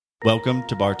Welcome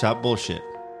to Bar Top Bullshit.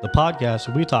 The podcast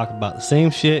where we talk about the same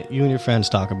shit you and your friends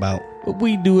talk about. But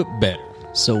we do it better.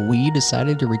 So we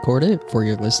decided to record it for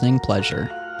your listening pleasure.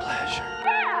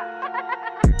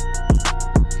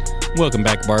 Welcome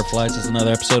back to Barflies. It's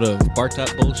another episode of Bar Top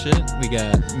Bullshit. We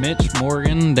got Mitch,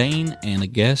 Morgan, Dane, and a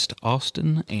guest,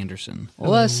 Austin Anderson.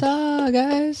 What's up,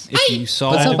 guys? If you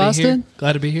saw, What's up, Austin?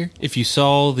 Glad to be here. If you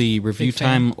saw the review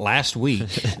time last week,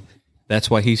 that's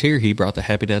why he's here. He brought the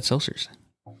Happy Dad seltzers.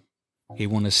 He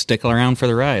wanted to stick around for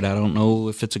the ride. I don't know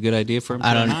if it's a good idea for him.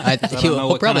 I don't know.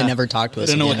 He'll probably never talk to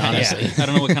us again, honestly. I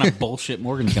don't know what kind of bullshit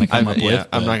Morgan's going to come up with.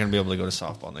 I'm not going to be able to go to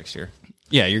softball next year.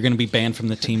 Yeah, you're going to be banned from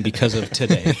the team because of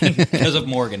today. Because of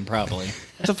Morgan, probably.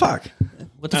 What the fuck?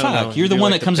 What the I don't fuck? know. You're the You're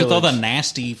one like that the comes with all the pillage.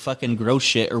 nasty, fucking gross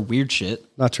shit or weird shit.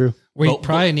 Not true. We Well,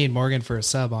 probably need Morgan for a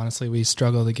sub, honestly. We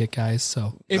struggle to get guys,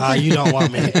 so. You don't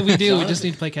want me. We do. We just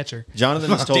need to play catcher. Jonathan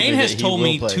has told Dane me has that he told will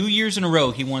me play. 2 years in a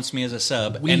row he wants me as a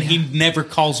sub, and he never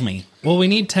calls me. Well, we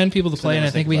need 10 people to play, and I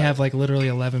never think think we about have like literally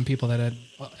 11 people that had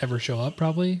ever show up,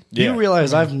 probably. Do Yeah. you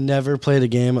realize I've never played a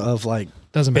game of like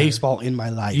Doesn't matter. baseball in my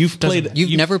life? You've played.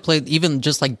 You've never played even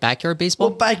just like backyard baseball?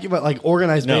 well, back but like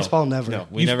organized No. baseball, never. No,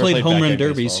 we You've never played home run backyard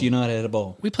derby, baseball. so you know how to hit a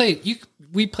ball.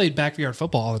 We played backyard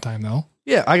football all the time, though.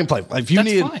 Yeah, I can play. If you That's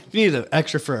need fine. if you need an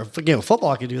extra for a game of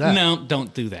football, I can do that. No,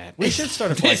 don't do that. We should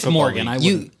start a flag It's football Morgan. league. I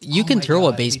You wouldn't. you can my throw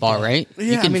a God, baseball, we right? Yeah,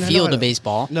 you I can mean, I know field how a to-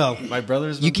 baseball. No, My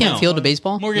brother's. You can't No. field a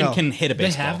baseball? Morgan No. can hit a They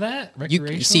baseball. have that?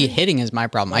 You see, hitting is my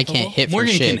problem. I can't hit for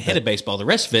Morgan shit. can hit a baseball. The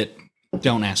rest of it,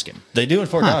 don't ask him. They do in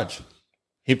Fort Dodge.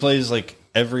 He plays like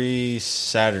every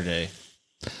Saturday.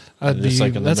 Just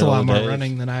like in the That's a middle lot of the more day.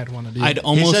 running than I'd want to do. I'd He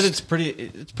almost. said it's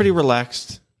pretty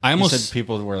relaxed. I He almost. said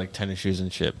people wear like tennis shoes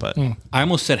and shit, but I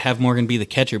almost said have Morgan be the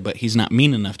catcher, but he's not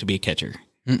mean enough to be a catcher.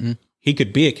 He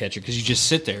could be a catcher because you just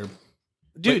sit there.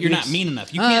 Dude, But you're not it's- mean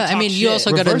enough. You can't talk I mean, shit. you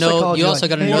also got to Reverse know. psychology, You also like,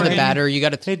 got to hey, know the Morgan. batter. You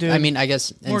got Hey, to. dude. I mean, I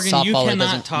guess in Morgan, you softball, it cannot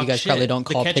doesn't. talk You guys shit. probably don't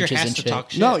call the catcher pitches has and to shit.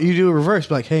 talk shit. No, you do a reverse.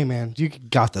 Be like, hey man, you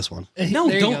got this one. No,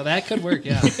 there you don't. go. That could work,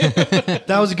 yeah.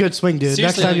 That was a good swing, dude. Next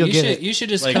Seriously, time you'll you get should, it. You should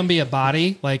just Like- come be a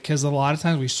body, like, because a lot of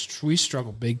times we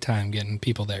struggle big time getting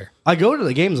people there. I go to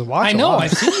the games and watch. I a know. lot.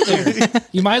 I've seen you there.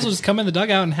 You might as well just come in the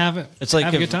dugout and have it's like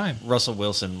have a if good time. Russell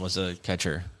Wilson was a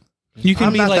catcher. You can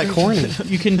I'm be not like that corny.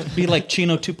 You can be like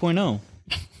Chino 2.0.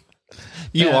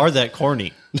 You Yeah. are that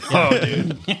corny. Oh,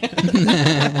 dude.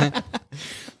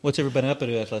 What's everybody up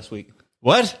to last week?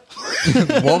 What?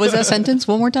 What was that sentence?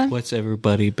 One more time. What's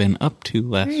everybody been up to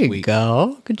last There you week?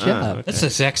 go. Good job. okay. That's the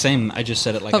exact same. I just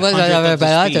said it like Oh, a hundredth of the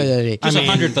speed. I Just a mean-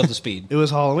 hundredth of the speed. It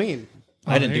was Halloween.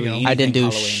 I didn't there do you go. anything. I didn't do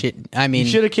Halloween. shit. I You mean,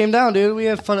 should have came down, dude. We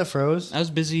had fun at Froze I was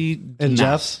busy. and not.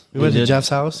 Jeff's. We went to did. Jeff's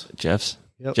house Jeff's?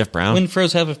 Yep. Jeff Brown? When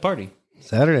Froze have a party?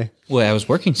 Saturday. Well, I was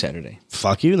working Saturday.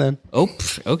 Fuck you then. Oh,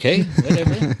 okay,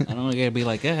 whatever. I don't gotta be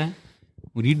like that.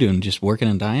 What are you doing? Just working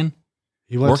and dying?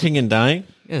 You went Working and dying?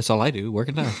 Yeah, that's all I do. Work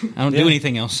and die. I don't do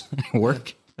anything else. I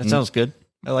work. That sounds good.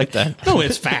 I like that. No,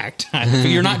 it's fact.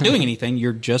 You're not doing anything.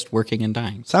 You're just working and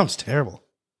dying. sounds terrible.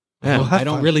 Yeah. Well, have I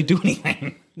don't fun. really do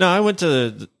anything. No, I went to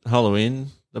the Halloween,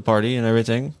 the party and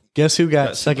everything. Guess who got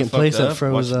Got second super place fucked at up,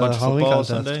 Froze watched a bunch of Halloween football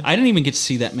contest? Sunday. I didn't even get to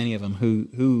see that many of them.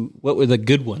 What were the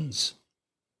good ones?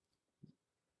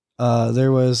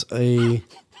 There was a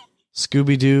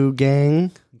Scooby Doo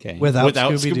gang Okay. without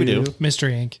Without Scooby Doo. Scooby-Doo.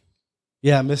 Mystery Inc.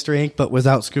 Yeah, Mr. Inc., but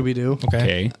without Scooby Doo.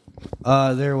 Okay.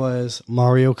 Okay. There was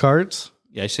Mario Karts.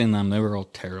 Yeah, I seen them. They were all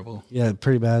terrible. Yeah,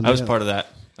 pretty bad. I was Yeah. part of that.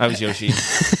 I was Yoshi.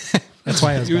 That's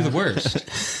why I was You were bad. the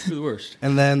worst. You were the worst.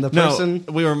 And then the No, person.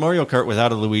 we were Mario Kart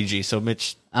without a Luigi. So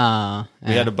Mitch, we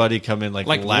had a buddy come in like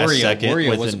last Wario. second Wario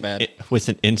with wasn't bad. with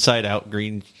an inside out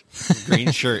green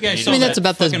shirt. Yeah, And he I mean, said- that's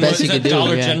about the Fucking best was you could that do,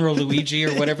 Dollar yeah. General Luigi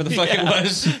or whatever the fuck it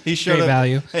was. he showed Great up.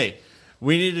 value. Hey,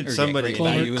 we needed Or, yeah, somebody. great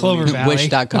value. Clover Valley.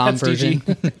 Wish.com That's DG.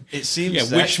 version. It seems Yeah,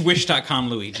 that, wish.com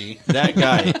Luigi. that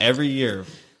guy every year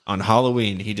on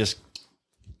Halloween he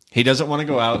doesn't want to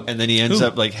go out and then he ends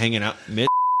up like hanging out.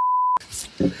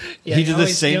 Yeah, he did the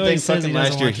always- same thing always says fucking he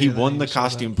doesn't last year. want to, He then won the shows up.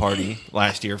 costume party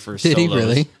last year for Did he solos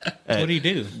really? at What do you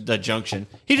do? The Junction.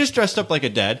 He just dressed up like a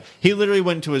dad. He literally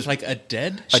went to his Like a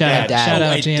dead? A Shout dad. out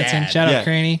Oh, a Jansen. dad. Shout Yeah. out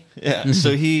Craney. yeah.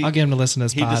 So he I'll get him to listen to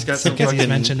this He pod just got some because he's fucking-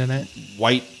 mentioned in it.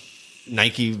 white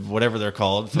Nike, whatever they're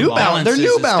called. New Balance. They're Balances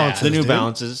New is Balances. The New dude.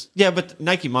 Balances. Yeah, but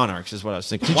Nike Monarchs is what I was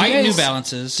thinking. White guys- New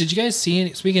Balances. Did you guys see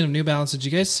any? Speaking of New Balance, did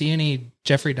you guys see any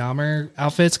Jeffrey Dahmer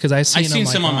outfits? Because I seen seen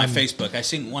them, some like, on my Facebook. I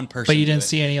seen one person. but you do didn't it.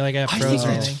 see any like at Froze or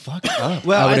anything. Fucked up.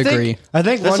 Well, I would think, agree. I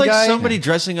think That's one like guy. somebody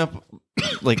dressing up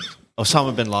like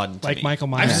Osama bin Laden. To Like me. Michael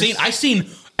Myers. I seen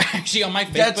actually on my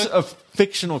Facebook. That's a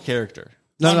fictional character.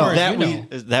 No, no. That you we know.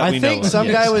 that I we know. think of, some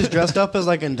yes. guy was dressed up as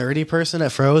like a nerdy person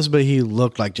at Froze, but he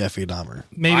looked like Jeffrey Dahmer.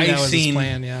 Maybe that I've was seen, his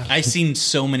plan. Yeah. I've seen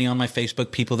so many on my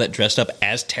Facebook people that dressed up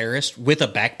as terrorists with a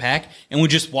backpack and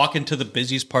would just walk into the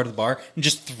busiest part of the bar and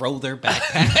just throw their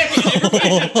backpack.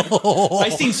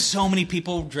 I've seen so many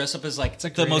people dress up as like the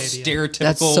great most idea.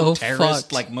 That's stereotypical so terrorist,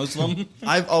 fucked. like Muslim.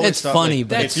 I've always It's thought, funny, like,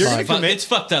 but if it's you're gonna fucked. commit, It's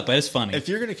fucked up, but it's funny. if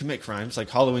you're gonna commit crimes, like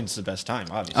Halloween's the best time,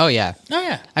 obviously. Oh yeah. Oh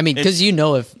yeah. I mean, because you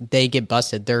know, if they get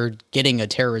busted, they're getting a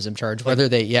terrorism charge. Whether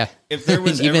they, If there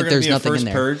was even ever if going there's to be a nothing in first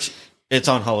there. purge, it's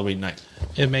on Halloween night.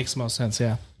 It makes most sense.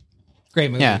 Yeah.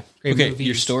 Great movie. Yeah. Great Okay, movie.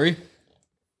 your story.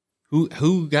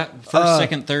 Who got first,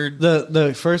 second, third?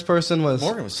 The first person was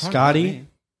Morgan was talking Scotty. about me.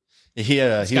 He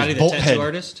had he Scotty was the bolt tattoo head.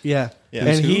 artist. Yeah. Yeah.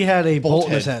 And he had a bolt, Bolt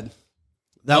in his head. head.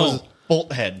 That was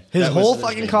Bolt head. his That was whole his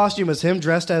fucking name. costume is him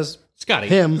dressed as Scotty.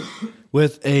 him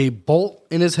with a bolt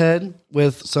in his head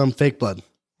with some fake blood.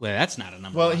 Well, that's not a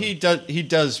number. Well, one. he does. He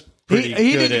does. He Pretty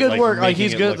did good good at, work. Like making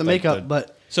he's it good look at the like makeup,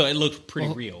 but So it looked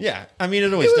pretty real. yeah, I mean,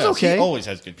 it always It was does. okay. He always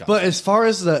has good costumes. but as far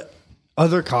as the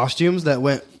other costumes that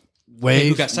went way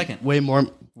who got second? way more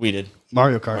we did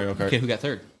Mario Kart. Mario Kart. Okay, who got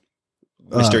third?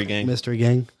 Mystery Gang. Mystery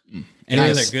Gang. Any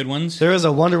Nice. other good ones? There was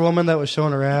a Wonder Woman that was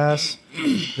showing her ass.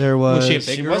 There was, she a big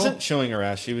She girl? wasn't showing her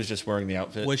ass. She was just wearing the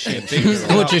outfit. Was she a big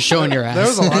girl? Which is showing your ass. there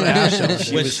was a lot of ass shows.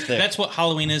 She was thick. That's what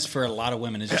Halloween is for a lot of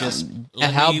women. Is just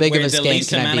let how me big of wear a the skank least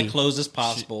can I amount be? of clothes as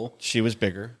possible. She was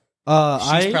bigger.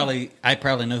 I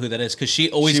probably know who that is because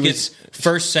she always She gets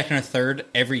first, second, or third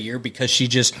every year because she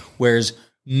just wears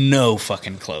no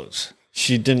fucking clothes.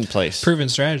 She didn't place. Proven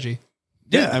strategy.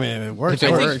 Yeah, I mean, it works. If it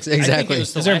It works. works, I think exactly. it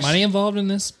was the Is there last- money involved in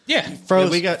this? Yeah, Froze,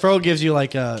 Yeah, we got- Fro gives you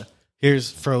like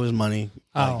here's Fro's money.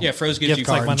 Oh, yeah. Froze gives Gift you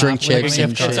card. like Drink Monopoly chicks money?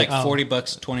 and it's shit. like Oh.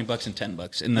 $40, $20, and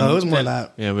 $10. And No, it was more than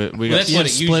that. Yeah, we Well, got. that's You what had it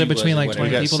to split it usually between was, like or 20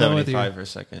 we got people though with 75 your. for a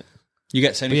second. You got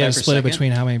We 75 had to for split it second?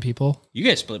 between how many people? You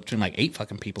guys split between like 8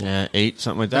 fucking people. Yeah, 8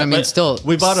 something like that. I mean, But still,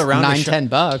 we bought a round of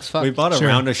 $9-10. Fuck. We bought a Sure.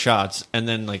 round of shots, and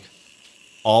then like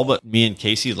all but me and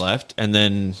Casey left, and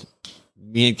then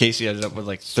me and Casey ended up with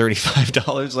like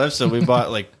 $35 left. So we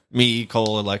bought like me,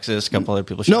 Cole, Alexis, a couple other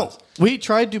people. No, Shots. we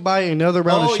tried to buy another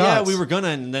round Oh of yeah, shots. we were gonna,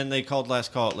 and then they called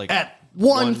last call at like at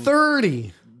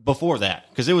 1:30. before that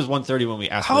because it was 1:30 when we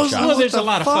asked for How's the that? shots. Well, there's What a the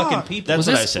lot of fuck? fucking people. That's Was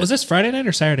what I this said. was this Friday night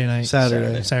or Saturday night?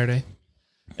 Saturday. Saturday.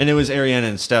 And it was Ariana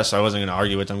and Steph, so I wasn't going to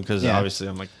argue with them because Yeah. obviously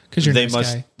I'm like, 'Cause you're a they nice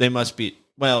must guy. they must be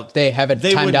well They have it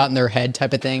timed wouldn't- out in their head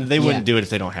type of thing. They wouldn't Yeah. do it if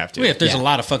they don't have to. Well, if there's Yeah. a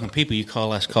lot of fucking people, you call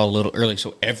last call a little early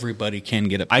so everybody can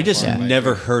get up. I just Yeah.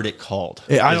 never heard it called.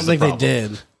 Yeah, I is don't the think they problem.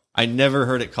 did. I never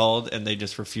heard it called, and they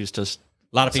just refused to. A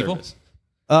lot of people. service.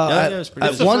 Yeah, it was pretty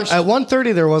At, good. one, at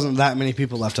 1:30, there wasn't that many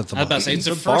people left at the I was bar. about to say it's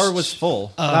The the bar first, was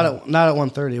full. Not at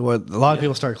 1:30. Where a lot of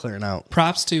people started clearing out.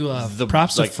 Props to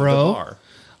The Fro. the bar.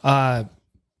 I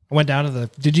went down to the.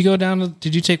 Did you go down to?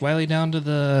 Did you take Wiley down to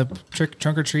the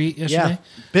trunk or treat yesterday?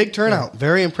 Yeah, big turnout.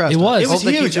 Very impressed. It was. It was Hope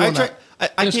they keep huge. I doing tried. that.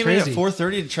 I It was came in crazy. at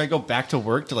 4:30 to try to go back to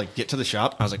work to like get to the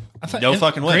shop. I was like, thought no it-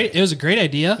 fucking way. Great. It was a great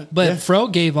idea, but Fro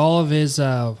gave all of his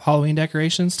Halloween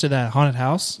decorations to that haunted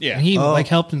house. Yeah. and he Oh. like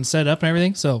helped and set up and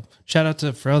everything. So shout out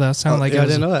to Fro. That sounded like yeah, it I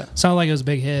was, didn't know that. Sounded like it was a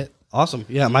big hit. Awesome.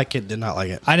 Yeah, my kid did not like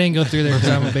it. I didn't go through there because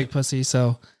I'm a big pussy.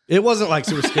 So It wasn't like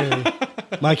super scary.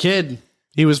 My kid,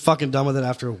 he was fucking done with it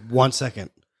after 1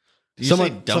 second. Did you say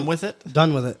done with it?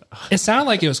 Done with it. it sounded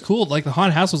like it was cool. Like the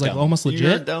haunted house was like almost You heard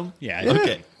legit. dumb? Yeah.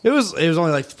 Okay. It was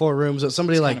only like 4 rooms.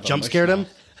 Somebody like jump scared him.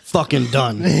 Fucking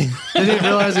done. Didn't even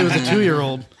realize he was a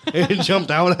 2-year-old. He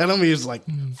jumped out at him. He was like,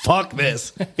 "Fuck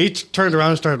this." He turned around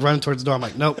and started running towards the door. I'm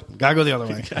like, "Nope, gotta go the other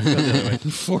way."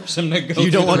 Force him to go You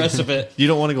don't through want the rest of it. You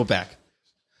don't want to go back.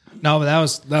 No, but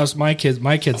that was my kids.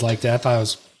 My kids liked that. I thought it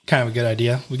was kind of a good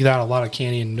idea. We got a lot of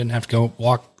candy and didn't have to go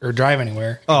walk or drive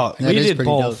anywhere. Oh, That we is did pretty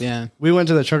both. dope, yeah. We went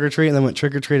to the trick or treat and then went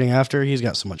trick or treating after. He's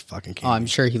got so much fucking Oh, candy. I'm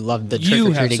sure he loved the trick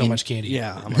You or have treating. so much candy.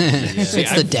 Yeah. I'm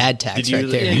It's the dad tax Did you- right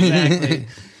there. exactly.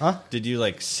 Did you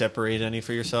like separate any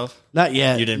for yourself? not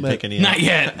yet. You didn't but pick any. Not up?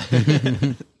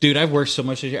 yet. Dude, I've worked so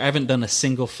much this year. I haven't done a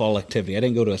single fall activity. I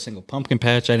didn't go to a single pumpkin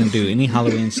patch. I didn't do any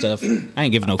Halloween stuff. I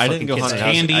ain't giving no I fucking didn't go kids haunted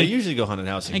house. candy. I usually go haunted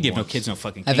house. I ain't give no kids no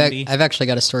fucking I've, candy. I've actually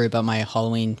got a story about my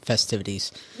Halloween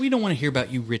festivities. We don't want to hear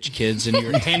about you rich kids and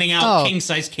you're handing out Oh.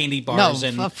 king-size candy No, bars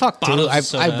and fuck, dude. bottles of I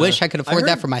soda. wish I could afford heard-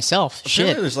 that for myself.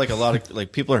 Apparently Shit. there's like a lot of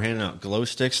like people are handing out glow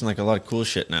sticks and like a lot of cool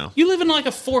shit now. You live in like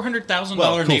a $400,000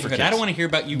 Well, cool for neighborhood. kids. I don't want to hear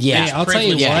about you. Yeah. rich I'll tell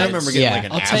you privileged what. I kids. remember getting Yeah. like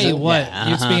an I'll tell you apple. what. Yeah,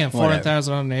 You speaking of whatever.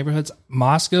 $400,000 neighborhoods,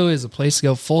 Moscow is a place to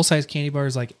go. Full size candy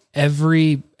bars like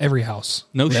every house.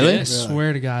 No Really? I shit.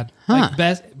 swear to God. Huh. Like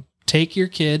best. Take your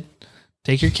kids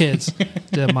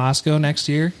to Moscow next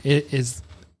year. It's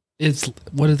It's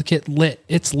what is the kid lit?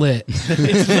 It's lit.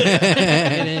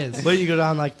 It is. But you go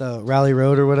down like the Rally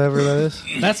Road or whatever that is,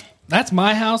 That's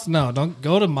my house. No, don't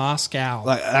go to Moscow.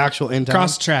 like actual in town.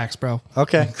 Cross the tracks, bro.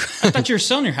 Okay. I thought you were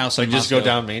selling your house. So in just Moscow. go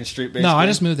down Main Street. Basically? No, I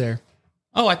just moved there.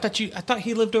 Oh, I thought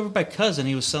he lived over by Cuz and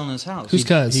he was selling his house. Who's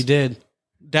cuz? He did.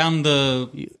 Down the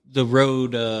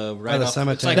road right the off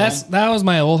cemetery. It's That was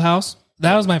my old house.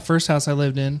 That was my first house I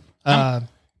lived in.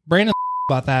 Brandon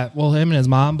bought that. Well, him and his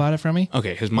mom bought it from me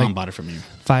okay, his mom bought it from you.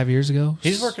 5 years ago.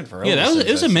 He's working for. Yeah, Elvis,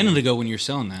 it was a I see. minute ago when you were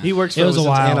selling that. He works for It was a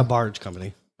while. Anna Barge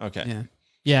Company. Okay.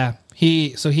 Yeah,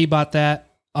 he bought that.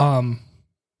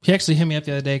 He actually hit me up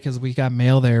the other day because we got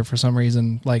mail there for some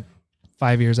reason, like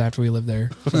 5 years after we lived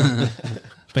there.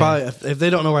 But Probably if they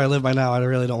don't know where I live by now, I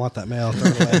really don't want that mail.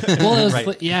 Throw it away. well, it was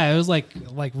it was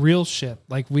like real shit.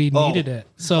 Like we needed it.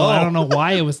 So I don't know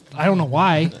why it was. I don't know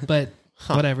why, but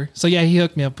whatever. So yeah, he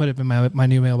hooked me up, put it in my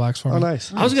new mailbox for me. Oh,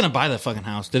 nice. I was gonna buy that fucking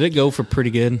house. Did it go for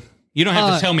pretty good? You don't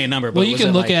have to tell me a number. But Well, you was can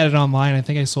it look like, at it online. I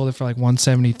think I sold it for like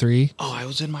 173. Oh, I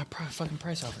was in my fucking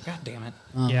price offer. God damn it!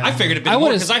 Yeah, I figured a bit I more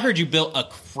would've- because I heard you built a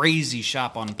crazy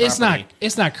shop on property.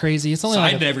 It's not crazy. It's only So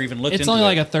like I'd never even looked It's into only it.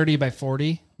 like a 30 by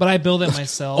 40, but I build it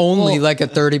myself. Only well, like a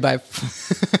 30 by.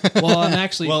 well, I'm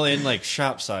actually Well, in like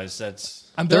shop size, that's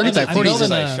I'm 30 building, by I'm 40 is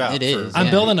building a a, shop. It is. I'm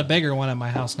yeah. building a bigger one at my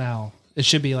house now. It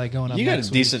should be like going up. you got a next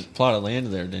week. decent plot of land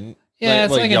there, didn't you? Yeah,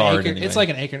 it's like an yard acre. anyway. It's like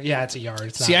an acre. Yeah, it's a yard.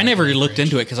 It's See, not I like never an looked acreage.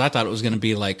 into it because I thought it was going to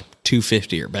be like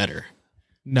 $250 or better.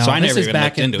 No, So I this never is even back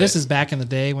looked in into this it. is back in the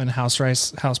day when house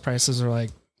prices are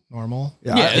like normal.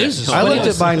 Yeah, I, it is. I What looked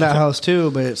is- at buying that house too,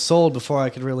 but it sold before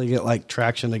I could really get like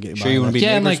traction to get. Sure, you want to be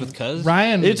Yeah, and neighbors like with Cuz?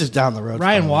 Ryan, It's just down the road.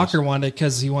 Ryan from Walker us. wanted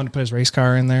because he wanted to put his race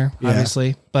car in there, Yeah.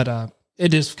 obviously, but it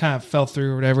just kind of fell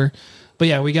through or whatever. But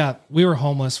yeah, we were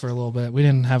homeless for a little bit. We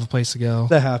didn't have a place to go.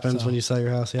 That happens when you sell your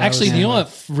house. Yeah, Actually, I was- you know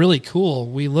what? Really cool.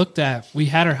 We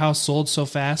had our house sold so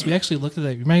fast. We actually looked at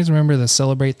it. You might remember the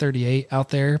Celebrate 38 out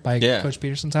there by Yeah. Coach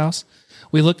Peterson's house.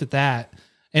 We looked at that,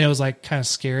 and it was like kind of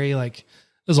scary. Like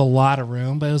there's a lot of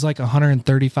room, but it was like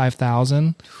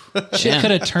 135,000. Shit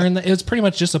could have turned. It was pretty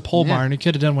much just a pole barn. It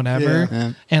could have done whatever.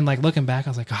 Yeah. And like looking back, I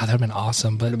was like, oh, that'd have been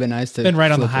awesome. But Would have been nice to been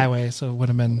right on the flip it. highway, so it would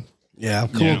have been yeah.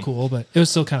 cool. But it was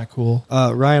still kind of cool.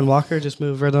 Ryan Walker just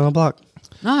moved right on the block.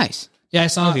 Nice. Yeah, I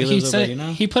saw. he He lives over said there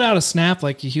now? he put out a snap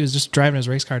like he was just driving his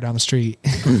race car down the street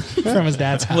from his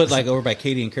dad's house. What, like over by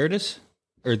Katie and Curtis?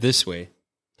 Or this way?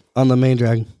 On the main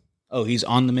drag, Oh, he's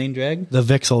on the main drag? the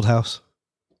Vic's old house.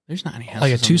 There's not any houses.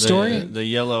 Like a on two-story? the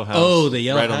yellow house. Oh, the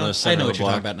yellow right house. on the I center know of what the you're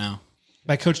block. talking about now.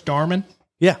 By Coach Darman.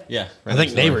 Yeah, Yeah, I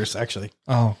think neighbors actually.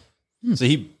 Oh, So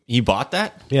he bought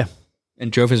that. Yeah, And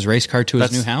drove his race car to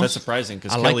That's his new house? That's surprising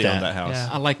because I like Kelly that. owned that house. yeah.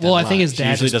 I like that Well, a I think lot. his She dad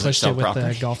usually just doesn't pushed sell it with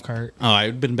property. the golf cart. Oh, it would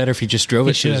have been better if he just drove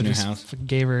He it to should his have new just house.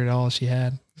 gave her all she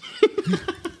had.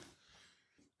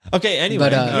 Okay. Anyway,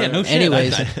 But, Yeah, no shit.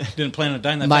 anyways, I didn't plan on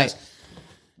dying that my fast.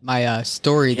 my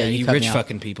story Yeah, that you you cut rich me off.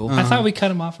 fucking people. I thought we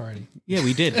cut him off already. Yeah,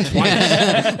 we did.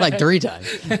 Twice. like 3 times.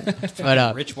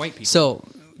 But Rich white people. so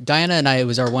Diana and I, it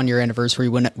was our 1 year anniversary.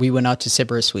 When we went out to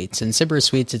Sybera Suites, and Sybera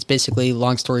Suites, it's basically,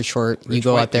 long story short, you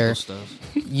go White out there, people stuff.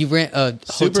 you rent a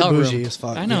super hotel bougie room. as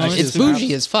fuck. I know, Yeah, It's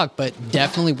bougie as fuck, but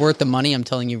definitely worth the money. I'm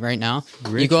telling you right now.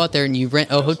 You go out there and you rent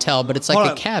a hotel, but it's like Hold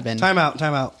a on. cabin. Time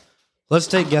out. Let's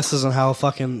take guesses on how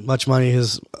fucking much money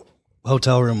his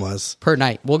hotel room was. Per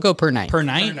night. We'll go per night. Per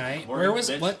night? Where was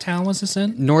what town was this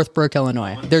in? Northbrook,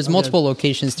 Illinois. There's multiple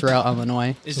locations throughout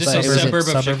Illinois. Is this but a it was in- suburb of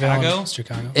Somerville, Chicago?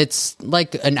 Chicago. It's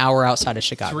like an hour outside of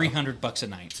Chicago. $300 a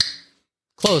night.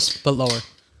 Close, but lower.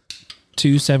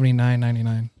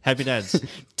 $279.99. Happy dads.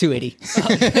 $280.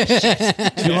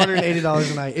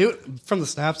 $280 a night. From the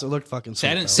snaps, it looked fucking See,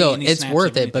 I sweet. didn't though. see So any it's snaps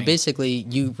worth of it, but anything. basically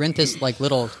you rent this like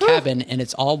little cabin and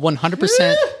it's all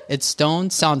 100%. It's stone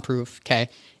soundproof. Okay.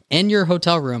 In your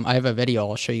hotel room, I have a video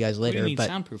I'll show you guys What do later, you need but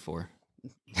soundproof for?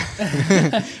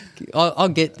 I'll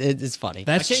get it. It's funny.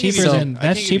 That's Can't give cheaper you- than I that's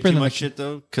can't give you cheaper too than much the, shit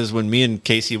though. Because when me and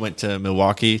Casey went to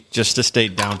Milwaukee just to stay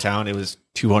downtown, it was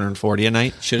 $240 a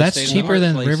night. Should've that's stayed in cheaper the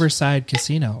than place. Riverside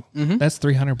Casino. That's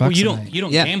 $300 Well, you a don't night. you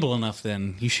don't Yeah. gamble enough.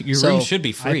 Then you should, your So, room should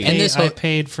be free. And this I ho-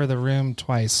 paid for the room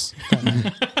twice. that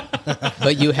night.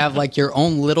 But you have like your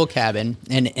own little cabin,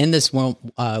 and in this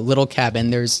little cabin,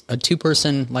 there's a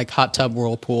 2-person like hot tub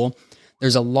whirlpool.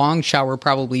 There's a long shower,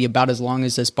 probably about as long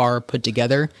as this bar put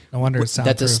together. No wonder it's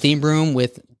That's a soundproof. steam room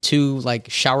with 2 like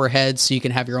shower heads, so you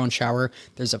can have your own shower.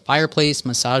 There's a fireplace,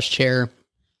 massage chair,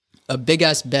 a big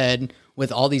ass bed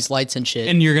with all these lights and shit.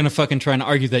 and you're gonna fucking try and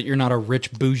argue that you're not a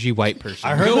rich bougie white person.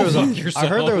 I heard there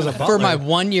was a butler. for my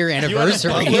 1 year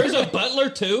anniversary. There's a butler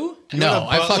too. No,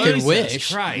 I fucking Jesus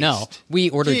wish. Christ. No, we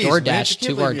ordered Jeez, man, DoorDash you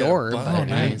can't to our believe you door. had a but- butler. Oh,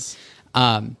 nice.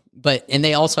 and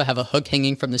they also have a hook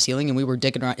hanging from the ceiling, and we were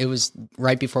dicking around. It was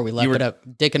right before we left,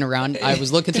 dicking around. I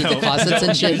was looking through the closets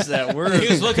and shit. that word. He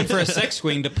was looking for a sex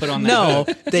swing to put on that. No,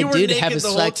 hook. they were did naked have a the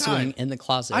whole sex time. swing in the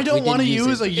closet. I don't want to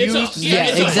use a used.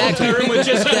 Exactly. Room with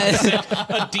just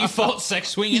a default sex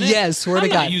swing in it. Yes, swear to I'm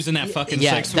not God. using that fucking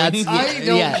Yeah, sex that's- swing. I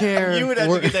don't Yeah. care. You would have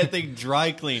to get that thing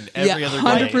dry cleaned every other day.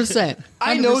 100%.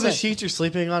 I know the sheets you're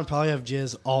sleeping on probably have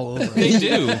jizz all over it. They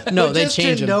do. No, But they just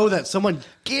change to them. know that someone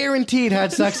guaranteed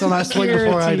had sex on that swing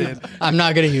before I did. I'm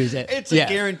not going to use it. It's a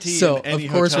guarantee So, in any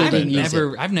of course, we hotel didn't use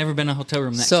it. I've never been in a hotel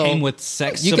room that So, came with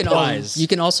sex you supplies. you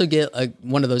can also get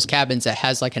one of those cabins that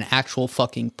has like an actual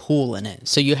fucking pool in it.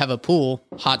 So you have a pool,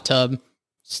 hot tub,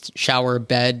 shower,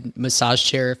 bed, massage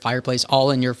chair, fireplace,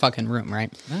 all in your fucking room,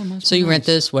 right? So you rent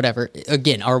this, whatever.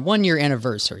 Again, our 1 year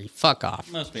anniversary. Fuck off.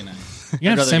 Must be nice. You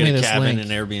have to I'd rather send me get a this cabin link. and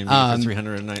Airbnb for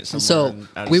 $300 a night. So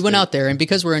we went out there, and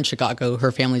because we're in Chicago,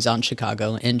 her family's out in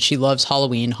Chicago, and she loves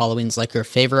Halloween. Halloween's like her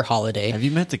favorite holiday. Have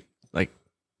you met the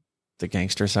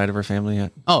gangster side of her family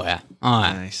yet? Oh yeah,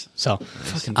 Nice. So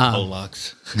Fucking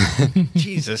Polacks.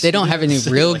 Jesus. they don't have any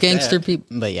Say it real like gangster that. people,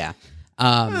 but yeah.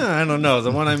 I don't know.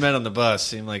 The one I met on the bus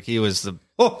seemed like he was the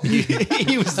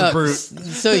he was the brute.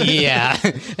 So yeah,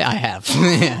 I have.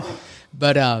 Yeah.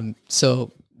 But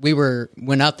so we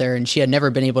went out there, and she had never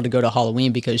been able to go to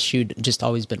Halloween because she'd just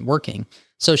always been working.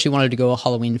 So she wanted to go to a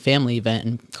Halloween family event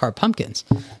and carve pumpkins.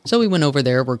 So we went over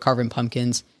there. We're carving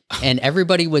pumpkins, and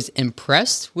everybody was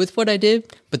impressed with what I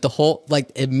did. But the whole,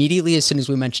 like, immediately as soon as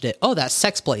we mentioned it, oh, that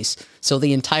sex place. So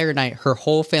the entire night, her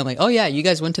whole family, oh yeah, you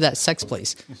guys went to that sex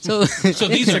place. So So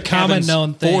these are a common cabins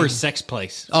known thing. for sex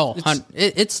place. oh,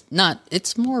 it's not.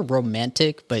 It's more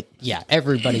romantic, but yeah,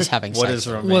 everybody's having What sex. is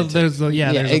romantic? Well, there's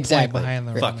there's exactly. a point behind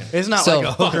the Fuck. It's not So- like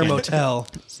a hooker motel,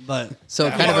 but So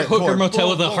kind of A hooker motel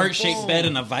with a heart-shaped bed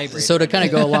and a vibrator. So to kind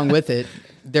of go along with it,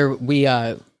 we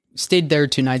stayed there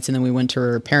 2 nights, and then we went to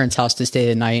her parents' house to stay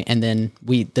the night, and then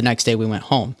the next day we went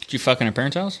home. Did you fuck in her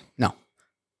parents' house? No,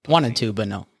 wanted to, but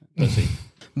no.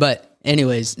 But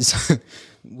anyways, so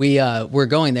we were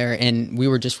going there, and we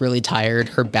were just really tired.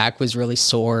 Her back was really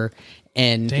sore,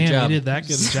 and Damn, job. you did that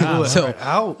good job. So-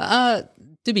 out.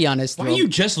 to be honest, Why are you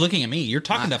just looking at me? You're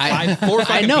talking to I- four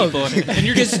fucking know. people, and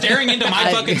you're just staring into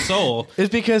my fucking soul.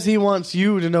 It's because he wants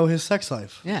you to know his sex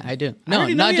life. Yeah, I do. No,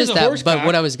 already know not he has just a that. horse But cock.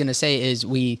 what I was going to say is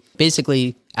we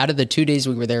basically, out of the 2 days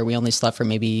we were there, we only slept for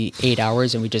maybe 8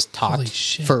 hours, and we just Holy talked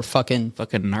shit. for fucking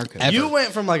Fucking narco. You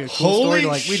went from like a cool story to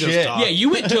like we just shit. talked. Yeah,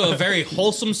 you went to a very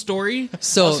wholesome story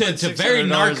So- to very $600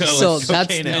 narco, So that's-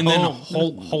 cocaine at and then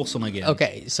home. wholesome again.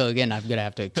 Okay, so again, I'm gonna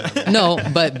have to no,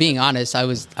 but being honest,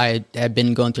 I had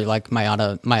been going through like a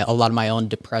lot of my own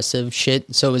depressive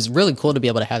shit, so it was really cool to be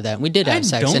able to have that. And we did have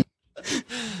sex, don't-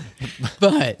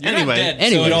 but You're not Anyway, dead,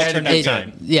 anyway, so it all had a turned good out time.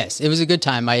 good. yes, it was a good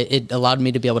time. It allowed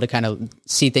me to be able to kind of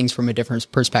see things from a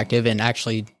different perspective and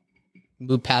actually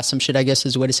move past some shit, I guess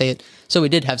is the way to say it. So we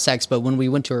did have sex, but when we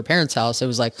went to her parents' house, it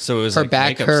was like So it was her like back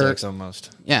makeup hurt. sex almost.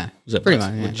 Yeah, Was it pretty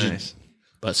butt- much. Yeah. Nice.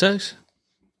 Butt sex?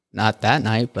 Not that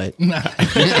night, but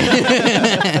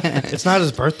It's not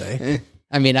his birthday.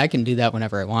 I mean, I can do that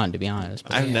whenever I want, to be honest.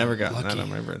 But, I've never gotten that on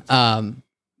my birthday.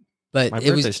 But My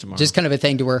it was birthday's tomorrow. just kind of a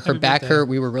thing to where her back birthday. hurt.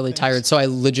 We were really tired, so I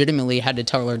legitimately had to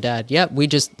tell her dad. Yeah, we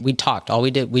talked. All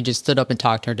we did, we just stood up and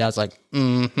talked. Her dad's like, Do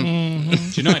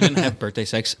you know I didn't have birthday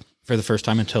sex for the first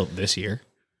time until this year?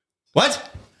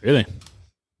 What? Really?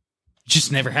 Just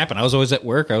never happened. I was always at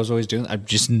work. I was always doing. I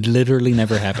just literally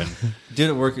never happened. Dude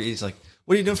at work, he's like,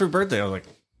 "What are you doing for your birthday?" I was like,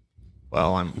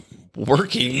 "Well, I'm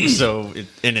working,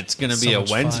 and it's gonna be So a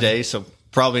much Wednesday, so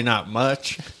probably not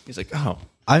much." He's like, "Oh,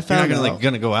 I you're found not out.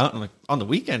 gonna go out?" I'm like, "On the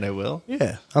weekend, I will."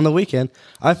 Yeah, on the weekend,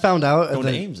 I found out at Going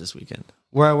to the, Ames this weekend.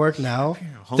 where I work now.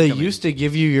 They homecoming. used to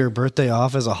give you your birthday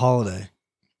off as a holiday.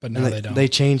 But now And they don't. They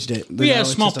changed it. Yeah, Now it's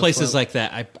small just a places float. like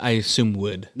that. I assume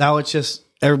would. Now it's just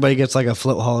everybody gets like a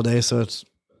float holiday, so it's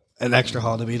an extra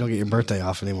holiday, but you don't get your birthday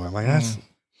off anymore. I'm like, that's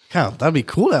that'd be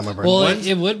cool to have my birthday. well, When's-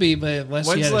 it would be, but unless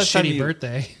when's you had the a last time shitty you-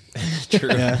 birthday, True.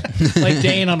 yeah. like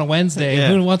Dane on a Wednesday. Yeah.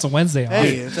 Who wants a Wednesday off?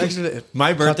 Hey, it's extra.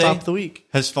 My birthday top of the week.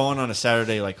 has fallen on a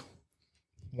Saturday. Like,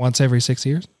 Once every 6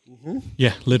 years.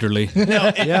 Yeah, literally.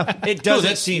 Yeah, it No, doesn't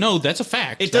that's seem. that's a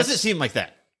fact. It doesn't seem like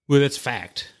that. Well, that's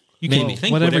fact. You can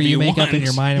think whatever you make want. up in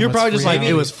your mind. and you're what's probably just free like hours.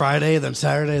 it was Friday, then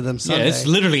Saturday, then Yeah, Sunday. it's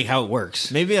literally how it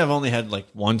works. Maybe I've only had like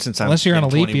one since I'm Unless you're on a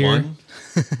leap year.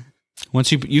 Once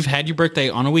you've had your birthday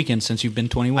on a weekend since you've been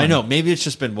 21. I know. Maybe it's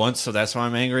just been once, so that's why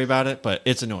I'm angry about it. But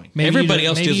it's annoying. Maybe Everybody you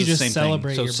else maybe does you the just same thing,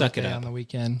 celebrate so your suck it birthday up. on the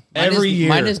weekend. Every year,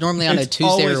 Mine is normally on a It's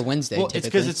Tuesday or always- Wednesday. Well, it's typically.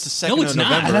 because it's the second No, it's of not.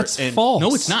 November. That's and false.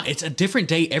 No, it's not. It's a different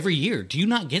day every year. Do you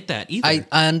not get that either? I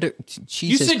under. you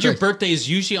Jesus said your Christ. birthday is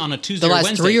usually on a Tuesday The or last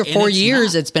Wednesday. 3 or and 4 it's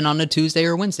years, not. it's been on a Tuesday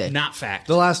or Wednesday. Not fact.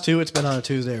 The last two, it's been on a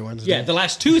Tuesday or Wednesday. Yeah, the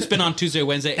last two it's been on Tuesday or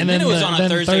Wednesday, and then then it was the- on a then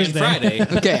Thursday, Thursday. and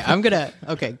Friday. Okay, I'm gonna.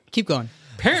 Okay, keep going.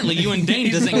 Apparently, you and Dane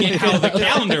doesn't get how the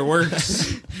calendar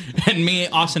works, and me,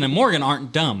 Austin, and Morgan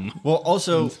aren't dumb. well,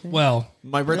 also Well,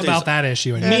 my birthday about that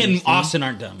issue. And Me and Austin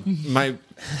aren't dumb. my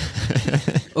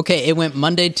Okay, it went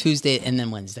Monday, Tuesday, and then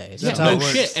Wednesday. So- how it No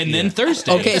works. shit, and then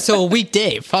Thursday. Okay, so a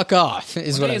weekday. Fuck off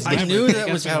is what I is was my I getting. knew birthday. that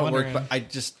I was guess how I'm it worked, but wondering. I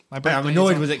just birthday I'm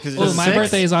annoyed is with it because Oh, it's my sixth?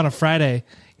 birthday is on a Friday.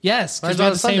 Yes, Mine's we on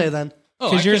have a the Sunday same- then.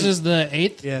 Oh, Because I yours couldn't- is the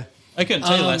 8th. Yeah. I couldn't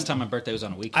tell you last time my birthday was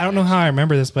on a weekend. I don't know how I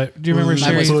remember this, but do you remember Mine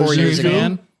Sherry, was 4 Sherry years ago.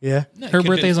 Van? Yeah. No, it Her could've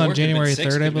been birthday's on 4, could've been January 6, 3rd,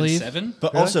 I could've been believe. 7.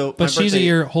 But also, But she's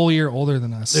a whole year older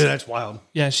than us. Dude, that's wild.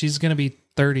 Yeah, she's gonna be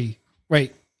 30.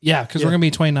 Right? Yeah, because Yeah. we're gonna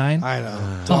be 29. I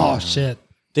know. Oh shit!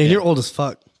 Dan, you're old as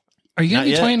fuck. Are you gonna Not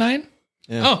be yet. 29?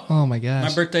 Oh, Oh my my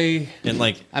gosh! birthday. in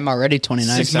like I'm already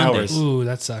 29. 6 Monday. hours. Ooh,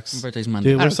 that sucks. My birthday's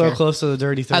Monday. Dude, we're don't so care. close to the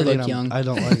dirty 30. look and young. I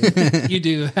don't like it. You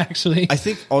do actually. I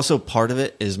think also part of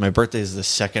it is my birthday is the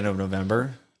 2nd of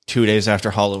November, 2 days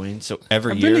after Halloween. So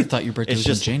every I year, really thought your birthday it's was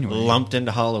in just January. lumped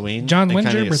into Halloween. John, and when's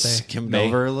kinda your gets birthday? Skimmed May.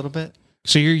 over a little bit.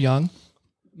 So you're young.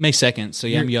 May 2nd, so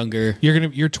yeah, I'm younger.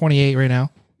 You're 28 right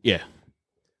now. Yeah.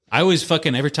 I always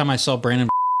fucking, every time I saw Brandon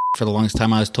for the longest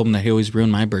time, I was told him that he always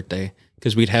ruined my birthday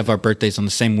because we'd have our birthdays on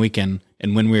the same weekend.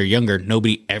 And when we were younger,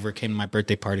 nobody ever came to my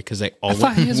birthday party because they all I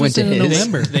thought his went was to in his.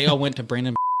 November. they all went to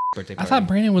Brandon's birthday I party. thought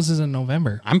Brandon was in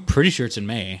November. I'm pretty sure it's in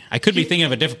May. I could be thinking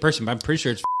of a different person, but I'm pretty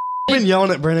sure it's I've been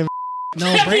yelling at Brandon. No,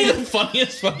 Brandon. Brandon. the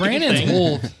funniest fucking Brandon's thing.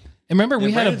 old. And remember,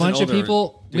 we had a Brandon's bunch an of older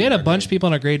people. dude We had a in our bunch of grade. people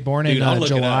in our grade born in Dude, I'll look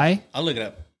July. it up. I'll look it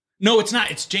up. No, it's not.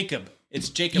 It's Jacob. It's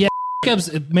Jacob. Yeah. Jacob's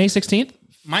May 16th.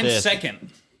 Mine's Fifth. 2nd.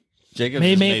 Jacob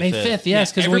May is 5th.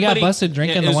 Yes, because Yeah, we got everybody- busted yeah,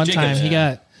 drinking it the was one Jacob's, time. He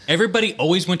yeah. got. Everybody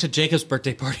always went to Jacob's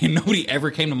birthday party, and nobody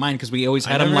ever came to mine because we always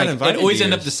I had them never like got invited it always to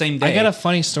end up yours. the same day. I got a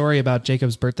funny story about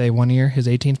Jacob's birthday one year, his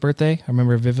 18th birthday. I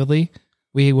remember vividly.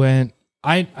 We went.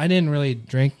 I didn't really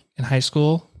drink in high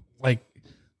school. Like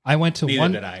I went to Neither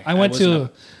one. did I. I went wasn't to.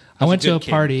 a- I went a to a good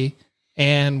kid. party,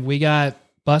 and we got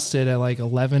busted at like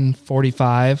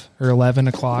 11:45 or 11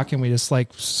 o'clock, and we just like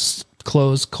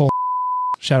closed Cole.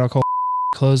 Shout out Cole.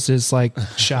 Closed his like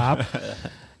shop.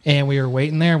 And we were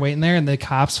waiting there, and the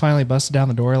cops finally busted down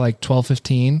the door like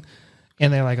 12:15,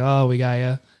 and they're like, "Oh, we got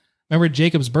you." Remember,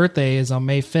 Jacob's birthday is on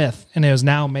May 5th, and it was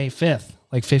now May 5th,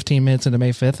 like 15 minutes into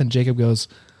May 5th, and Jacob goes,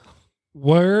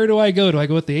 "Where do I go? Do I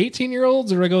go with the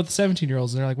 18-year-olds or do I go with the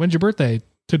 17-year-olds?" And they're like, "When's your birthday?"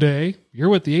 "Today." "You're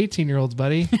with the 18-year-olds,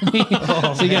 buddy."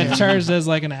 So he got charged as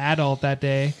like an adult that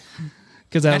day.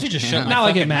 Because I should just shut my not like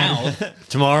fucking it mattered. mouth.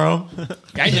 Tomorrow.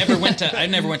 I never went to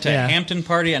Yeah. Hampton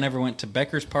party. I never went to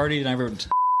Becker's party. I never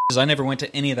went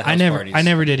to any of the house parties. I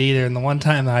never did either. And the one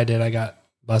time that I did, I got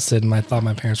busted, and I thought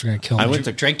my parents were going to kill me. I went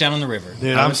to drank down on the river.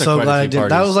 Dude, I I'm went to so quite a glad I few did. That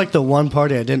parties. was like the one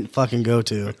party I didn't fucking go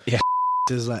to. Yeah.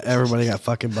 Is like everybody got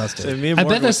fucking busted. me and I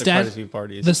Morgan bet went to quite a few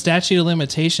parties. the statute of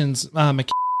limitations,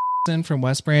 McKinnon from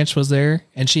West Branch was there,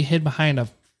 and she hid behind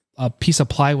a piece of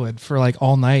plywood for like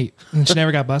all night, and she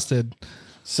never got busted.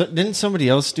 So, didn't somebody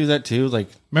else do that too? Like,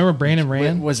 Remember Brandon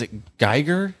ran? was it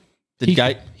Geiger?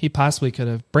 He possibly could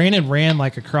have. Brandon ran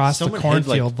like across the Someone hid,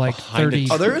 like, cornfield, like behind a 30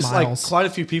 Oh, there was like miles. quite a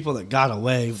few people that got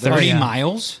away. 30 yeah.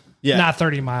 miles? Yeah. Not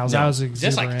 30 miles. That was That's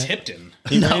exuberant. like Tipton.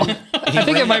 I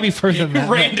think it might be further than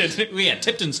that. Yeah,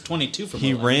 Tipton's 22 from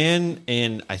He Willard. ran,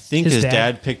 and I think His his dad-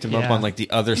 dad picked him up yeah. on like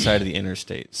the other side of the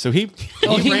interstate. So he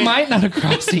He might not have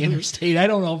crossed the interstate. I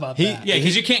don't know about that. Yeah,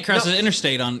 because you can't cross the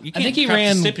interstate on. You can't I think he cross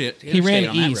ran. the interstate He ran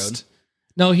on that road. east.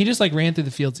 No, he just like ran through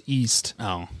the fields east.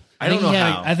 Oh, I don't know he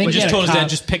had how. I think we he just had told a his cop, dad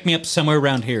just pick me up somewhere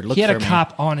around here. Look he had for a me.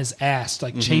 cop on his ass,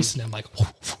 like chasing him, like.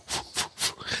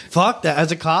 Fuck that.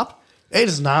 As a cop, it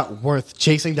is not worth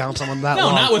chasing down someone that No,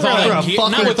 long. not with all for that a gear,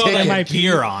 not fucking with all ticket. that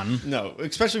gear on. No,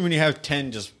 especially when you have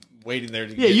 10 just waiting there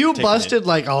to Yeah, get you ticketed. busted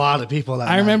like a lot of people that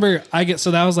I night. remember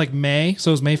so that was like May,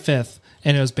 so it was May 5th,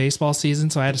 and it was baseball season,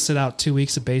 so I had to sit out 2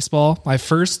 weeks of baseball. My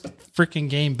first freaking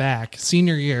game back,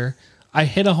 senior year, I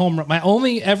hit a home run, my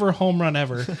only ever home run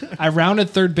ever. I rounded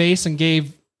third base and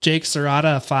gave Jake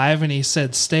Serrata a 5, and he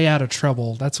said, "Stay out of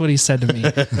trouble." That's what he said to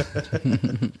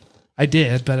me. I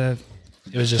did, but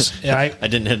it was just, I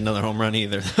didn't hit another home run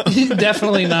either.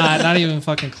 definitely not even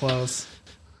fucking close.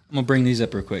 I'm gonna bring these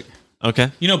up real quick.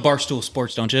 Okay. You know Barstool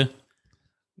Sports, don't you?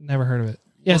 Never heard of it.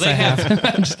 Yes, Well, I they have.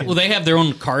 I'm just kidding. Well, they have their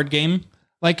own card game.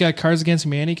 Like Cards Against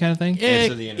Humanity kind of thing.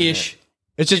 Answer the internet. Ish.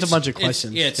 It's just a bunch of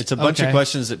questions. It's a bunch of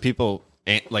questions that people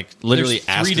literally There's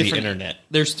ask three the different- internet,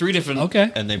 There's 3 different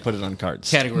Okay. and they put it on cards.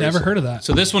 categories. Never heard of that.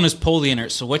 So this one is poll the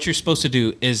internet. So what you're supposed to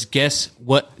do is guess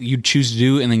what you'd choose to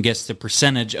do, and then guess the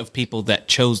percentage of people that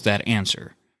chose that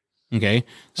answer. Okay,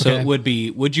 so Okay. it would be: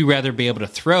 would you rather be able to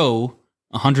throw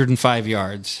 105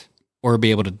 yards or be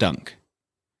able to dunk?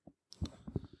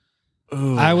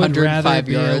 I would rather 105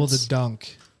 be able yards. to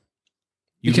dunk.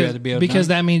 You'd Because, rather be able to because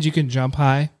dunk? that means you can jump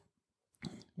high.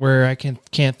 Where I can't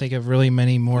think of really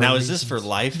many more. Now, is this for reasons.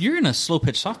 life? You're in a slow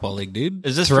pitch softball league, dude.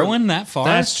 Is this throwing that far?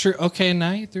 That's true. Okay,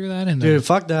 now you threw that in there. Dude,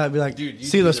 fuck that. I'd be like, Dude,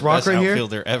 see this rock right here?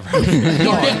 Outfielder ever.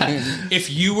 If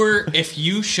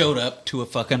you showed up to a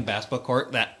fucking basketball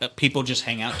court that people just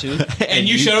hang out to, and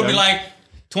you you showed up and be dunk. like,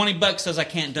 $20 says I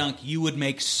can't dunk, you would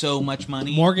make so much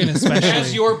money. Morgan especially.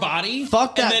 As your body.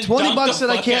 Fuck and that. then 20 dunk bucks the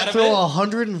that I fuck can't out of throw it.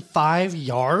 105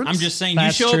 yards? I'm just saying,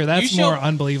 That's you show true. That's you show, more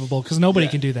unbelievable because nobody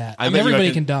can do that. I bet you Everybody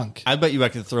I can dunk. I bet you I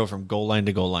can throw from goal line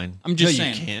to goal line. I'm just No,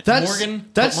 saying. You can't. That's Morgan,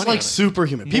 that's put money on like it.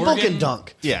 superhuman. People Morgan- can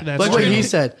dunk. Yeah. That's Like what true. he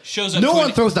said. Shows up No to one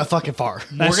an- throws that fucking far.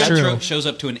 That's Morgan true. shows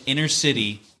up to an inner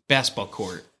city basketball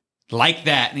court like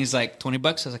that, and he's like,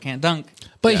 $20 says I can't dunk.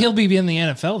 But he'll be in the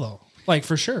NFL though, like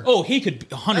for sure. Oh, he could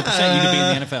 100%. You could be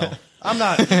in the NFL. I'm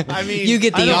not. I mean, You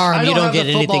get I the don't- arm, I you don't have get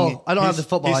the football- anything. I don't have the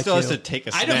football he still has to IQ. take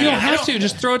a I snap. don't- You don't I have don't- to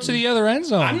just throw it to the other end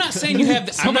zone. I'm not saying you have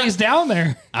the. Somebody's down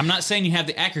there. I'm not saying you have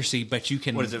the accuracy, but you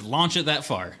can What is it? launch it that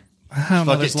far. I don't know.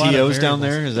 Fuck it, There's a lot of TOs down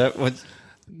variables. there. Is that what?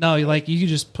 No, like you could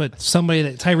just put somebody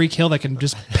that Tyreek Hill that can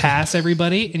just pass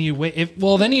everybody, and you wait.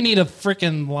 Well, then you need a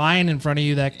freaking line in front of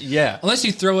you that. Yeah. Unless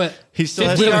you throw it He still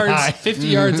 50 has to- yards, high. 50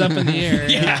 yards up in the air.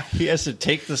 Yeah. He has to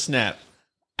take the snap,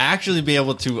 actually be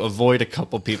able to avoid a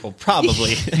couple people,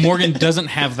 probably. Morgan doesn't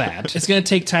have that. It's going to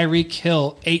take Tyreek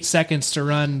Hill 8 seconds to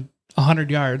run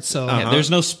 100 yards. So Yeah, there's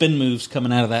no spin moves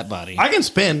coming out of that body. I can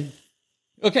spin.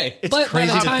 Okay. It's But crazy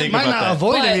by the to time- think Might about not that.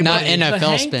 avoid But anybody. Not The NFL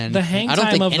hang- spin. the hang I don't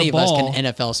time think of any the of us ball- can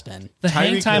NFL spin. the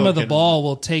hang Tyreek time Hill of the can- ball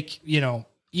will take,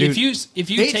 if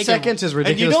you 8 take seconds is And you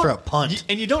ridiculous don't for a punt.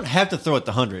 and you don't have to throw it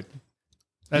the 100.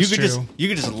 That's you could true. just you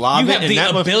could just lob You it have and the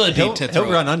that ability he'll, to he'll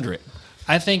throw run under it.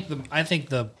 I think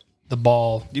the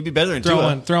ball You'd be better than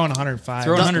throwing Tua. 105.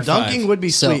 Throw 105. Dunking would be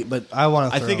So- sweet, but I want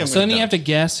to I throw. think I'm So then you have to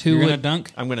guess who You're would. going to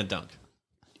dunk? I'm gonna dunk.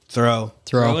 throw.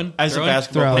 Throwing? As a Throwing?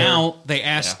 basketball Throw. player. Now, they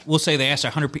asked, we'll say they asked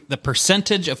 100 the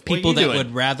percentage of people you that doing?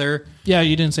 would rather. Yeah,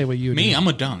 you didn't say what you would Me, do. I'm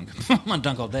a dunk. I'm going to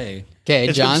dunk all day. Okay,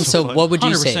 It's John. been so So fun. what would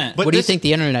you say? 100%. What But do you this- think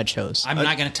the internet chose? I'm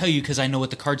not going to tell you because I know what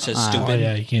the card says, Oh, stupid.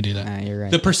 yeah, you can't do that. You're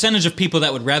right. The percentage of people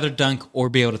that would rather dunk or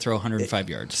be able to throw 105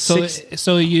 yards. So, it's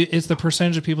the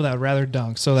percentage of people that would rather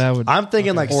dunk. So that would. I'm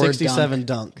thinking like Or 67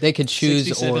 dunk. They could choose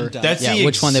 67 or dunk. That's yeah, the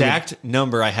which one they would. exact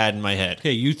number I had in my head.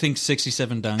 Okay, you think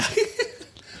 67 dunk,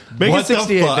 Make What it the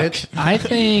 68, fuck? bitch.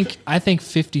 I think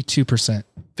 52%.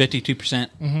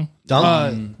 52%?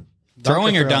 Dunk.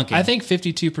 Throwing or throw. dunking? I think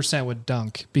 52% would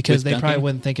dunk because With they probably dunking?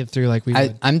 wouldn't think it through like we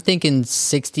would. I'm thinking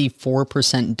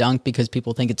 64% dunk because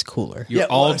people think it's cooler. You're Yeah,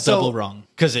 all well, so- double wrong.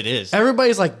 Because it is.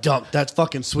 Everybody's like, dunk. That's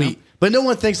fucking sweet. But no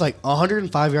one thinks like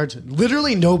 105 yards.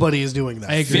 Literally nobody is doing that.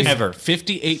 I agree. Ever.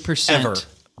 58%. Ever.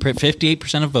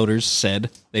 58% of voters said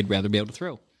they'd rather be able to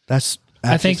throw. That's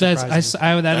I think that's surprising.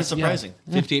 that That's is- yeah. surprising.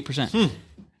 58%.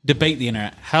 Debate the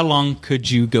internet. How long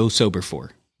could you go sober for?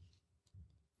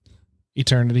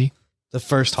 Eternity the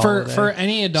first for holiday. for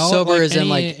any adult. Sober like is in, any,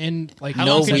 like, in like How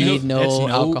No long could you weed, go- no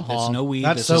that's alcohol. That's no weed.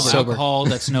 That's That's, no sober. alcohol.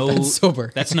 That's no That's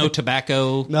sober. That's no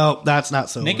tobacco. No, that's not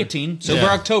so. Nicotine. Sober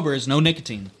Yeah. October is no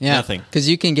nicotine. Yeah, Nothing. because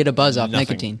you can get a buzz off Nothing.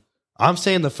 nicotine. I'm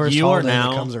saying the first You are holiday now-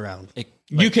 that comes around.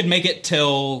 You could make it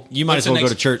till You might what's as well the go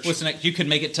next- to church. What's the next? You could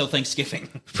make it till Thanksgiving.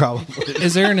 Probably.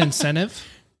 Is there an incentive?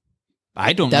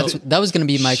 I don't That's know. that was going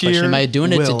to be my Sheer question. Am I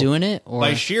doing it will. to doing it, or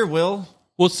By sheer will,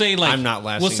 We'll say like I'm not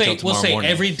lasting We'll say till tomorrow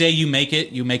morning. every day you make it,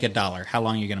 you make $1. How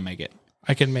long are you going to make it?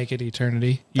 I can make it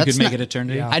eternity. You That's could make not- it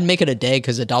eternity. Yeah. I'd make it a day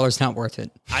because $1's not worth it.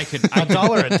 I could.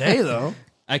 $1 a day though.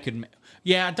 I could.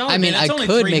 Yeah, $1. I mean, that's I only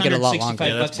could make it a lot 365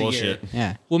 longer. Yeah, that's bucks a year. bullshit.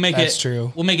 Yeah, We'll make That's it.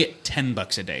 true. We'll make it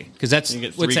 $10 a day because that's You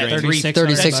get what's $3 that? grand.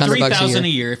 3,600 bucks a 3,000 a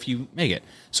year. year if you make it.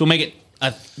 So we'll make it.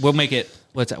 We'll make it.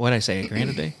 What's that? What I say? $1,000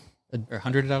 a day or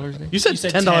 $100 a day? You said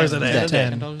 $10 a day. Yeah,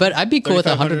 10. 10. but I'd be cool with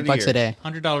 $3,500 $100 a day.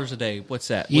 $100 a day. What's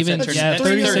that? What's Even- that turn- yeah, that's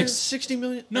 36 $60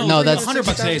 million. No, that's-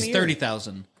 $100 a day is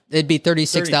 30,000. It'd be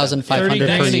 36,500 30 per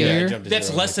grand a year. year.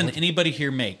 That's less than anybody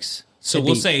here makes. So It'd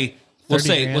we'll be say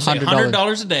 30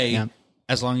 $100 a day Yeah.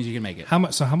 as long as you can make it. How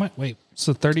much? So how much? Wait,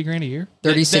 so $30,000 a year?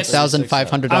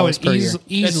 $36,500 I would per year.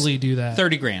 easily do that.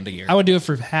 30 grand a year. I would do it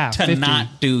for half. to 50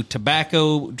 not do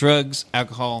tobacco, drugs,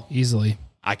 alcohol. easily.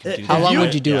 I could do How that. long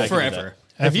would you do Yeah, I it? could do Forever.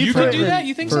 that. If you You could could do that?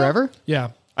 You think so? Forever? Yeah.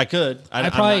 I could.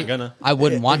 I'm probably- not gonna. I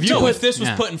wouldn't want to. No, if this was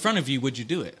put in front of you, would you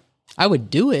do it? I would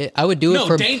do it. I would do it No,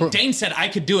 for. Dane said I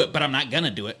could do it, but I'm not gonna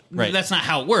do it. Right. That's not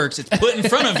how it works. It's put in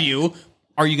front of you.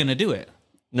 Are you gonna do it?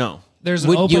 No. There's an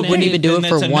Would, open you wouldn't even do then it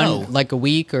for that's a one, no. like a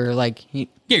week or like. Yeah,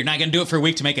 you're not gonna do it for a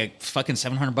week to make a fucking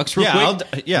 $700 real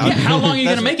Yeah, quick. How long are you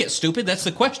gonna make it? Stupid. That's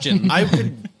the question.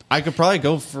 I could probably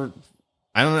go for,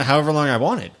 I don't know, however long I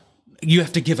wanted. You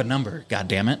have to give a number. God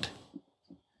damn it.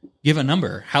 Give a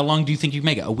number. How long do you think you'd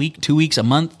make it? A week, 2 weeks, a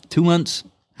month, 2 months?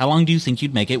 How long do you think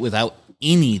you'd make it without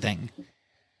anything?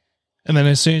 And then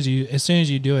as soon as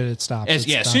you do it, it stops. It's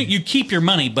done. You keep your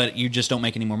money, but you just don't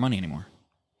make any more money anymore.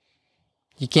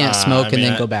 You can't smoke I and mean,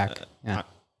 then go back. Yeah.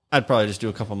 I'd probably just do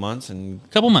a couple months and A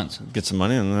couple months. get some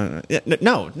money. And then,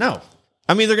 no.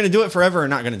 I'm either going to do it forever or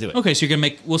not going to do it. Okay, so you're gonna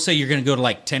make. We'll say you're gonna go to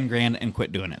like 10 grand and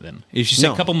quit doing it. Then if you say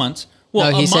No. a couple months.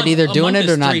 Well, No, he a said month- either a doing month it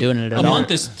or is not doing it at A all.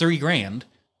 month is 3 grand.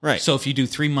 Right. So if you do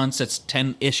 3 months, that's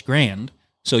 10-ish grand.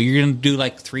 So you're gonna do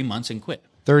like 3 months and quit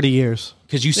 30 years.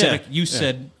 because you said Yeah,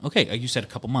 said okay. You said a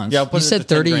couple months. Yeah, I'll put You it said at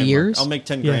the 10 30 grand mark. years? I'll make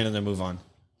 10 grand and then move on.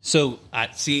 So I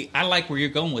see. I like where you're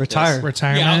going with Retire. this.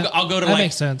 Retirement. Yeah, I'll go to That like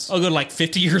makes sense. I'll go to like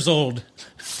 50 years old.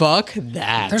 Fuck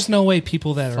that. There's no way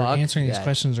people that are Fuck answering these that.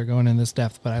 questions are going in this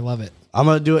depth, but I love it. I'm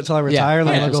going to do it till I retire,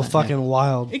 then I'm going to go 100%, fucking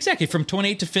wild. Exactly from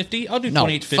 28 to 50. I'll do No,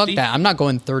 28 to 50. fuck that. I'm not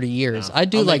going 30 years. I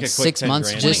do I'll make like a quick 6 10 months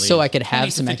grand just and so leave. I could 20 have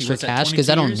to some 50, extra what's that, cash because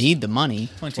I 22 don't years? need the money.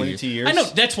 22 years. I know.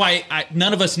 That's why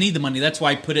none of us need the money. That's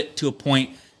why I put it to a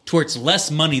point to where it's less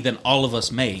money than all of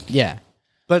us make. Yeah.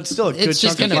 But it's still a good It's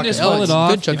just chunk of gonna Just fucking Oh, hold it's it a off.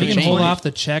 good chunk If you of can hold change. off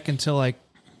the check until like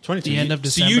 22 the end of So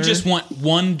December. you just want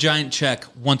one giant check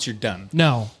once you're done.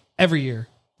 no every year.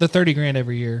 The 30 grand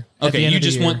every year. at the Okay, end you of the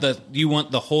just year.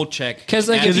 want the whole check. Because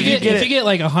like at if the you end. get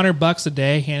like $100 a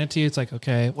day handed to you, it's like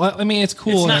okay. Well, I mean it's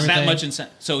cool. It's and not everything. that much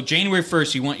incentive. So January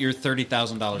 1st, you want your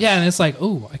 $30,000. Yeah, and it's like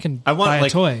oh, I can I want buy a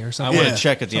like toy or I something. want Yeah. a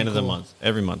check at the end of the cool. month,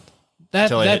 every month. That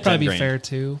Till I that'd hit probably 10 be grand. fair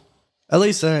too. At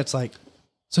least then it's like,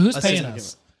 So who's That's paying just-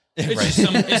 us? It's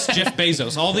just it's Jeff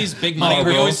Bezos. All these big money.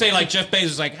 we always say like Jeff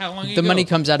Bezos. Like how long? The money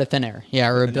comes out of thin air. Yeah,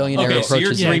 or a billionaire Okay, so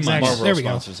you're approaches Yeah, 3 it. exactly. months. There we go.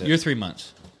 sponsors it. You're 3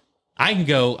 months. I can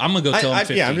go. I'm gonna go till I'm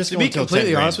 50. Yeah, I'm just to going be till 10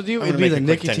 completely grand. honest with you, I'm it'd gonna be the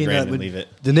make a quick 10 nicotine grand that and would, leave it.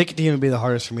 the nicotine would be the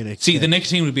hardest for me to See, quit. the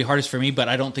nicotine would be hardest for me, but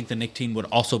I don't think the nicotine would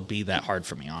also be that hard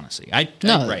for me. Honestly,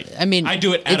 No, right. I mean, I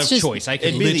do it out it's of just- choice. I can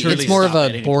it'd be the- literally. It's more of stop a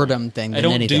at any boredom point. thing I than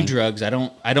don't anything. do drugs. I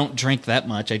don't drink that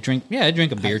much. I drink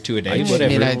a beer 2 a day. I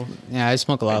Whatever. mean, I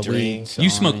smoke a lot of weed. drink, so, You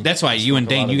I smoke. mean, That's why you and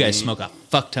smoke a lot Dane, of you guys weed. smoke a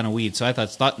fuck ton of weed. So I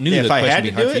thought knew Yeah, the if I question had would be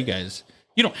to hard do for you it- guys.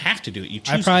 You don't have to do it. You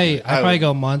choose. I to probably do it. I probably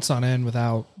go months on end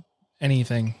without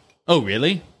anything, Oh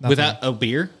really? Without a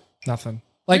beer? nothing.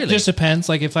 Like Really? just depends.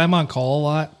 Like if I'm on call a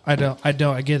lot, I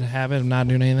get in the habit of not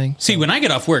doing anything. See, when I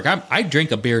get off work, I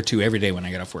drink a beer or 2 every day when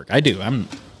I get off work. I do. I'm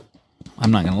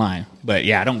not gonna lie, but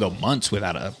yeah, I don't go months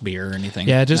without a beer or anything.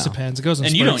 Yeah, it just depends. It goes in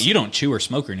And spurts. you don't chew or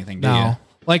smoke or anything, do No. you?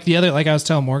 Like I was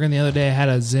telling Morgan the other day, I had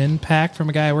a Zen pack from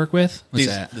a guy I work with. What's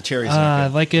These- that? The cherries. are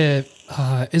good.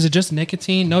 Is it just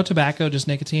nicotine? No tobacco, just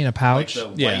nicotine, a pouch.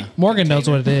 The Yeah. white Morgan knows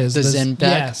container. what it is. The Zen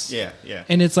pack? Yes. Yeah.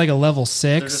 And it's like a level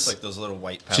They're 6. just like those little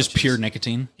white pouches. Just pure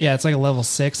nicotine. Yeah, it's like a level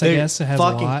 6, I They're guess. It has a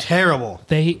fucking lot. terrible.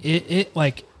 It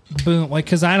like boom, like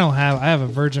because I have a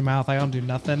virgin mouth. I don't do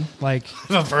nothing. Like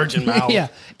A virgin mouth. yeah,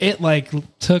 it like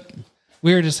took.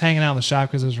 We were just hanging out in the shop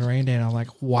because it was a rain day, and I'm like,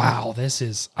 wow,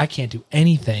 I can't do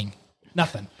anything,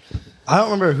 nothing. I don't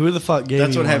remember who the fuck gave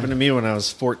That's me what one. happened to me when I was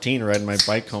 14, riding my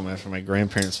bike home after my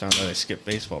grandparents found out I skipped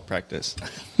baseball practice.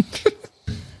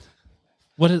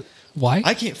 Why?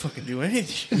 I can't fucking do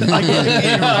anything. I can't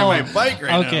even ride my bike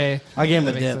right now. Okay, I gave him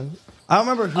a That dip. makes sense. I don't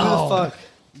remember who the fuck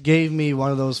gave me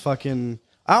one of those fucking.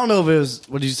 I don't know if it was,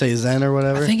 what did you say, Zen or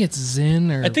whatever? I think it's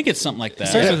Zen or I think it's something like that.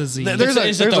 starts with a Z. There's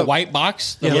Is it there's the a- white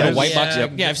box? The Yeah, little there's- white box? yeah,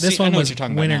 Yeah, I've this seen, I one know was what you're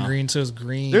talking about winter now. green, so it was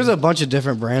green. There's a bunch of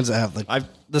different brands that have like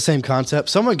the same concept.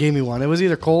 Someone gave me one. It was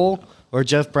either Cole or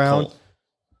Jeff Brown. Cole.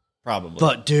 Probably.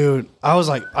 But dude, I was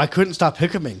like, I couldn't stop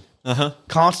hiccuping.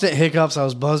 Constant hiccups. I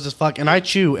was buzzed as fuck, and I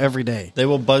chew every day. They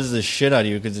will buzz the shit out of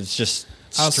you because it's just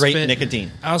I was straight spitting-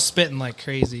 nicotine. I was spitting like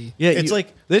crazy. Yeah, It's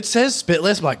like- it says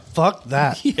spitless. I'm like, fuck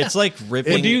that. It's like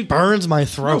ripping. It burns my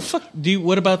throat. Oh fuck!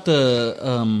 What about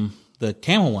the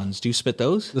camel ones? Do you spit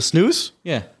those? The snooze?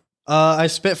 Yeah. I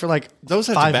spit for like Those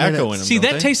have 5 tobacco minutes. in them. See,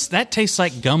 don't that tastes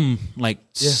like gum, like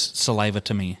saliva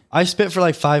to me. I spit for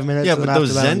like 5 minutes. Yeah, and but then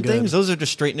those after that, I'm Zen good. things, those are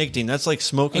just straight nicotine. That's like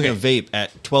smoking a vape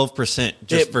at 12%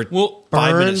 just It for Well,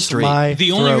 5 minutes burns straight. my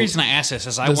The only throat. reason I ask this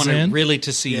is I The wanted Zen? really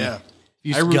to see. Yeah,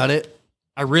 you I just re- gut it.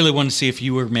 I really want to see if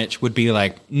you or Mitch would be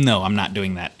like, no, I'm not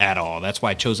doing that at all. That's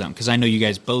why I chose them because I know you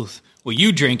guys both well,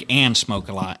 you drink and smoke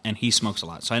a lot, and he smokes a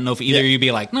lot. So I don't know if either of you'd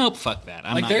be like, nope, fuck that.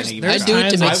 I'm Like, not there's- going there's I do it to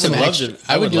times make I some would love extra. to.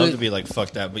 I would do love it. to be like,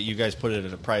 fuck that. But you guys put it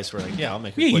at a price where like, yeah, I'll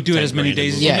make. Yeah, you quick do it 10 as many grand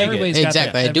days as and you Yeah, make it. Everybody's got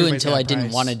exactly. that- I do everybody's until got I didn't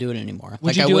price. want to do it anymore.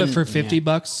 Would I you do it wouldn't- for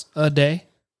 $50 a day?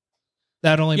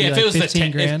 That'd only Yeah, be if like it was 15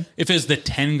 the grand. if it was the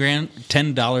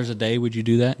 $10 a day, would you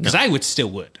do that? Because I would still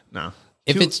would. No.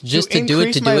 If it's just to do it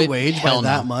increase to do my it, wage hell by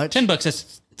that no. much. $10,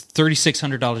 that's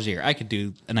 $3,600 a year. I could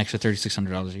do an extra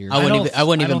 $3,600 a year. I wouldn't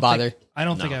don't even bother. Think, I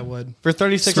don't think I would. For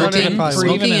 $3,600, Smoking-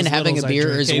 Smoking as and having little a as I beer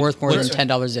drink. is worth more than What's-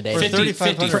 $10 a day. For 50,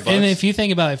 3,500 And if you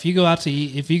think about it, if you go out to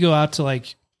eat, if you go out to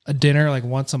like a dinner like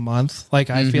once a month, like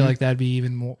I feel like that'd be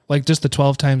even more. Like just the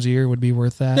 12 times a year would be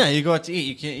worth that. Yeah, you go out to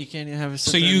eat. You can't even have a.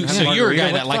 So you're a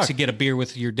guy that likes to get a beer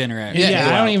with your dinner at. Yeah, Yeah,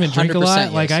 I don't even drink a 100%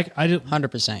 lot. Like yes. I did.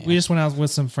 100%. We just went out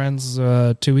with some friends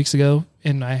 2 weeks ago,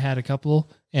 and I had a couple,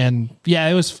 and yeah,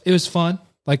 it was fun,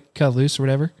 like cut loose or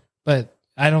whatever. But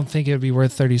I don't think it would be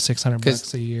worth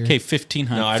 $3,600 a year. Okay,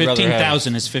 1,500. No, I'd rather have-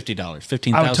 15,000 is $50. I would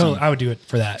 15,000. I would do it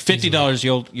for that. $50.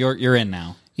 You're in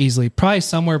now. easily. Probably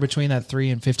somewhere between that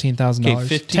 $3,000 and $15,000. Okay,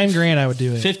 15 $10 grand, I would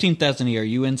do it. 15,000 a year. Are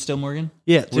you in still, Morgan?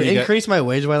 Yeah, What to do you got? increase my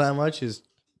wage by that much is,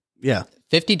 yeah.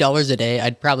 $50 a day,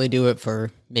 I'd probably do it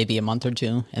for maybe a month or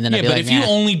two, and then I'd Yeah, be but like, if you "Nah."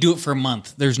 only do it for a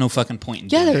month, there's no fucking point in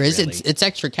Yeah, doing there it, is. really. It's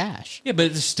extra cash. Yeah,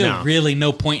 but there's still No. really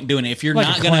no point in doing it. If you're Like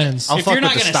not a gonna, cleanse. I'll if fuck you're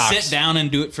not with the gonna stocks. sit down and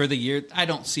do it for the year, I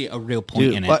don't see a real point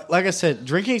Dude, in it. like I said,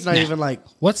 drinking's not even like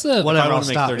What's the whatever. wanna I'll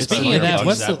make stop. 30 It's Speaking of $100 that, is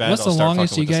what's that the bad, what's I'll the start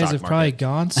longest fucking you with the guys have stock probably market.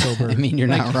 gone sober? I mean, you're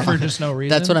not for wrong. just no reason.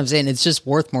 That's what I'm saying. It's just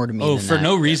worth more to me. Oh, than for that.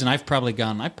 no reason, I've probably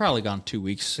gone 2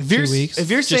 weeks. If you're, 2 weeks. if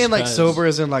you're saying like 'cause- sober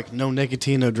as in like no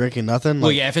nicotine, no drinking, nothing. Well,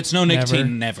 like, yeah, if it's no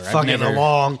nicotine, never. I've fucking never a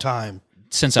long time.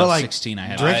 since I But was like 16. I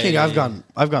have drinking.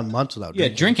 I've gone months without Yeah,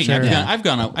 drinking. drinking. Sure. I've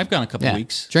gone a couple Yeah.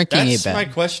 weeks. Drinking ain't That's bad. my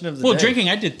question of the Well, day. drinking,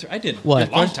 I did What?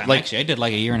 a long time Like- actually. I did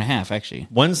like a year and a half actually.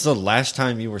 When's the last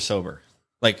time you were sober?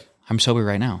 Like I'm sober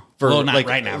right now. for well, not like,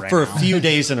 right now. Right for now. a few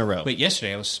days in a row. But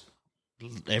yesterday I was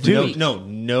every no, week.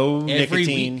 no Every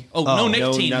nicotine. week. Oh, no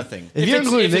nicotine. No nothing. If If, you're it's,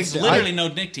 including if it's nicotine, literally no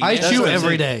nicotine, I yeah, chew what I'm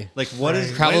every saying. day. Like what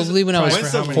is Probably when I was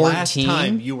when's the 14. last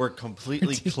time you were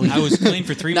completely clean? I was clean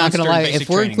for 3 Not months. gonna during lie, basic if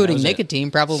we're training. That including was it.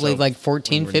 nicotine, probably So, like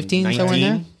 14, when we're 15, somewhere in there.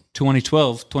 19?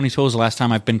 2012 was the last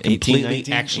time I've been 18, completely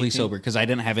 19, actually 18. sober because I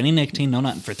didn't have any nicotine, no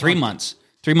nothing for 3 months.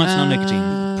 3 months, no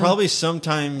nicotine. Probably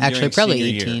sometime Actually, during probably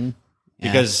senior year. 18.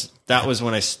 Because that was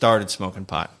when I started smoking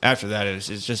pot. After that, it's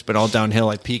just been all downhill.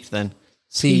 I peaked then.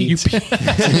 See,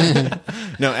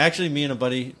 No, actually, me and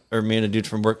a dude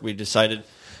from work, we decided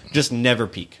just never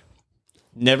peak.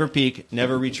 Never peak,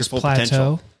 never reach your full plateau.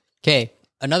 potential. okay.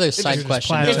 Another side just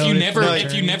question. plateau.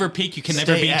 If you never peak, you can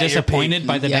never Stay be at your disappointed peak.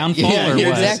 by the Yeah, downfall yeah, or you're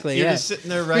what? exactly. You're yeah. just sitting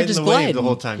there You're riding just the wave gliding. the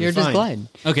whole time. You're just fine. gliding.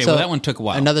 Okay, So, well that one took a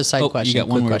while. Another side Oh, question. You got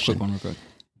one quick more question. quick one real quick.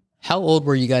 How old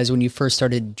were you guys when you first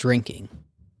started drinking?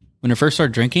 When I first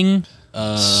started drinking,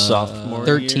 Sophomore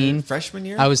 13. year, freshman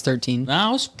year? I was 13. I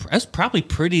was probably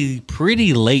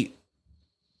pretty late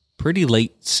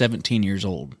 17 years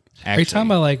old. Actually. Are you talking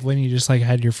about like when you just like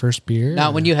had your first beer? Not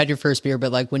or- when you had your first beer,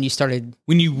 but like when you started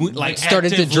when you like started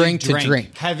to actively drink drank. to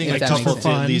drink. having if a that couple makes to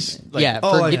sense. at least. Like, Yeah,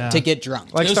 Oh, like- to get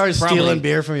drunk. Like It was started probably- stealing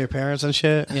beer from your parents and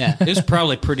shit. Yeah. It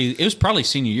was probably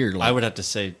senior year. Like I would have to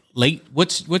say late.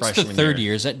 What's the Freshman third year.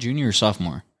 year? Is that junior or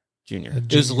sophomore? junior.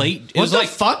 It was late. It What was the like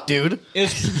fuck, dude? it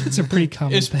was, It's a pretty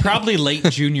common it's thing. probably late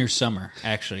junior summer.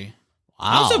 Actually,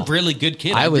 I was Wow. a really good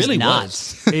kid. I was really not.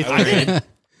 was. Eighth grade.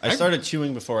 I started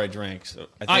chewing before I drank. So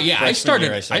I think Yeah, I freshman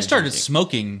year started. I started drinking.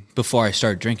 smoking before I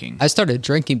started drinking. I started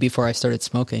drinking before I started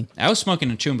smoking. I was smoking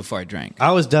and chewing before I drank.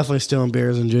 I was definitely stealing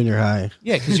beers in junior high.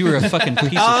 Yeah, because you were a fucking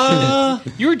piece of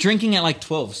shit. You were drinking at like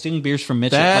 12, stealing beers from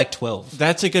Mitch at like 12.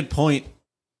 That's a good point.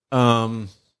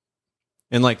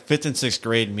 In like 5th and 6th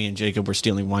grade, me and Jacob were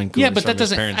stealing wine coolers. Yeah, but from that his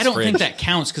doesn't. parents' I don't fridge. think that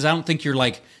counts because I don't think you're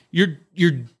like you're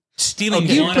stealing.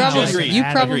 Okay, You one probably just- you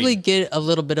Agreed. probably get a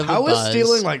little bit of a I was buzz.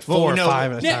 stealing like 4 or no,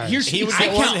 5 at a Yeah, time. here's He would I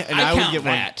get count, one, and I I would count get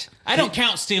one. that. I don't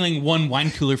count stealing one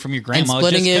wine cooler from your and grandma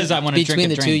splitting just it because I want to between drink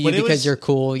the a two drink. you But it because was- you're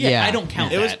cool. Yeah, I don't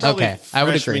count It was that. probably Okay, I would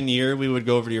agree. freshman year. We would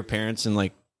go over to your parents and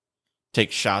like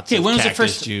take shots. Okay, of when was the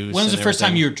cactus first? juice When was the and first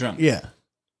time everything. you were drunk? Yeah.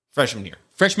 Freshman year.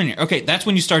 Freshman year. Okay, that's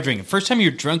when you start drinking. First time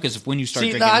you're drunk is when you start See,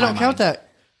 drinking. no, I in my don't count mind. that.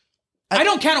 I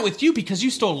don't count it with you because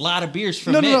you stole a lot of beers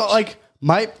from No, Mitch. no, no. Like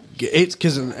it's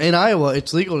because in Iowa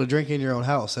it's legal to drink in your own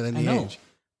house at any know. age.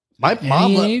 My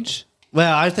mom. Any age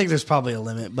Well, I think there's probably a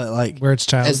limit, but like where it's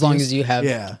child as long abuse. as you have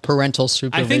Yeah. parental I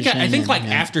supervision. think like and,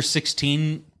 yeah. after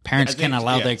 16, parents I think, can't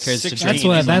allow yeah, their kids to 16 drink. That's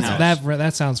what in the house.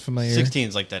 that sounds familiar. 16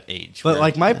 is like that age. But where-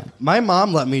 like my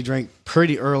mom let me drink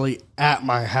pretty early at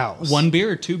my house. One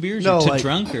beer or 2 beers No, or to like-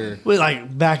 drunk or Well,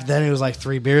 like back then it was like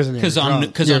 3 beers and because on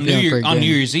drunk. New European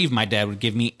Year's Eve my dad would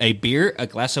give me a beer, a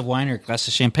glass of wine, or a glass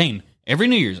of champagne. Every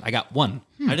New Year's I got one.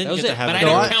 I didn't That was get to it. have But it. I No,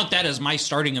 didn't I- count that as my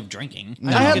starting of drinking. I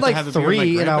get had to like have a beer with my 3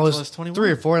 and I grandpa till I was was 21.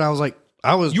 3 or 4 and I was like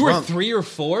I was You drunk. were 3 or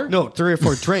 4? No, 3 or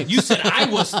 4 drinks. You said I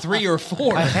was 3 or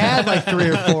 4. I had like 3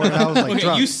 or 4 and I was like Okay,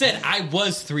 drunk. you said I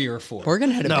was 3 or 4. Morgan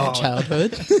had a No. bad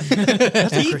childhood.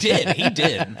 He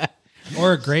did.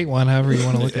 Or a great one, however you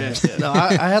want to look at it. No,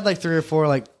 I had like 3 or 4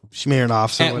 like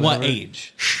Smirnoffs. or At what whatever.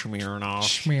 age? Smirnoff.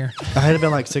 Schmear. I had to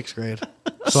been like 6th grade.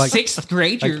 So like 6th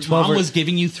grade? Your 12 mom or- was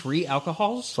giving you 3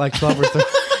 alcohols? like 12 or 13.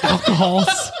 Alcohols.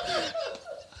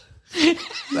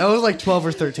 That was like 12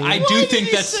 or 13. I do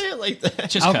think that's Say it like that.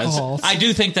 just 'cause. Alcohols. I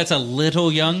do think that's a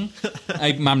little young.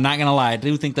 I'm not gonna lie. I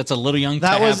do think that's a little young.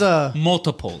 That to was have a-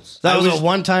 multiples. that I was was- a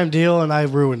one-time deal and I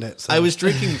ruined it. So. I was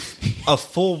drinking a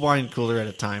full wine cooler at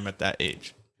a time at that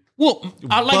age. Well,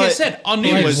 like I But said, on New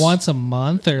it Like Year's, was- once a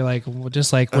month, or like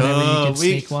just like whenever you could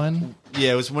we- sneak one.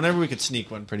 Yeah, it was whenever we could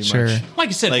sneak one, pretty Sure. much. like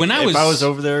I said, Like, when if I was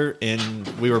over there and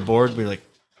we were bored, we were like,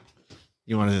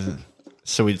 "You wanted?" to...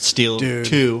 So we'd steal Dude.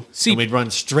 2, See- and we'd run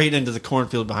straight into the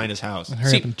cornfield behind his house. Hurry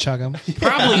See- up and chug them.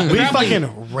 probably, we probably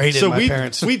fucking raided So my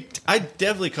parents. I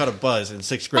definitely caught a buzz in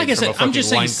 6th grade. like I from a said, I'm fucking just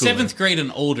saying, wine cooler. 7th grade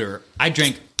and older, I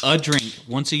drank a drink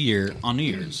once a year on New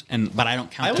Year's, but I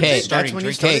don't count I would that think as starting that's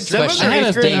when you drinking. started Okay, Seventh question. or I had a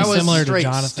eighth grade, thing I was similar to straight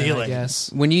Jonathan, stealing. I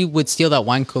guess. When you would steal that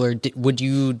wine cooler, would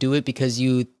you do it because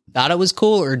you thought it was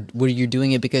cool, or were you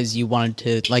doing it because you wanted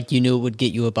to, like, you knew it would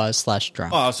get you a buzz /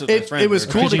 drunk? Oh, so It was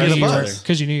cool to get a buzz.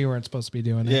 Because you knew you weren't supposed to be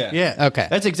doing it. Yeah. Yeah. Okay.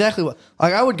 That's exactly what.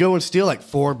 Like I would go and steal like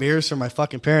 4 beers from my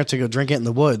fucking parents to go drink it in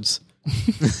the woods.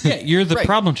 Yeah, you're the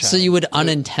problem child. So you would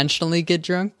unintentionally get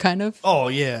drunk, kind of? Oh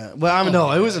yeah. Well, I mean, no,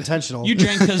 it was intentional. You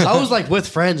drank because I was like with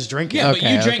friends drinking. yeah, but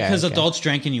Okay, you drank okay, because okay. adults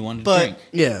drank and you wanted to But- drink.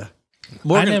 Yeah.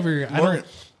 Morgan, I don't.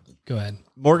 Go ahead.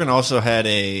 Morgan also had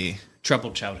a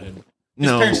Troubled childhood. His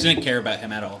No. parents didn't care about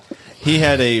him at all. he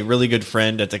had a really good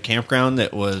friend at the campground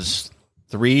that was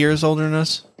 3 years older than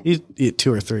us. He's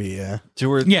 2 or 3. Yeah.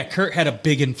 2 or Yeah, Kurt had a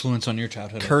big influence on your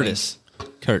childhood. I Curtis.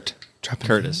 think.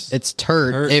 Curtis. It's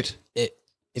turd. Kurt.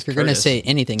 If you're going to Curtis. say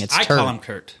anything, it's I turd. call him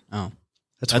Kurt. Oh.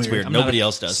 That's weird. I'm not Nobody a-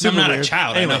 else does. I'm not weird. a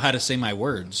child. I Anyway. know how to say my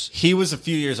words. He was a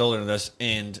few years older than us,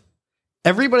 and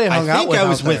Everybody I hung out think with I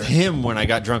was out with there. him when I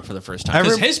got drunk for the first time.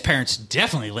 Because his parents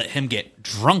definitely let him get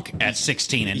drunk at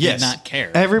 16 and Yes. did not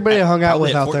care. Everybody I hung out Probably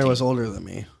with at out there 14. was older than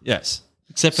me. Yes.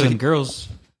 Except for them girls.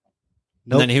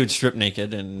 Nope. And then he would strip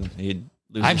naked and he'd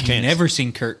lose I've his chance. never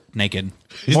seen Kurt naked.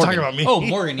 He's Morgan. talking about me. Oh,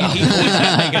 Morgan. Yeah, he always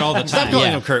got naked all the Stop time. calling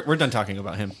Yeah. him Kurt. We're done talking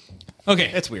about him.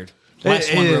 Okay. It's weird. Last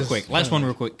It one real is. quick. Last one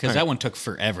real quick. Because that one took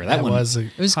forever. That That one. was a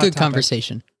It was hot good topic.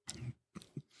 conversation.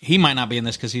 He might not be in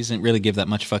this because he doesn't really give that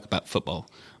much fuck about football.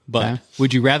 But Okay.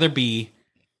 would you rather be?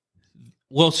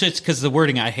 Well, shit's because the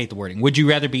wording. I hate the wording. Would you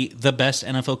rather be the best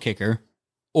NFL kicker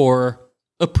or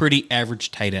a pretty average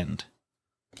tight end?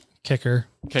 Kicker.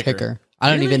 Kicker. I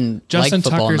don't even Justin like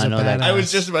football, Tucker's and I a know that. badass. I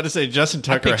was just about to say Justin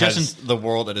Tucker picked has Justin- the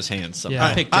world at his hands. Somehow.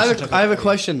 Yeah. I picked I Justin have, Tucker. I have a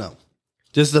question though.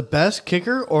 Does the best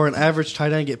kicker or an average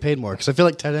tight end get paid more? Because I feel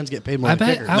like tight ends get paid more I than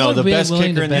bet kickers. I No, would the be best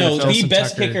willing kicker to in the bet No, NFL. the Justin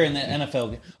best Tucker. kicker in the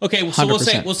NFL. Okay, so we'll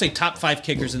say 100%. we'll say top 5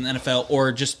 kickers in the NFL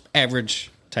or just average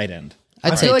tight end.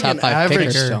 I'd I say feel like top an 5 average,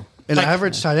 kickers still. an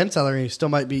average tight end salary still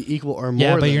might be equal or more.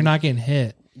 Yeah, but than, you're not getting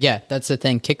hit. Yeah, that's the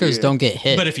thing. Kickers don't get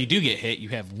hit. But if you do get hit, you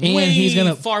have And way he's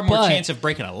gonna- far more but- chance of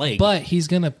breaking a leg. But he's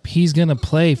gonna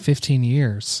play 15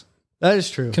 years. That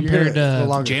is true. Compared You're gonna have to a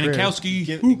longer career.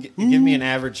 Janikowski, Give me an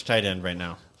average tight end right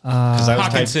now. Because I was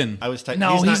Hawkinson. I was tight.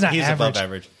 No, he's not He's above average.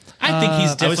 average. I think he's I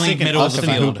was definitely thinking middle of the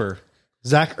Austin field. Hooper.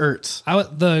 Zach Ertz.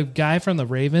 The guy from the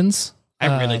Ravens.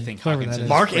 I really think whoever that Hawkinson. is.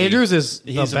 Mark pretty- Andrews is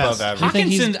He's the above best. average.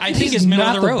 Hawkinson, I think he's is middle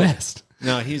not of the road. best.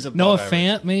 No, he's above Noah average.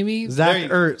 Fant, maybe. Zach Very-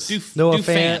 Ertz. Noah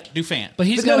Fant. Dufant. But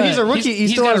he's But no, got he's a rookie.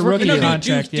 He's still got on a his rookie rookie deal.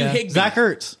 contract. do Yeah, Higbee. Zach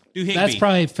Ertz. Do Higbee. that's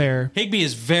probably fair. Higbee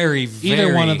is very, very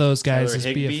Either one of those guys Tyler is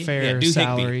be Higbee? a fair Yeah, do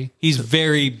salary. Higbee. He's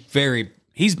very, very.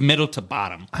 He's middle to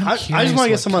bottom. I just want to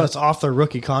get someone that's off their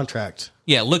rookie contract.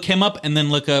 Yeah, look him up and then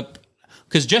look up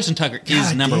because Justin Tucker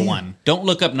is number one. Don't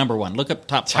look up number one. Look up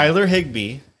top 5. Tyler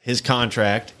Higbee. His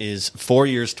contract is 4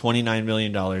 years, $29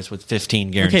 million with 15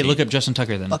 guaranteed. Okay, look up Justin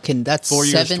Tucker then. Fucking that's 4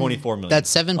 years, 7 $24 million.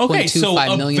 That's Okay, 7.25 so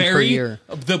a million per very year.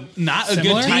 the not a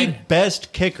Similar? good The tight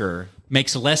best kicker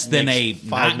makes less than makes a $5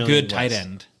 not million good tight less.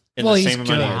 end. in Well, the he's same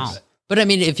amount of good. years. But I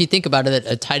mean, if you think about it,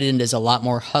 a tight end is a lot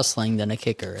more hustling than a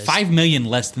kicker is. 5 million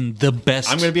less than the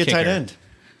best. I'm going to be a tight kicker. end.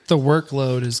 the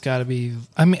workload has got to be.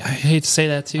 I mean, I hate to say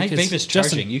that too. My 'cause vape is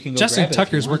charging. You can go Justin grab it if you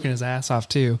Tucker's want. working his ass off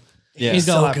too. Yeah. He's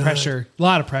got So a lot good. of pressure. A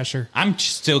lot of pressure. I'm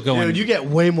still going. Dude, you get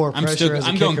way more I'm pressure still- as a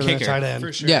I'm kicker going than a kicker. tight end.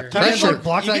 For sure. Yeah, Tight end pressure. like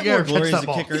block You that get guy more or catch glory as that a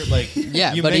ball. kicker. Like,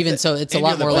 Yeah, you but make even the- so, it's a and lot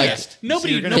you're the more like best.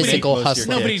 Nobody, you're gonna nobody, make physical most of your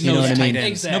hustler. nobody kicks. You know knows what I tight mean? ends.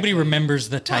 Exactly. Nobody remembers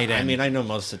the tight end. I mean, I know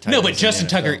most of the tight no, ends but in the Justin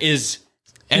Tucker NFL. is.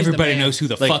 Everybody man. knows who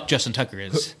the Like- fuck Justin Tucker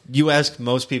is. You ask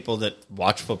most people that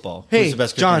watch football. Hey, who's the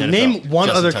best kicker John, in the NFL? name one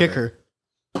Justin other Tucker.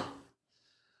 kicker.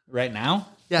 Right now,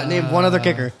 Yeah, name one other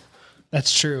kicker.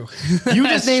 That's true. You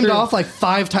That's just named true. off like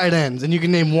 5 tight ends, and you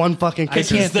can name one fucking kicker. he's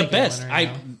can't the think of best. one right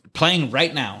now. Playing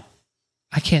right now.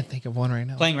 I can't think of one right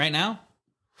now. Playing right now.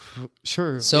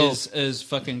 Sure. so. Is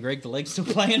fucking Greg the Leg still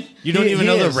playing? You don't He- even he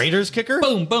know is. the Raiders kicker?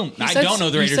 Boom, boom. I said- don't know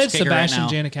the you Raiders said kicker Sebastian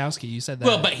right now. Janikowski. You said that.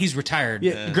 Well, but he's retired.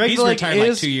 Yeah, Greg he's the Leg retired is,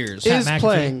 like 2 years. is Pat McAfee.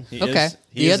 playing. He Okay. is-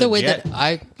 he The is other a way Jet. that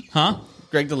I Huh?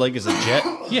 Greg the Leg is a Jet.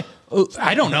 Yeah. Oh,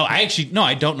 I don't know. I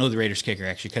don't know the Raiders kicker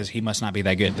actually because he must not be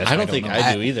that good. That's I why don't think know.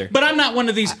 I do either. But I'm not one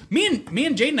of these. Me and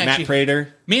Jaden Matt actually.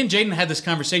 Prater. Me and Jaden had this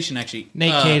conversation actually.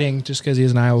 Nate Kading, just because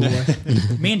he's an Iowa boy.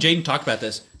 Me and Jaden talked about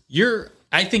this.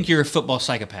 I think you're a football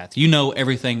psychopath. You know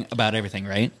everything about everything,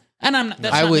 right? And I'm.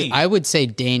 That's not me. I would say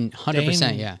Dane 100%.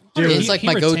 Dane- Yeah, Dude, it's he- like he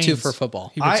my go-to retains. for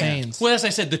football. He I- retains. Well, as I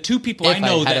said, the two people If I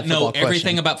know I had a that know football everything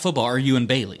question. about football are you and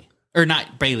Bailey, or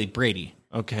not Bailey, Brady.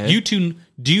 Okay. You two.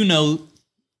 Do you know?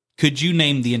 Could you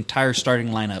name the entire starting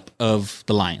lineup of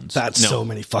the Lions? That's No. so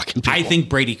many fucking people. I think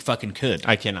Brady fucking could.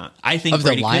 I cannot. I think Of the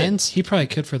Brady could. Lions, He probably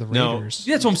could for the No. Raiders.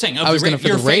 That's what I'm saying. Of I was the gonna for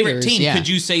your the favorite Raiders, team. yeah. Could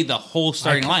you say the whole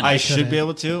starting lineup? I should couldn't. be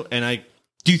able to, and I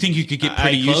do you think you could get I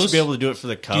pretty used close? to be able to do it for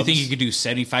the Cubs. do you think you could do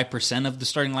 75% of the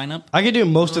starting lineup? I could do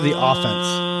most of the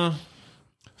offense.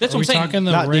 That's Are what we I'm saying. talking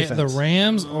Not the defense.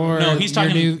 Rams or No, he's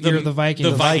talking you're the Vikings?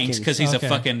 The Vikings because he's Okay. a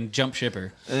fucking jump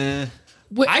shipper. Eh,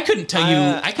 I couldn't tell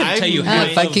you. I couldn't tell you I half.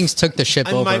 might- Vikings took the ship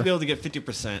I over. might be able to get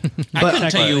 50%. I couldn't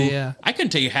tell you. Technically, yeah. I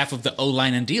couldn't tell you half of the O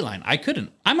line and D line. I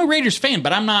couldn't. I'm a Raiders fan,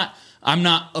 but I'm not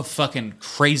a fucking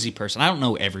crazy person. I don't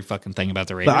know every fucking thing about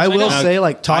the Raiders. But I will don't. say,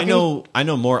 like, talking. I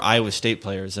know more Iowa State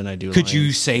players than I do. Could you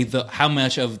Lions. say how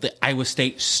much of the Iowa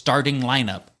State starting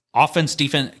lineup, offense,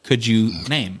 defense, could you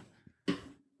name?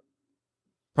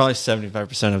 Probably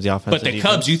 75% of the offense. But the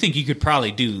Cubs, you think you could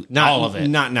probably do Not- all of it?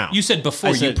 not now. You said before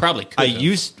I you said- probably could. I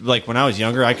used like when I was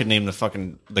younger, I could name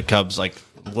the Cubs like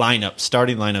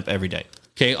starting lineup every day.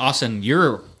 Okay, Austin,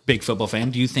 you're a big football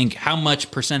fan. Do you think how much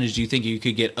percentage do you think you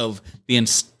could get of the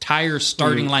entire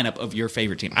starting lineup of your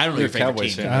favorite team? I don't know You're your favorite a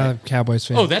Cowboys team. fan. Cowboys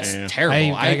fan. Oh, that's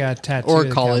terrible. I got tattooed. Or of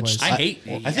college. Cowboys. I hate.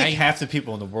 I think half the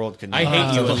people in the world can. I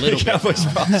hate you a little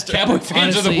bit. Cowboy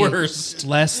fans are the Honestly, worst.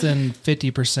 Less than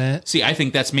 50%. See, I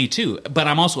think that's me too. But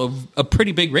I'm also a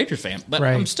pretty big Raiders fan. But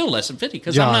Right. I'm still less than 50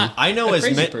 because John, I'm not. I know a as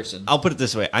crazy many. person. I'll put it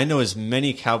this way: I know as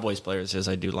many Cowboys players as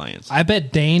I do Lions. I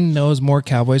bet Dane knows more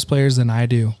Cowboys players than I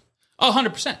do. Oh,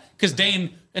 100%. Because Dane,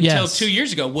 until Yes. 2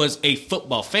 years ago, was a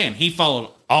football fan. He followed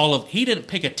he didn't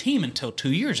pick a team until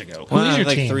 2 years ago. Who is your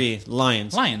like team? 3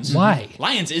 Lions. Lions. Why?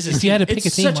 Lions is a If you had to team. pick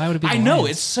It's a team, why would it be the I know. Lions?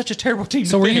 It's such a terrible team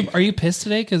So to pick. are you pissed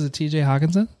today because of TJ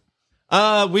Hawkinson?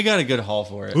 We got a good haul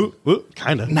for it.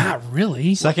 Kind of. Not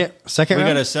really. Second We round?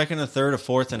 got a second, a third, a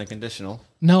fourth, and a conditional.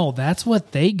 No, that's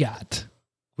what they got.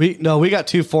 we got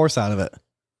 2 fourths out of it.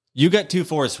 You got 2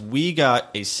 fourths. We got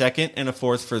a second and a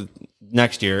fourth for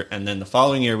next year, and then the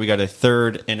following year we got a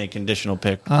third and a conditional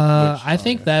pick. I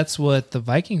think that's what the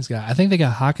Vikings got. I think they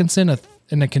got Hawkinson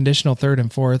in a conditional third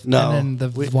and fourth. No, and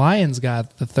then the Lions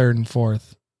got the third and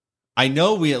fourth. I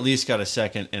know we at least got a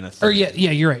second and a third. Or yeah,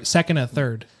 you're right. Second and a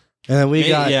third. And then we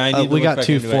got I need to we look got back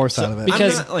 2 into it. fourths So out of it.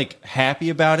 Because- I'm not like happy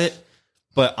about it,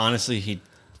 but honestly,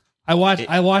 I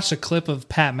watched a clip of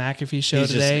Pat McAfee show He's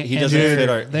just- today. he and doesn't there- fit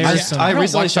our- there's some- I don't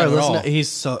recently watch started that at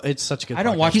listening. all. It's such a good. I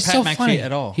don't podcast. watch He's Pat so McAfee funny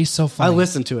at all. He's so I funny.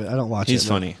 listen to it. I don't watch he's it.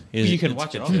 funny. You can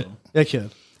watch it too. Yeah, kid.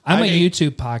 I'm a I-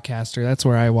 YouTube podcaster. That's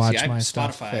where I watch See, my I'm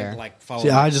stuff. Spotify. Fair. Like follow See,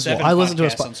 I just 7 I listen to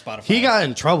his podcasts on spot. Spotify. He got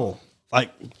in trouble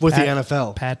like with the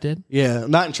NFL. Pat did. Yeah,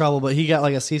 not in trouble, but he got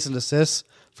like a cease and desist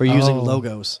for using Oh.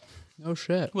 logos. Oh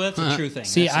shit. Well, that's a true thing.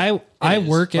 See, That's I it is.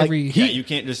 work Like, every. Yeah, you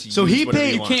can't just. So use he whatever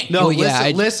paid. you want. can't- No, Well,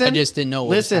 yeah, listen. I just didn't know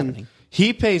what was happening.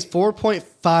 He pays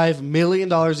 $4.5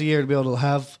 million a year to be able to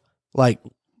have like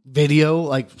video,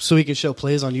 like so he can show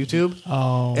plays on YouTube.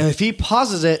 Oh, And if he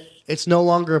pauses it, it's no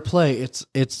longer a play. It's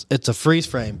a freeze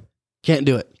frame. Can't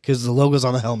do it because the logo's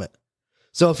on the helmet.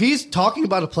 So if he's talking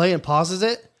about a play and pauses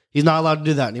it, he's not allowed to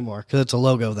do that anymore because it's a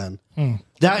logo then.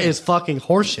 That is fucking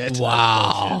horseshit.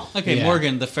 Wow. Okay, Yeah.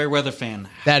 Morgan, the fair weather fan.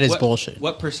 That is what, bullshit.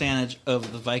 What percentage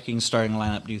of the Vikings starting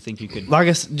lineup do you think you could? Like I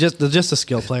guess just the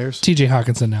skill players. TJ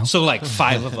Hawkinson now. So like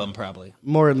 5 of them probably.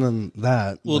 More than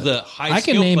that. Well, the high I can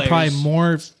skill name players, probably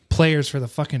more players for the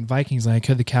fucking Vikings than I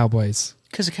could the Cowboys.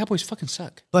 Because the Cowboys fucking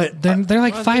suck. But They're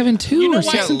like 5-2 or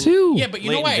 6-2. Yeah, but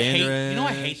you know why I Leighton hate Vander you know why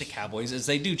I hate the Cowboys is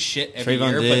they do shit every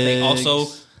Trayvon year, but they Diggs,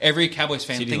 also every Cowboys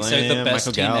fan CeeDee thinks they're the Lamb, best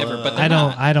Michael team Gallup. ever. But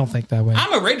they're I don't think that way.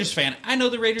 I'm a Raiders fan. I know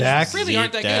the Raiders Dak, really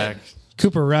aren't that Dak, good.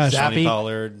 Cooper Rush. Johnny Zappy.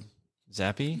 Pollard,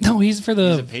 Zappy. No, he's for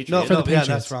the Patriot. for the yeah, Patriots.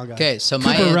 that's the wrong guy. Okay, so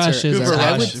my Cooper answer Rush is Cooper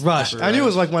I Rush. would- Rush. I knew it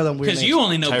was like one of them weird Because names. you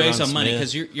only know Tyron based on money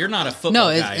Smith. because you're not a football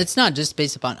No, guy. it's not just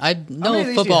based upon. I know many of these do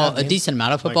you football, have, a James? decent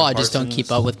amount of football. I just don't Parsons.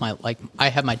 keep up with my I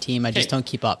have my team. I just Okay. don't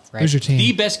keep up. Right? Who's your team?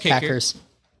 the best kicker, Packers.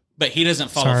 but he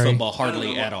doesn't follow Sorry. football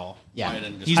hardly at all. Yeah,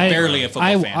 He's barely a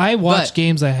football fan. I watch But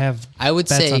games I have. I would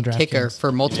bets say on kicker DraftKings.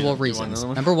 for multiple reasons.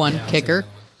 Number one, kicker.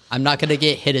 I'm not going to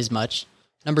get hit as much.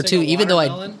 Number two, even though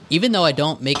I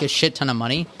don't make a shit ton of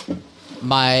money,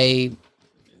 my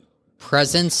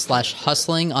presence /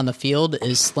 hustling on the field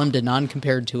is slim to none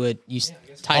compared to a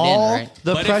tight end. All Right?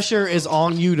 the But if- pressure is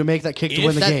on you to make that kick to if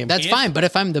win the that- game. That's If- fine. But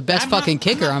if I'm the best fucking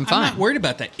kicker, I'm fine. I'm not worried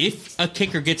about that. If a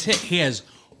kicker gets hit, he has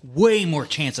way more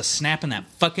chance of snapping that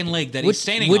fucking leg that he's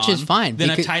standing which on is fine, than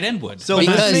a because- tight end would. So But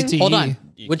not Because CTE. hold on,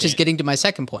 You which is can't. getting to my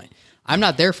second point. I'm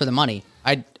not there for the money.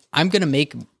 I'm gonna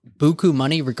make buku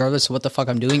money regardless of what the fuck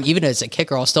I'm doing. Even as a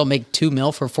kicker, I'll still make $2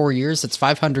 million for 4 years. That's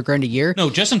 $500,000 a year. no,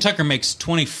 Justin Tucker makes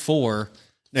 24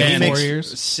 No, he and, makes 4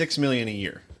 years? $6 million a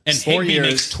year. and 4 Higbee years,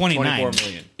 makes 29 $24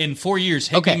 million. In 4 years,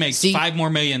 Higbee Okay, makes see, 5 more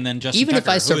million than Justin Even Tucker. if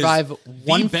I who is survive the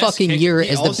one best fucking kicker. year He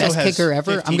as the also best has kicker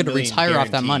ever, I'm going to $15 million retire off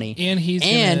that guaranteed. money. And he's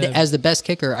and gonna- as the best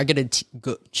kicker, I get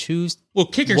to choose Well,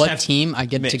 kickers what have team I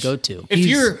get to Mitch, go to. If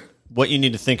you're What you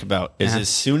need to think about is as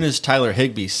soon as Tyler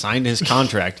Higbee signed his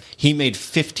contract, he made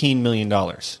 $15 million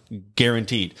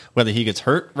guaranteed, whether he gets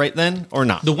hurt right then or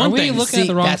not. the Are one we thing, looking at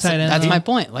the wrong that's tight end? that's though? my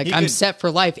point. Like He I'm could- set for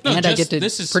life, no, and I just- get to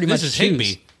this is pretty much this is choose.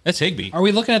 Higbee. That's Higbee. Are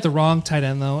we looking at the wrong tight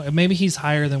end though? Maybe he's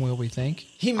higher than what we think.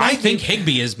 he I think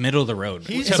Higbee is middle of the road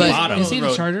to But- bottom. Is he the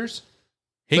road. Chargers?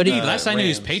 Higbee, he- last I knew, he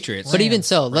was Rams. Patriots. But even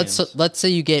so, let's say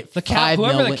you get The $5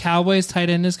 whoever the Cowboys tight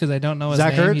end is, because I don't know his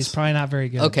Zach name. Ertz? He's probably not very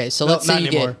good. Okay, so No, let's say not you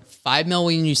anymore. get $5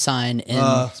 million when you sign and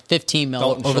 $15 million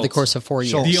Dalton over the Schultz. course of 4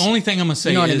 years. Schultz. The only thing I'm gonna say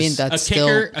You know what I is mean? That's a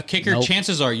kicker. nope.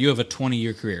 Chances are you have a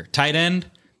 20-year career. Tight end,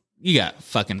 you got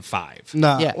fucking 5.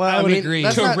 Nah. Yeah, well, I would mean, agree.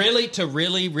 that's To not- really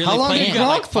How long play, did you got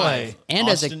like Gronk play? 5. And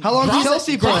as a Austin- How long did Gronk-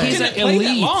 Kelsey Gronk play? didn't play that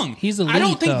elite. long. He's I don't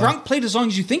elite, think though. Gronk played as long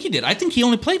as you think he did. I think he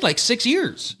only played like 6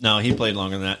 years. No, he played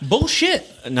longer than that. Bullshit.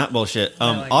 Not bullshit.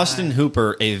 Austin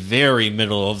Hooper, a very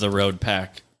middle of the road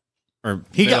pack. Or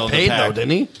He middle got of the paid pack. though,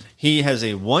 didn't he? He has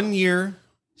a 1 year,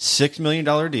 $6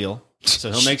 million deal.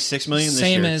 So he'll make $6 million this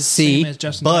Same year. as See? same as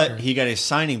Justin but Tucker. he got a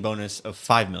signing bonus of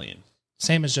 $5 million.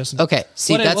 Same as Justin. Okay,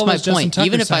 see, What- that's what my was Justin point. Tucker's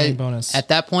Even if I, signing bonus? at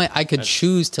that point, I could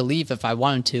choose to leave if I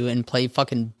wanted to and play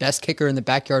fucking best kicker in the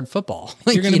backyard football.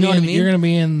 Like, You're gonna you know be what I in, mean? You're gonna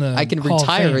be in the. I can Hall of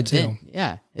retire Fame, it then. too.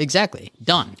 Yeah, exactly.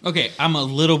 Done. Okay, I'm a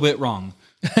little bit wrong.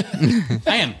 I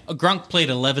am. Gronk played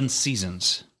 11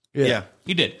 seasons. Yeah.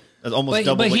 He did. That's almost But,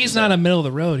 double but what he's you not said. a middle of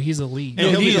the road. He's elite. No,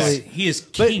 he'll he be is, like- he is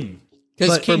king.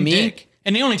 Because But for King me, Dick.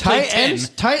 And they only played 10,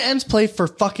 Tight ends play for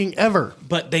fucking ever.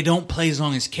 but they don't play as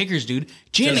long as kickers, dude.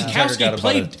 Justin Tucker got Janikowski about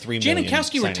played. a $3 million Janikowski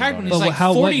signing retired when he bonus. was But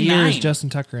like what year 49. is Justin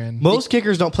Tucker in? Most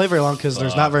kickers don't play very long because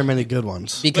there's not very many good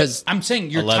ones. because I'm saying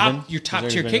your 11? top He's tier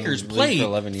already been kickers in the league play for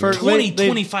 11 For- years. 20, they-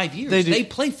 25 years. they They, do-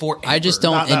 play forever. I just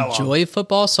don't Not that enjoy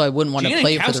football, so I wouldn't want to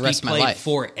play for the Janikowski rest of my played life.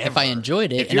 forever. If I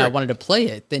enjoyed it and you're I a- wanted to play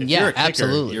it, then If yeah, you're a kicker,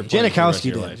 absolutely. you're playing for the rest of Janikowski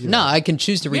your did. life. No, I can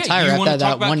choose to Yeah, retire you after wanna talk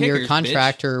that about 1 year kickers,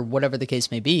 contract or whatever the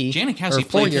case may be. Janikowski or 4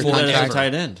 played year forever. As a contract.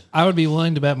 tight end. I would be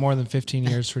willing to bet more than 15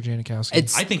 years for Janikowski.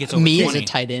 It's I think it's over me 20. as a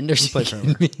tight end or play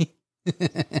something. Me.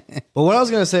 But what I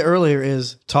was going to say earlier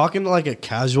is talking to like a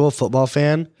casual football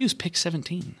fan. He was pick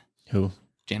 17. Who?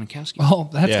 Janikowski.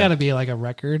 well, that's Yeah. got to be like a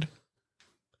record.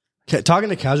 Talking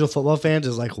to casual football fans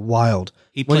is like wild.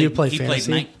 He when played, you play he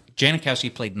fantasy, played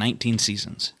Janikowski played 19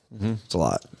 seasons. it's a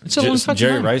lot. It's a long fucking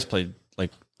Jerry time. Rice played like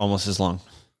almost as long.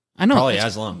 I know. Probably It's-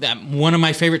 as long. One of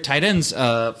my favorite tight ends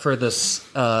for the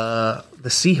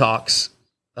Seahawks.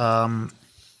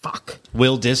 Fuck.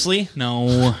 Will Disley?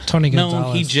 No. Tony No,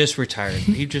 Gonzalez. he just retired.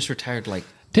 He just retired like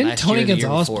Didn't last Tony year or the year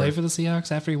Gonzalez before. play for the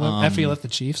Seahawks after he went after he left the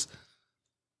Chiefs?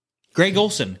 Greg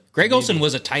Olson. Greg Olson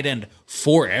was a tight end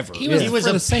forever. He was, He was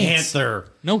for a the Saints. Panther.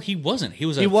 No, he wasn't. He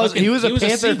was a He was- fucking, he was a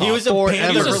Panther. Seahawk. He was a Forever.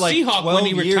 Panther He was a for like Seahawk when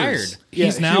he 12 retired. years.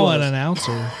 He's he now was. an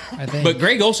announcer, I think. But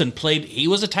Greg Olson played. He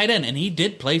was a tight end, and he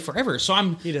did play forever. So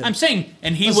I'm saying,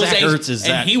 and he Well, was Zach a Ertz is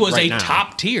and that he was right a now.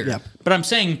 top tier. Yeah. But I'm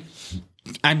saying,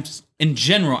 in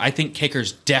general, I think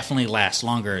kickers definitely last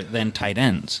longer than tight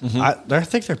ends. I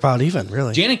think they're about even,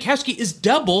 really. Janikowski is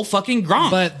double fucking Gronk.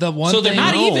 But the one so thing, they're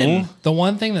not even. The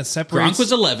one thing that separates Gronk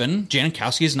was 11.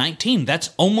 Janikowski is 19.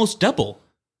 That's almost double.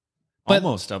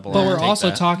 almost double. But I'll we're take also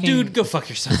that. talking, Dude, go fuck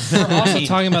yourself. we're also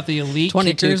talking about the elite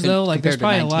 22 kickers though. Like there's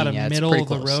compared to probably a lot 19, of yeah, it's middle pretty of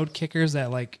the close. road kickers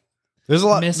that like There's a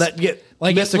lot miss, that get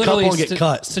like miss a couple literally and get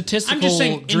cut. Statistical I'm just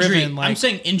saying driven. injury. Like I'm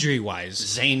saying injury wise.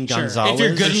 Zane Sure. Gonzalez. If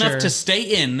you're good For enough sure. to stay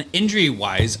in injury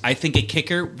wise, I think a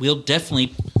kicker will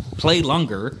definitely play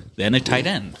longer than a tight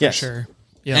end. yes. sure.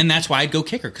 Yeah. And that's why I'd go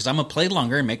kicker because I'm gonna play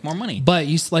longer and make more money. But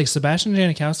you like Sebastian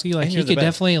Janikowski, like And he you're could the best.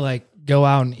 definitely like go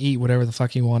out and eat whatever the fuck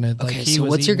he wanted. Like Okay, he so was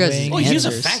what's your eating guys' wings. he was a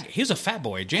answers. fat. He was a fat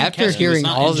boy. James After Cassidy was hearing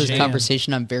not all in this shape.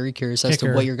 conversation, I'm very curious as to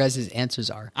Kicker. what your guys'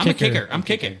 answers are. I'm a Kicker. kicker. I'm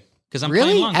kicking because I'm playing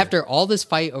Really? longer. After all this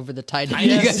fight over the tight end, I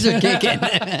you guess. guys are kicking.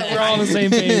 We're all on the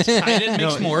same page. tight end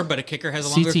makes more, but a kicker has a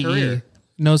longer CTE, career.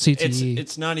 no CTE.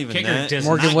 It's not even Kicker that. does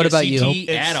Morgan, not what get about you? CTE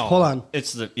at all. Hold on.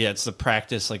 It's the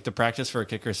practice. Like the practice for a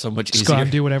kicker is so much Just go out easier.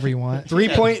 and do whatever you want.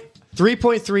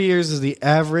 3.3 years is the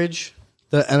average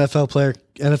the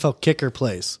NFL kicker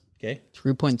plays. Okay.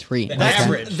 3.3. That's Okay.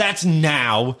 average. That's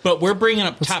now. But we're bringing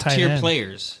up top tight tier end?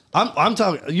 players. I'm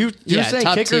talking. You're Yeah, saying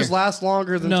top kickers tier. last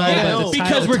longer than No, tight but ends. the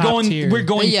Because the we're top going, tier. we're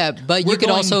going. Yeah, but we're you could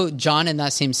going- also, John, in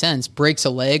that same sense, breaks a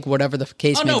leg, whatever the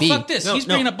case Oh may no! be. Fuck this. No, He's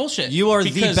no. bringing up bullshit. You are the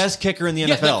Because- best kicker in the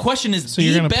Yeah, NFL. the question is So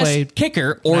you're the gonna best play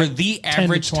kicker or like the 10 to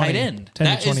average 20 tight end. 10 to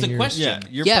That is 20 the years. question. Yeah,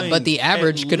 you're Yeah, playing but the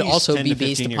average at could least also 10 be to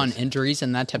based 15 upon years. injuries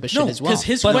and that type of No, shit as well. because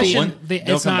his But question.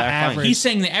 They'll it's come not back fine. average. He's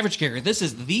saying the average kicker. This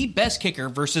is the best kicker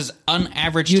versus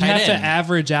unaverage You'd tight have to end.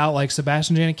 average out like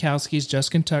Sebastian Janikowski's,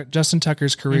 Justin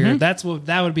Tucker's career. That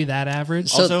would be that average.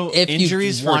 So Also, if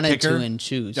injuries you for a wanted kicker to and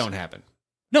choose. don't happen.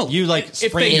 No, You like if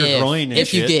sprain they- your if- groin and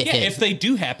if you shit. get hit. if they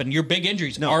do happen, your big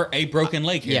injuries are a broken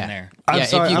leg here Yeah. and there. I'm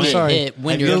sorry, if you I'm get sorry. hit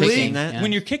when Have you you're ever kicking, seen that? yeah.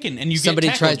 When you're kicking and you Somebody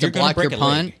get tackled, tries to you're gonna block your break a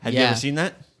leg. punt. Have you Yeah. ever seen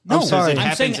that? I'm Because sorry. it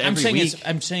I'm saying, happens I'm every saying, week.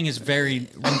 I'm saying it's very.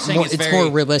 I'm saying Well, it's it's very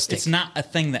more realistic. It's not a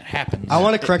thing that happens. I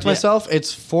want to correct myself.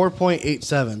 It's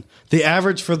 4.87. The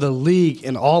average for the league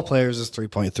in all players is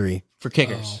 3.3. for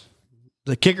kickers.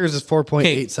 The kickers is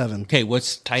 4.87. Okay,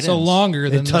 what's tight ends? So longer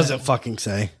than It doesn't that. fucking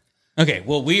say. Okay,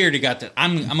 well, we already got that.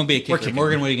 I'm gonna be a kicker.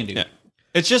 Morgan, what are you gonna do? Yeah.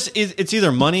 It's just it's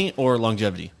either money or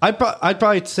longevity. I'd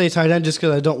probably say tight end just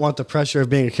because I don't want the pressure of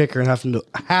being a kicker and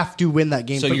have to win that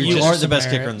game. So for you're the You just are some the best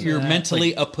merit. kicker in the You're league.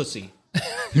 mentally a pussy.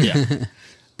 Yeah.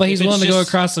 But he's If it's willing to go just-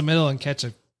 across the middle and catch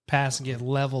a pass and get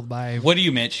leveled by. What are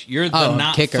you, Mitch? You're the Oh,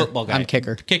 not kicker. football guy. I'm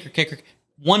kicker. Kicker.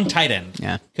 One tight end.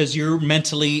 Yeah. Because you're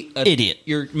mentally an Idiot.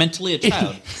 You're mentally a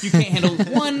child. You can't handle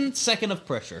 1 second of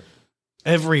pressure.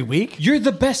 every week. You're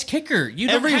the best kicker. You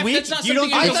don't Every have, week? That's not You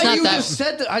something don't- I you It's thought not you that- just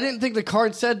said that. I didn't think the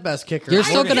card said best kicker. You're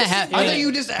still Morgan, going to have. I thought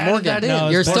you just added Morgan, that in. No,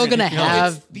 you're it's still Morgan. going to No,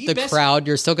 have it's the the best- crowd.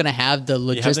 You're still going to have the have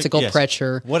the- logistical yes.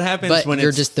 pressure. What happens but when you're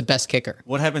it's- just the best kicker?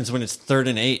 What happens when it's 3rd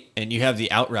and 8 and you have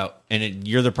the out route and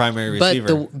you're the primary But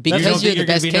receiver? because don't think you're the gonna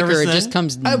best be kicker, nervous it then? just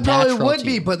comes I probably natural would to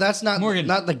be, you. but that's not Morgan,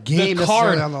 the game the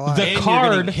card, necessarily on the line. the And you're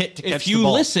card. getting hit to catch If the you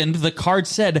ball. listened, the card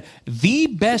said the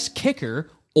best kicker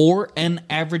or an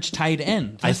average tight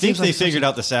end. I think they figured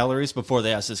out the salaries before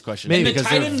they asked this question. Maybe. because And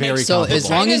the they're tight end very makes- So comparable. as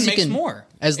long Tight as end you makes can, more.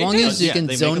 as It long does. as you Yeah, can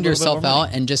they make a zone little bit yourself more money.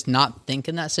 out and just not think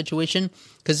in that situation,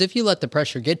 because if you let the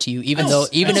pressure get to you, even No,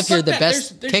 if you're fuck the that.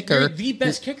 best You're kicker, the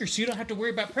best kicker, so you don't have to worry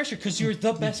about pressure because you're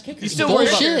the best kicker. You still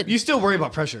Bullshit. worry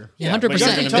about pressure. 100%.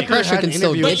 Justin The Tucker pressure had can an still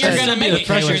interview get with But you're you. gonna make it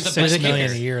because you're the $6 best million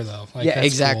kicker. a year though. Like, Yeah, that's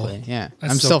exactly. cool. Yeah,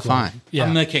 That's I'm so still cool. fine. Yeah,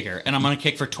 I'm the kicker, and I'm gonna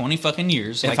kick for 20 fucking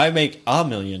years. If Like, I make $1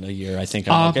 million a year, I think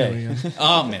I'm okay. million.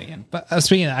 oh man, But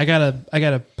speaking of, I got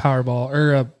a Powerball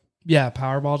or a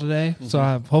Powerball today.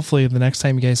 So hopefully the next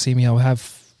time you guys see me, I'll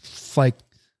have like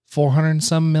 400 and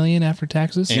some million after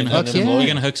taxes. you're And gonna, hook, unemployed. you're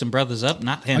gonna hook some brothers up.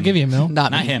 Not him. I'll give you a mil.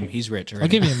 Not Not me. him. He's rich. I'll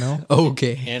give you a mil.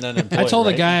 Okay. And unemployed, I told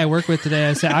right? a guy I work with today.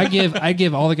 I said I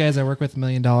give all the guys I work with $1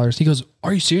 million. He goes,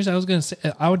 "Are you serious?" I was gonna say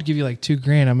I would give you like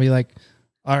 $2,000. I'm be like,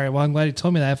 "All right, well I'm glad you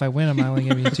told me that. If I win, I'm only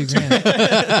giving you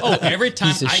 $2,000." Oh, every time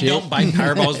Piece of I shit. don't buy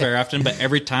Powerballs very often, but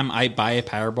every time I buy a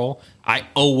Powerball, I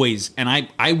always and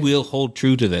I will hold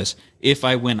true to this. If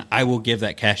I win, I will give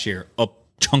that cashier a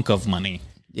chunk of money.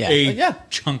 Yeah. a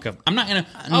chunk of. I'm not gonna.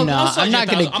 No, I'm not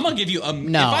gonna- I'm gonna give you a.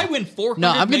 No. If I win $400 No,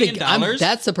 I'm million gonna.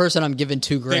 That's the person I'm giving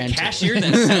the $2,000 to. cashier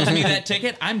that sells me that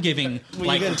ticket. I'm giving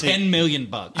like gotta take- $10 million.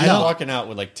 You're not walking out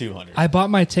with like 200. I bought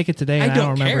my ticket today, and I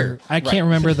don't don't remember. care. I can't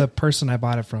remember the person I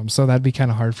bought it from, so that'd be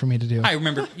kind of hard for me to do. I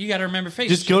remember. You got to remember face.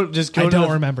 Just go I to don't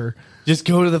the, remember. just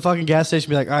go to the fucking gas station.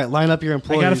 And be like, all right, line up your I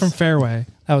employees. got it from Fairway.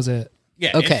 That was it.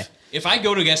 Yeah. Okay. If I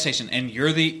go to a gas station and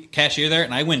you're the cashier there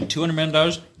and I win $200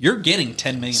 million, you're getting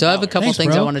 $10 million. So I have a couple Thanks,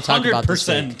 things bro. I want to talk about this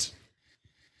week. 100%.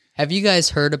 Have you guys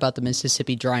heard about the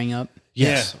Mississippi drying up?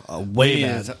 Yes, way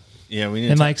Please. bad. Yeah, we need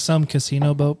And to like some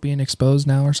casino boat being exposed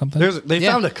now or something. They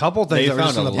found a couple things. They that were found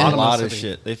just in a the bottom lot of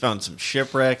Mississippi. shit. They found some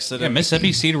shipwrecks that Yeah,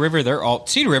 Mississippi, Cedar River,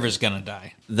 Cedar River's gonna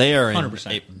die. they are in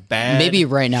 100%. a bad Maybe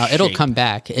right now it'll shape. come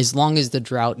back as long as the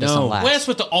drought doesn't No. last. Well, that's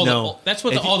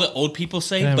what No. all the old people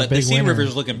say. They have a But the big Cedar winter.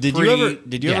 River's looking Did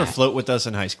pretty. you ever float with us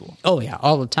in high school? Oh yeah,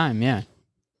 all the time. Yeah.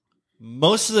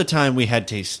 Most of the time we had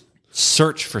to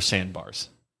search for sandbars.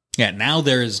 Yeah, now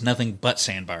there is nothing but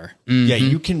sandbar. Yeah,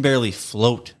 you can barely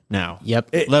float now. Yep.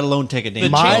 Let alone take a The,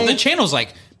 damn channel, boat. the channel's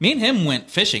like me and him went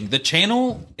fishing. The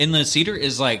channel in the Cedar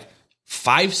is like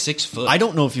 5-6 foot. I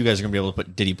don't know if you guys are gonna be able to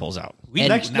put diddy poles out. We And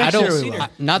Next I don't. year we will.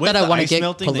 Not With that I the want to ice get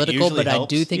melting, that political, usually but I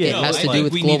do helps. think Yeah, it has I to think do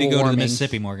with we global need to go to the warming.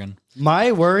 Mississippi, Morgan.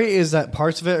 My worry is that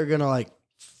parts of it are going to like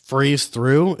freeze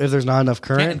through if there's not enough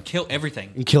current And kill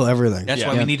everything. and kill everything. That's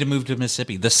why we need to move to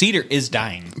Mississippi. The Cedar is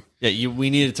dying. Yeah, we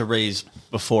needed to raise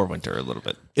before winter a little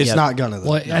bit. It's Yep. not gonna.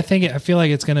 Though. Well, I feel like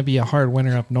it's going to be a hard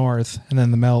winter up north, and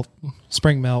then the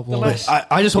spring melt will. I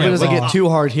just hope it doesn't well, get too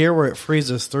hard here where it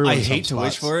freezes through. I in some hate to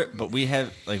wish spots. for it, but we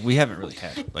haven't really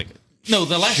had like No,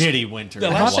 the last shitty winter. The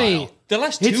in a last, while. the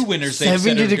last It's two winters, they've said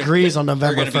 70 are gonna- degrees on are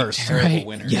November gonna be 1st. terrible Right.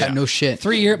 winters. Yeah, no shit.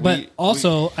 3 year, but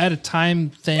also I had a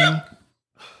time thing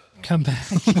come back.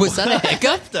 Was that a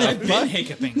hiccup? I've been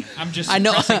hiccuping. I'm just I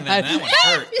know. stressing that one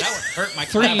hurt. That one hurt my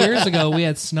 3 clavicle. years ago, we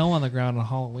had snow on the ground on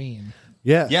Halloween.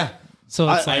 Yeah, Yeah, So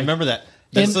it's I like, remember that.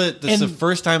 That's the and-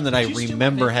 first time that I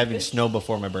remember having snow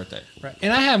before my birthday. Right.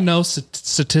 And I have no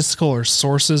statistical or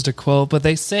sources to quote, but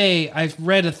they say, I've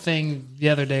read a thing the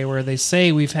other day where they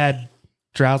say we've had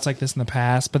droughts like this in the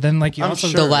past, but then like you also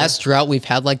The last drought we've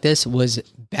had like this was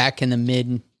back in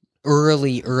the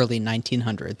early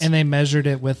 1900s. and they measured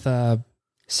it with a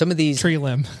Some of these, tree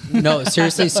limb. no,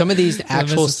 seriously, some of these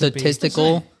actual Mississippi.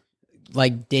 statistical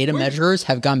like data measurers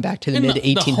have gone back to the And mid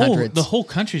 1800s. The whole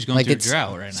country's going Like, through a it's-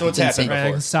 drought right now. So it's insane. happened Right,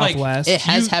 before. like Southwest. It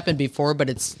has happened before, but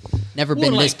it's never Well,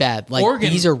 been this like, bad. Like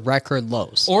Oregon- these are record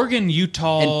lows. Oregon,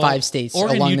 Utah, And 5 states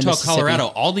Oregon, along the Utah, Mississippi. Colorado,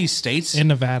 all these states in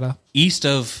Nevada. east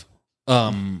of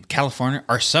California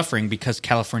are suffering because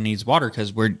California needs water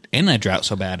because we're in a drought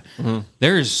so bad.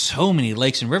 There's so many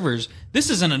lakes and rivers. This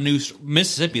isn't a new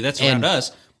Mississippi that's around And-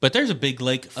 us, but there's a big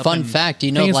lake. Up Fun in, fact, you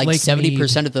I know, think it's like Lake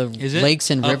 70% of the Is it? lakes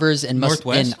and Up rivers in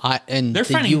northwest? in They're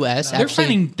the finding U.S. They're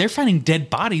actually, finding dead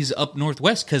bodies up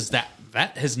northwest because that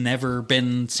has never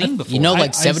been seen before. you know,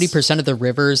 like I- 70% of the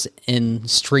rivers and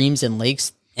streams and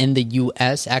lakes in the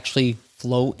U.S. actually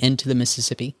flow into the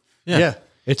Mississippi. yeah.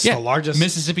 It's yeah, the largest.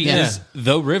 Mississippi Yeah. is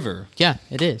the river. Yeah,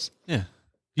 it is. Yeah.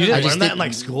 You I didn't just learn that in didn't-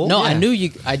 like school. No, I knew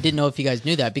you. I didn't know if you guys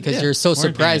knew that because you're so We're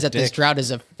being surprised a that this dick. drought is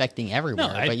affecting everywhere.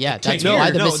 No, I- but yeah, I that's take- why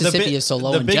the No, Mississippi bi- is so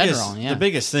low the in biggest- general. Yeah, The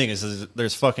biggest thing is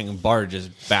there's fucking barges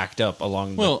backed up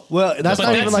along. Well, That's but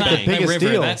not even like the not biggest a river.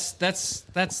 deal.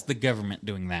 That's the government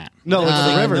doing that. No, it's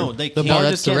the river. no, they the can't. barges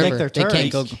that's the can't make river. their They turn.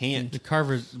 can't go- can't.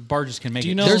 The barges can make. Do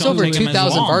you it. know There's who over would be-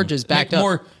 2,000 barges backed up.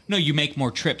 More, no, you make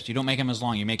more trips. You don't make them as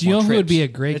long. You make Do you more know who trips. would be a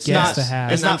great It's guest not. to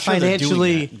have? It's And I'm not sure they're doing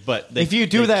financially. that, but they- if you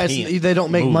do they that, can't they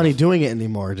don't make move. money doing it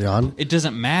anymore, John. It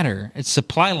doesn't matter. It's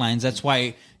supply lines. That's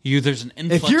why there's an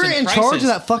influx. If you're in charge prices. of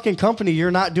that fucking company,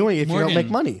 you're not doing it if you don't make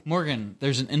money. Morgan,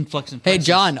 there's an influx in Hey, prices.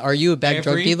 John, are you a bad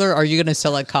drug Every- dealer? Are you going to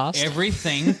sell at cost?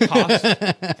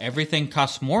 Everything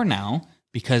costs more now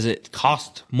because it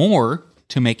costs more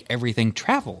to make everything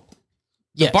travel.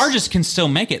 Yes. Barges can still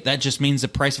make it. That just means the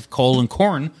price of coal and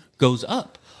corn goes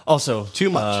up. Also, Too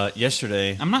much.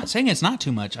 Yesterday, I'm not saying it's not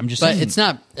too much. I'm just But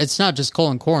saying it's not just coal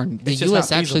and corn. The It's just U.S.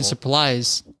 not actually feasible.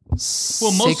 supplies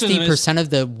Well, most of them is- 60% of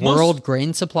the world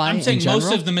grain supply I'm saying in general.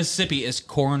 most of the Mississippi is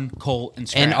corn, coal, and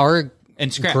scrap. And our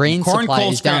and scrap. grain corn, supply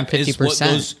coal, is down scrap is what 50%.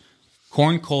 goes-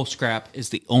 corn, coal, scrap is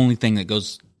the only thing that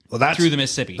goes through the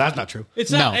Mississippi. That's not true.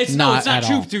 It's not. No, It's not it's not at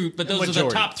true all. through. But those are the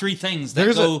Majority. top three things. That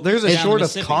There's go a there's a down the short of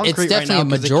Mississippi. concrete it's right definitely now a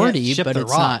 'cause they can't majority, ship but the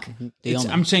it's rock. not the only.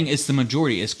 I'm saying it's the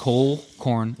majority. It's coal,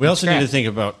 corn. we and also need scrap. to think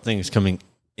about things coming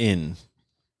in.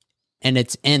 And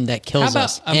it's N that kills How about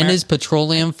us. N is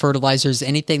petroleum, fertilizers,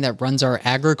 anything that runs our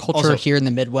agriculture Also- here in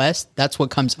the Midwest. That's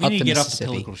what comes We up need the to get off the Mississippi.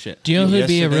 political shit. Do you know who'd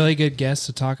be a Yesterday- really good guest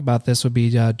to talk about this? Would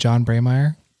be John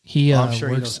Brameyer. He I'm sure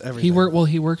he works. knows everything.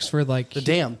 He works for like The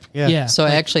dam. Yeah. So I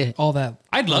like, actually- all that.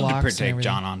 I'd love locks to and protect everything.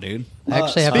 John on, dude. I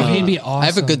actually have He'd be I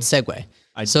have a good awesome. segue.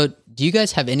 So, do you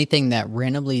guys have anything that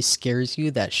randomly scares you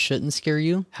that shouldn't scare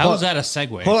you? How is that a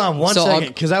segue? Hold on one So second, I'll-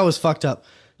 because that was fucked up.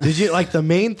 Did you like the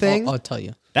main thing? I'll tell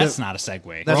you. That's not a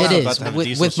segue. That's It not is about to have a with,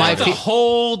 diesel with my shower. That's a fe-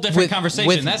 whole different with, conversation.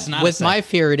 with, That's not with a my segue.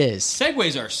 fear. It is.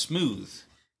 Segues are smooth.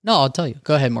 No, I'll tell you.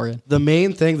 Go ahead, Morgan. The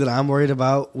main thing that I'm worried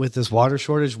about with this water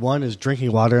shortage, one is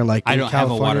drinking water, and like I in don't have a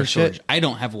California water and shit. shortage. I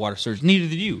don't have a water shortage. Neither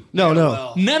do you. No,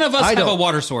 no. None of us I have a don't.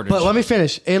 water shortage. But let me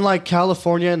finish. In like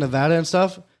California and Nevada and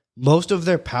stuff, most of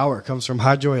their power comes from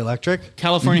hydroelectric.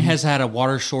 California has had a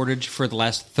water shortage for the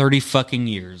last 30 fucking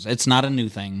years. It's not a new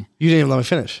thing. You didn't even let me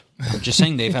finish. I'm just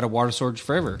saying they've had a water shortage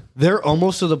forever. They're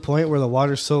almost to the point where the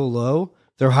water's so low,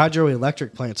 their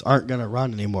hydroelectric plants aren't going to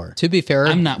run anymore. To be fair,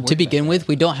 I'm not worried to begin about with,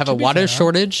 we don't have a water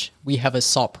shortage. We have a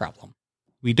salt problem.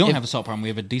 We don't have a salt problem. We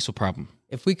have a diesel problem.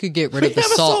 If we could get rid We of the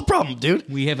have a salt, salt problem, dude.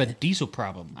 We have a diesel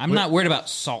problem. I'm not worried about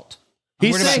salt. I'm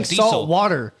He's worried about saying diesel. salt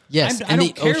water. yes, I in the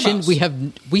don't care ocean about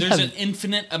we There's have an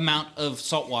infinite amount of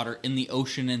salt water in the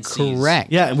ocean and seas.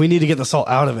 correct. Yeah, and we need to get the salt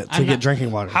out of it to I'm get not-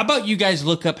 drinking water. How about you guys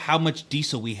look up how much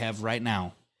diesel we have right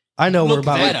now? I know we're Look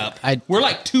about that like, up. We're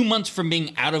like 2 months from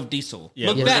being out of diesel. Yeah,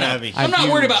 Look we're that gonna up. have a I'm not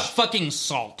worried huge- about fucking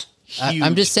salt.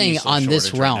 I'm just saying diesel on this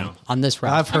shortage right realm. now. On this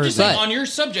realm, I've heard I'm just saying that. on your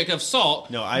subject of salt,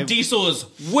 No, diesel is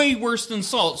way worse than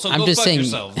salt. So I'm go just fuck saying-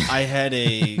 yourself. I had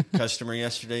a customer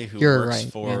yesterday who You're works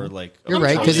right, for yeah. like You're I'm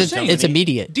right just because it's saying. it's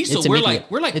immediate. Diesel, It's we're immediate.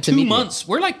 like It's 2 immediate. months.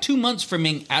 We're like 2 months from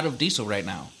being out of diesel right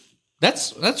now.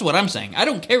 That's what I'm saying. I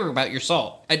don't care about your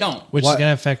salt. I don't. Which What? is going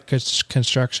to affect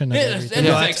construction and It everything.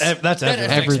 Yeah, affects, that's that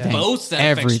affects everything. boats, that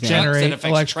Everything. affects trucks, that Generate affects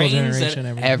electrical trains. generation,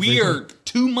 That, everything. we are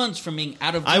 2 months from being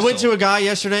out of I diesel. went to a guy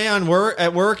yesterday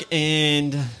at work,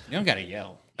 and You don't got to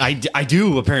yell. I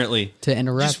do apparently. to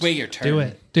interrupt. Just wait your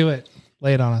turn. Do it.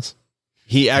 Lay it on us.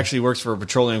 He actually works for a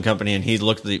petroleum company, and he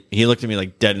looked at me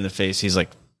like dead in the face. He's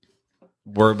like,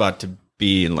 "We're about to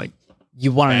be in like."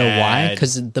 You want to know why? Bad.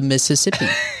 Because the Mississippi.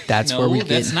 That's where we No,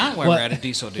 that's get. not why What? we're out of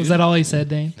diesel, dude. Was that all he said,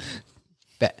 Dane?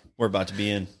 We're about to be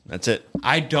in. That's it.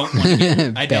 I don't want to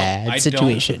get Bad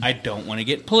situation. I don't want to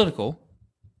get political.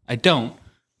 I don't.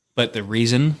 But the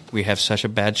reason we have such a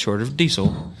bad shortage of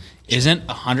diesel isn't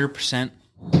 100%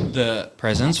 the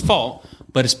president's fault,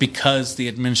 but it's because the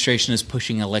administration is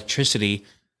pushing electricity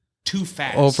too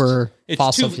fast Over It's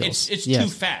fossil too, fuels. It's Yes. too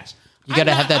fast. You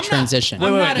gotta I'm have that I'm transition.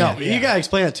 I'm Wait, not no, a- you gotta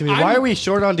explain it to me. Why I'm- are we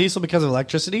short on diesel because of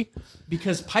electricity?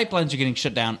 because pipelines are getting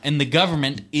shut down, and the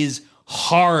government is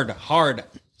hard.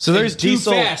 So there's and too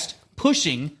diesel- fast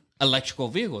pushing electrical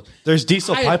vehicles. There's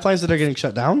diesel I- pipelines that are getting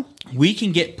shut down. We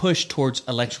can get pushed towards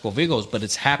electrical vehicles, but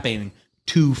it's happening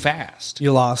too fast.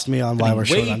 You lost me on why we're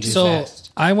short way on too diesel. So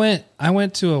fast. I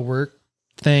went to a work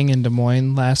thing in Des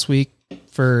Moines last week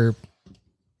for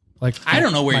like I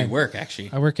don't know where my- you work, actually.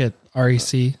 I work at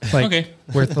REC, like Okay.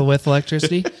 with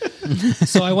electricity.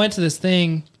 So I went to this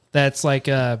thing that's like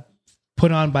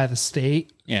put on by the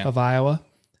state Yeah. of Iowa,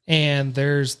 and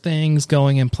there's things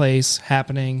going in place,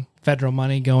 happening, federal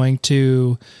money going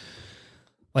to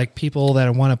like people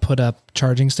that want to put up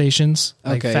charging stations,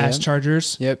 like Okay, fast yeah.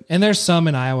 chargers. Yep. And there's some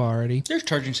in Iowa already. There's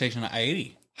charging station at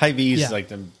I-80. High V's Yeah. is like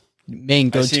the Main I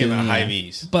go see to. him at High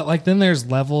V's. But like then there's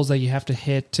levels that you have to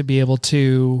hit to be able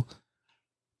to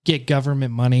get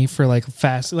government money for like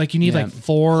fast, like you need Yeah. like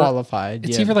four Qualified.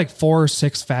 It's yeah. either like 4 or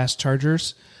 6 fast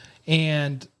chargers,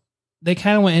 and they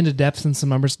kind of went into depth in some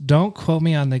numbers. Don't quote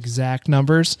me on the exact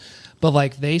numbers, but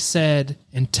like they said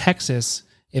in Texas,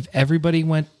 if everybody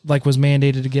was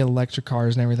mandated to get electric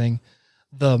cars and everything,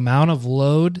 the amount of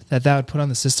load that would put on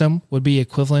the system would be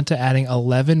equivalent to adding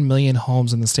 11 million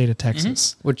homes in the state of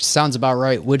Texas. Which sounds about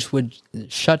right, which would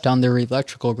shut down their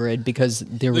electrical grid because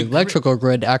their electrical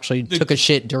grid actually took a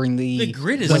shit during The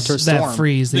grid is winter That storm.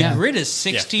 freeze. the Yeah. grid is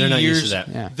 60 they're not years. used to that.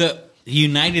 Yeah. The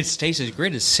United States'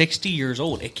 grid is 60 years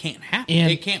old. It can't happen.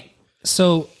 And- it can't.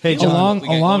 So Hey, John, along what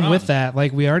we got going with on? that,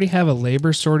 like we already have a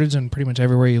labor shortage in pretty much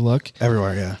everywhere you look.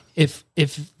 Everywhere, yeah.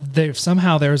 If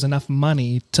somehow there was enough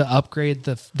money to upgrade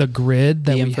the grid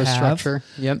that The we infrastructure.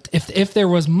 have, Yep. if there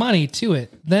was money to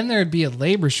it, then there'd be a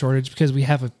labor shortage because we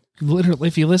have literally.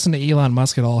 If you listen to Elon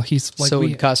Musk at all, he's like So it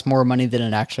would cost more money than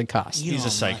it actually costs. He's a Elon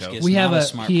psycho. Musk is We have not a-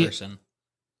 smart he- person.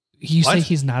 you say What?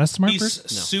 he's not a smart He's person.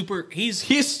 super. He's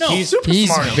super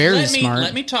He's smart. very let me, smart.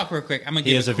 Let me talk real quick. I'm gonna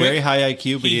He give has a quick, very high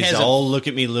IQ, but he he's has a- all look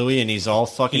at me, Louie, and he's all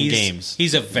fucking games. He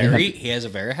has a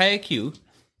very high IQ.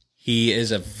 He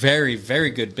is a very,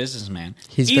 very good businessman.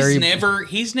 He's very-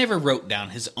 he's never wrote down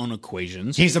his own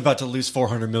equations. He's about to lose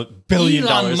 $400 billion,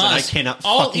 and I cannot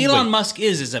all fucking Elon wait. Musk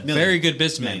is a very good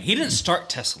businessman. Million. He didn't start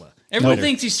Tesla. Everyone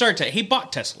thinks he started. He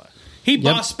bought Tesla. He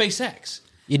bought SpaceX.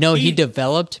 You know, he He-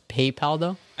 developed PayPal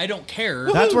though. I don't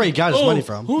care. That's where he got his money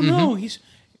from. Oh no, he's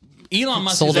Elon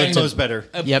Musk. Sold is it a- to- Knows better.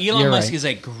 Yep, Elon you're Musk right. is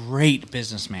a great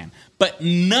businessman, but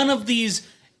none of these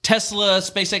Tesla,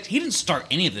 SpaceX. He didn't start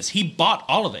any of this. He bought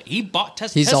all of it. He bought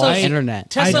Tesla. He's all Tesla's- internet.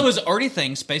 Tesla was already a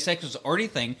thing. SpaceX was already a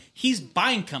thing. He's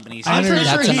buying companies. I'm pretty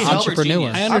That's sure an he helped- entrepreneur.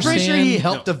 I I'm pretty sure he understand.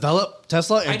 helped develop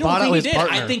Tesla I and don't bought out think he his did.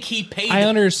 partner. I think he paid. I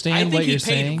understand I think what he you're paid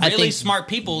saying. Really I think- smart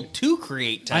people to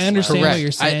create Tesla. I understand what Correct.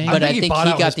 you're saying. but I I think he think bought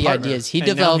he out got his the partner. ideas. He And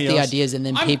now developed he the also- ideas and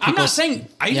then I'm, paid people. I'm not saying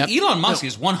Yep. Elon Musk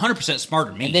is 100% smarter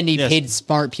than me. And then he Yes. paid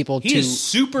smart people he to is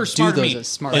super do smart than those me.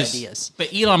 smart But- ideas.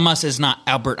 But Elon Musk is not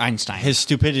Albert Einstein. His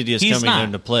stupidity is He's coming not.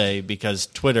 into play because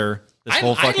Twitter, this I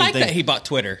whole fucking like thing. that he bought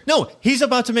Twitter. No, he's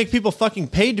about to make people fucking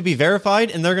paid to be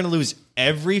verified, and they're going to lose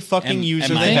every fucking Am-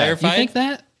 user am I they have. verified? You think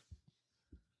that?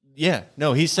 Yeah,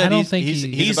 no, he said I don't he's, think he's,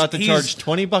 he- he's about to charge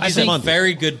 $20 I a think month.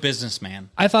 very good businessman.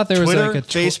 I thought there was Twitter, like a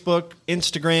Facebook,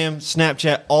 Instagram,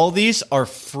 Snapchat, all these are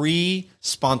free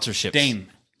sponsorships. Dame.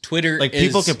 Twitter Like is,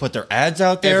 people can put their ads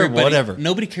out there, everybody- whatever.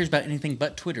 Nobody cares about anything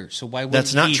but Twitter. So why wouldn't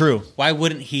That's not he- true. Why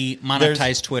wouldn't he monetize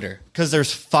There's- Twitter? Because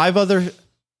there's five other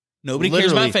Nobody cares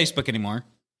literally- about Facebook anymore.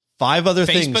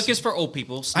 things. Facebook is for old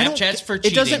people. I don't- Snapchat's for it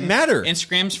cheating. doesn't matter.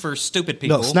 Instagram's for stupid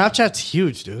people. No, Snapchat's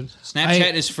huge, dude.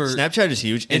 Snapchat is for Snapchat is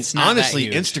huge, and It's not honestly,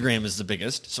 that huge. Instagram is the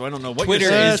biggest. So I don't know what Twitter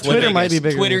you're saying. is the Twitter biggest. might be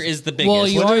bigger Twitter than- is the biggest. well,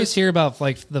 you Twitter- always hear about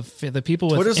like the people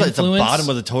with Twitter's like the influence. bottom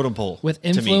of the totem pole. with to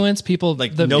me. influence, people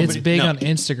Like, it's nobody- big no. on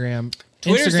Instagram.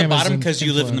 Twitter's Instagram the is bottom in because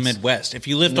you live in the influence. Midwest. If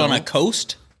you lived on a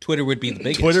coast, Twitter would be the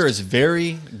biggest. Twitter is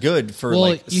very good for Well,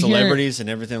 like you hear- celebrities and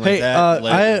everything like Hey,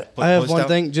 that. I have one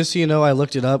thing. Just so you know, I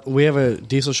looked it up. We have a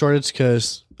diesel shortage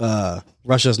because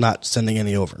Russia's not sending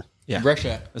any over. Yeah,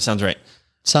 Russia. that sounds right.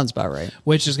 Sounds about right.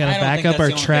 Which is going I to don't back think up that's our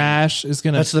the only trash. Is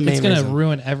going to That's the main it's going to reason.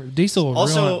 ruin every diesel. Will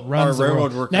Also, ruin, runs our the railroad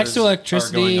world. workers next to are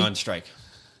electricity. going on strike.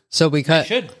 So we cut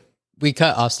Should.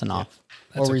 Austin off.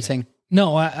 What were you saying?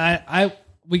 No,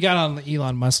 we got on the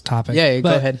Elon Musk topic. Yeah, go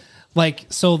but, ahead. Like,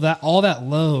 so that all that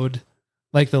load,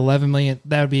 like the 11 million,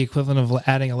 that would be equivalent of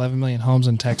adding 11 million homes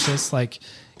in Texas. Like,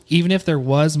 even if there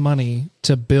was money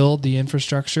to build the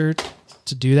infrastructure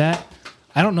to do that,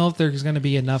 I don't know if there's going to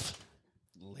be enough,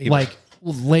 like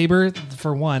labor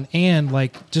for one, and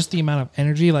like just the amount of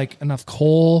energy, like enough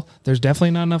coal. There's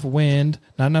definitely not enough wind,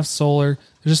 not enough solar.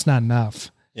 There's just not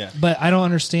enough. Yeah. But I don't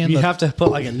understand. You the, have to put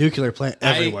like a nuclear plant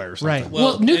everywhere or something. right. Well,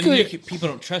 Well, nuclear. people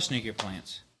don't trust nuclear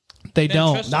plants. They They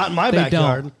don't. trust Not in my They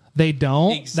backyard. don't. They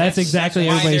don't. That's exactly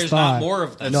why everybody's there's thought. Not more of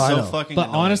them. That's No, I so know. fucking But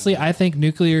annoying. honestly, I think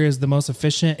nuclear is the most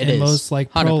efficient It and is. most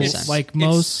like pro, 100%. like It's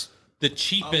most. the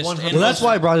cheapest. 100%. and Well, that's most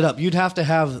why I brought it up. You'd have to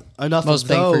have enough Most of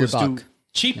bang for your those to buck.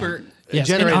 cheaper. Yes, and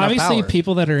generate enough obviously power.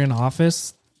 people that are in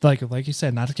office, like you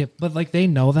said, not to get, but like they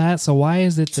know that. So why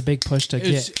is it the big push to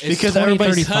It's- get? it's Because 20,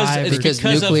 everybody's- 35 it's or- Because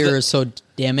because of nuclear the- is so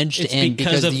damaged, it's and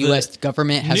because because of the the U.S.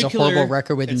 government has a horrible nuclear-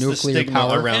 record with it's the nuclear stigma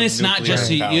power. around And it's not nuclear just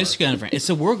the power. U.S. government; it's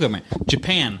the world government.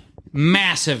 Japan,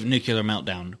 massive nuclear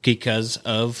meltdown because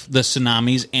of the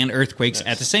tsunamis and earthquakes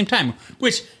at the same time.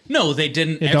 Which no, they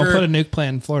didn't. Yeah, ever, don't put a nuke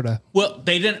plant in Florida. Well,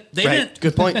 they didn't. They Right. didn't.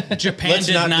 Good point. Japan Let's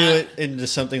did not do it into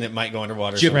something that might go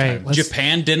underwater. Right. sometime. Let's-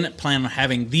 Japan didn't plan on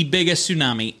having the biggest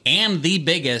tsunami and the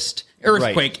biggest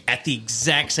earthquake at the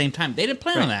exact same time. They didn't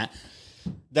plan on that.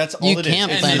 That's all You it is.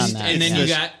 can't It's plan just- on that. And then it's you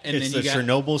the- got- and it's then the you got-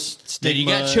 Chernobyl stigma. Then you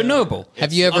got Chernobyl.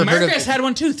 Have you ever heard America's of had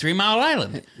one too? 3 Mile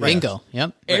Island. Bingo?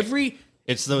 Yep. Every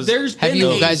It's those. there's Have been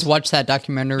you a- guys watched that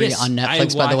documentary Yes, on I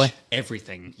Netflix? By the way, watch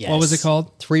everything. Yes. What was it called?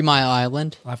 3 Mile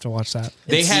Island. I'll have to watch that.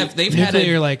 They've had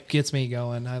Nuclear a like gets me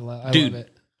going. I love dude. it.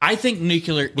 I think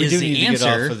nuclear we is do the need to answer.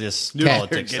 get off of this Okay.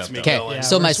 politics Gets stuff. me though. Okay, going.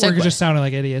 so my We're segue. just sounding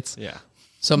like idiots. Yeah,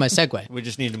 So my segue. we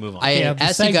just need to move on. I Yeah, the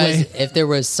asked you guys segue. if there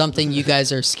was something you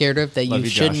guys are scared of that Love you you,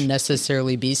 shouldn't Josh.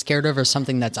 necessarily be scared of, or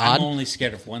something that's I'm odd. only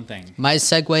scared of one thing. My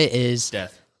segue is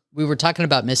Death. we were talking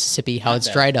about Mississippi, how it's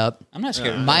death. dried up. I'm not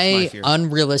scared. of my My fear.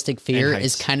 unrealistic fear And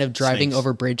is heights. kind of driving Snakes.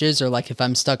 over bridges, or like if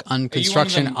I'm stuck on one of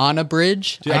construction them- on a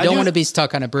bridge. Dude, I I don't do- want to be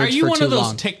stuck on a Are bridge you for one too of those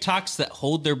long. TikToks that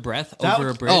hold their breath That- over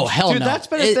a bridge? Oh hell Dude, no! that's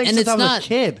been a thing and since it's I was a not.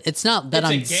 kid. It's not that It's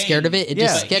a I'm game. scared of it. It Yeah.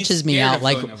 just But he's sketches me scared out. of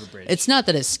Like going over bridge. it's not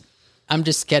that it's. I'm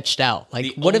just sketched out.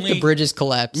 Like The what if only- the bridges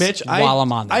collapse Mitch, while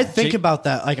I'm on there? I think about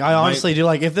that. Like, I honestly do.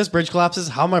 Like, if this bridge collapses,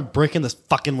 how am I breaking this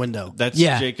fucking window? That's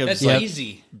Yeah. Jacob's That's like,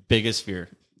 easy. biggest fear.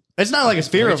 It's not like a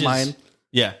fear Bridges. of mine.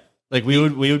 Yeah, like we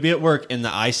would be at work in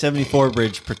the I-74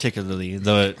 bridge, particularly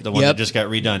the one Yep. that just got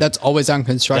redone. That's always on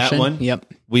construction. that one. Yep.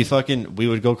 We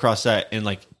would go across that and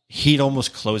like he'd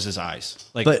almost close his eyes.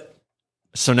 Like, But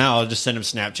so now I'll just send him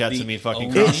Snapchats of me fucking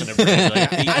only- crossing a bridge.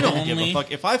 Like, I don't give a only-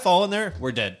 fuck. If I fall in there,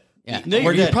 we're dead. Yeah. no,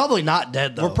 We're you're dead. probably not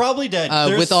dead, though. We're probably dead.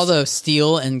 With There's all the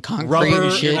steel and concrete rubber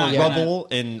and shit. and Yeah. rubble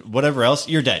and whatever else,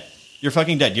 you're dead. You're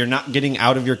fucking dead. You're not getting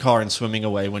out of your car and swimming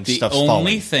away when The stuff's only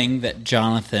falling. thing that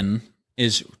Jonathan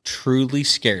is truly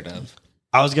scared of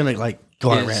I was going to, like,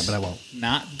 go on a is rant, but I won't.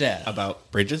 not death.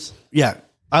 About bridges? Yeah.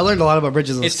 I learned a lot about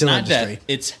bridges in the It's steel not industry. death.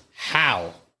 It's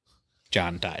how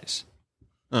John dies.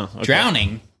 Oh, okay.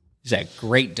 Drowning is a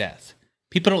great death.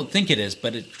 People don't think it is,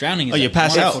 but drowning is you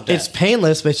pass wonderful out. death. It's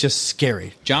painless, but it's just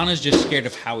scary. John is just scared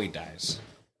of how he dies.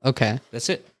 Okay. That's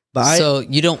it. But So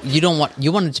you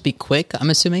want it to be quick, I'm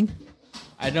assuming?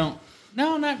 I don't.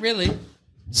 No, not really.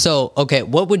 So, okay,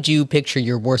 what would you picture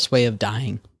your worst way of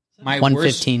dying? My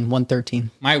 115,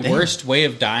 113. My worst way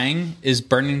of dying is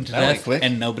burning to That went death quick.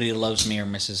 and nobody loves me or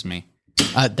misses me.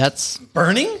 That's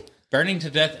Burning? Burning to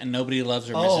death and nobody loves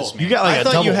or misses me. you got like I a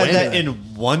thought double you had whammy that there. in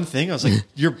one thing. I was like,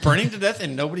 you're burning to death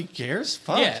and nobody cares?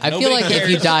 Fuck. Yeah. I feel Nobody like if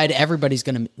you cares. died, everybody's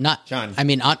gonna not. John. I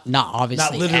mean, not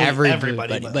obviously literally everybody,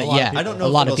 everybody, but but a lot of yeah, people. I don't know a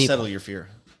if lot it'll of people. settle your fear,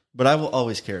 but I will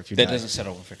always care if you That die. doesn't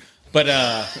settle with fear. But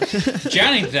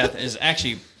drowning to death is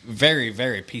actually very,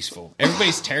 very peaceful.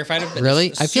 Everybody's terrified of it. Really,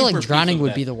 It's I feel like super drowning peaceful would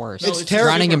death. be the worst. No, it's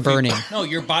drowning super and burning. peaceful. No,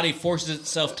 your body forces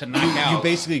itself to knock out. You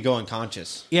basically go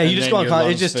unconscious. Yeah, you And just then go on. your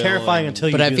lungs It's just fill terrifying and- until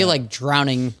you. But I do feel that. like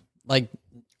drowning, like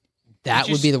that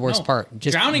would be the worst part.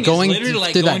 Just Drowning is going literally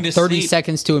like through going that to 30 sleep.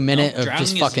 seconds to a minute of drowning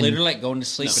just is fucking. literally like going to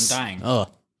sleep and dying. Ugh.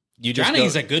 You just Drowning go-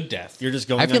 is a good death. You're just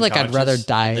going. I feel like I'd unconscious, rather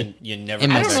die and then you never.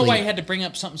 in my I don't know why sleep. you had to bring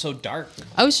up something so dark.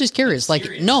 I was just curious. Like,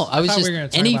 serious. no, I was thought we just were gonna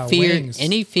talk any about fear, wings.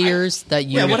 any fears that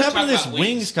you. Yeah, what Talk happened to this about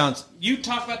wings concept? You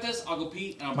talk about this, I'll go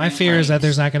pee. And I'll My bring fear is that wings.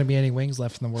 there's not going to be any wings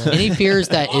left in the world. Any fears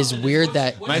that is weird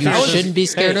that My you fear is- shouldn't be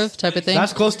scared of, type of thing.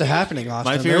 that's close to happening,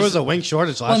 Austin. fear There is- was a wing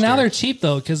shortage last Well, now year. they're cheap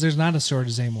though because there's not a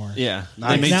shortage anymore. Yeah,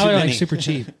 Nice. they made Now too they're many. like super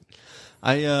cheap.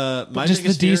 My Just the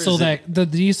biggest fear diesel is that the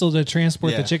diesel to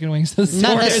transport Yeah. the chicken wings to the store.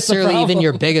 Not is the necessarily even problem.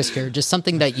 your biggest fear, just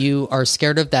something that you are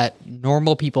scared of that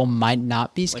normal people might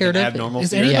not be like scared an of. abnormal Is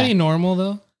fear. anybody Yeah. normal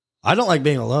though? I don't like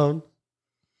being alone.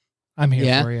 I'm here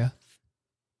Yeah. for you.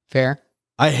 Fair.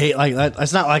 I hate like that.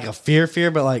 It's not like a fear,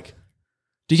 but like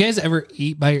Do you guys ever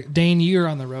eat by Dane? You're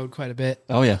on the road quite a bit.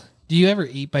 Oh yeah, Do you ever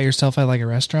eat by yourself at like a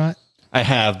restaurant? I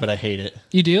have, but I hate it.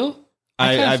 You do?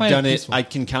 kinda I've find done it. peaceful. I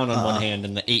can count on one hand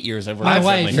in the 8 years I've worked. My at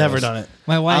wife- Friendly never Ghost. done it.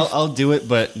 My wife, I'll do it,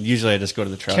 but usually I just go to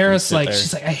the truck. Kara's and sit like, there.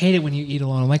 she's like, I hate it when you eat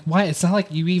alone. I'm like, why? It's not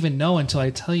like you even know until I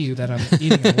tell you that I'm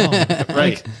eating alone.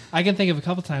 Right. Like, I can think of a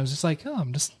couple times. It's like, oh,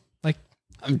 I'm just like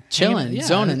I'm chilling, yeah,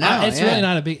 zoning out. It's yeah. really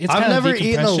not a big. It's I've kind of never eaten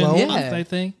decompression alone. month, Yeah. I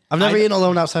think. I've never eaten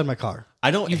alone outside my car. I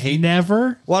don't You've hate.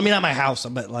 never, Well, I mean, at my house,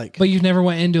 but like, but you've never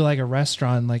went into like a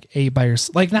restaurant and, like ate by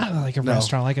yourself, like not like a No.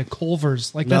 restaurant, like a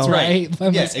Culver's. Like No. that's where I Right. ate by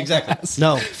Yeah, myself exactly. last.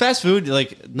 no. Fast food,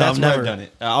 like that's I've where never. I've done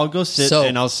it. I'll go sit So-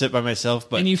 and I'll sit by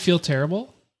myself, but And you feel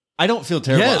terrible. I don't feel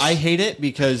terrible. Yes. I hate it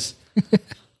because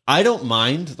I don't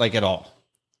mind like at all.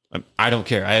 I don't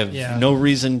care. I have Yeah. no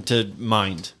reason to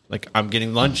mind. Like I'm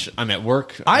getting lunch. I'm at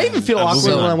work. I even feel I'm awkward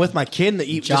moving when on. I'm with my kid and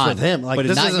eat John, just with him. Like, but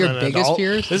this it's Not isn't your an biggest adult.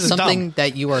 fear. This is Something dumb.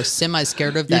 that you are semi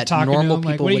scared of You're that talking to normal them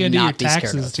like, people what are you would gonna not do be your scared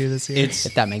taxes of. to this year? It's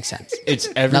If that makes sense. it's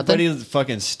everybody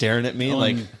fucking staring at me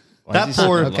like why That is he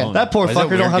poor- sitting okay. alone? that poor Why is that fucker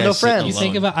weird don't have guy no sitting friends. you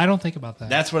think alone? about. I don't think about that.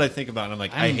 That's what I think about. And I'm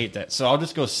like, I hate that. So I'll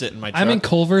just go sit in my truck. I'm in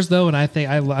Culver's though, and I think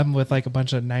I'm with like a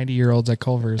bunch of 90-year-olds at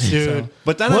Culver's. Dude. So.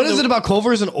 But then What I'm is the- it about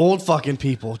Culver's and old fucking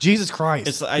people? Jesus Christ.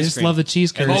 It's the I ice just cream. love the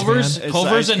cheese curds, Culver's, man. It's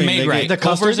Culver's the and ice cream. They Maid-Rite. get- The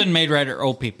Culver's custard? and Maid-Rite are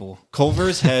old people.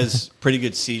 Culver's has pretty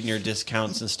good senior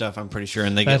discounts and stuff. I'm pretty sure,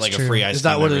 and they get That's like true. a free ice. Is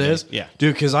that cream what it every day. is? Yeah.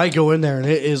 Dude, because I go in there and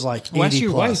it is like 80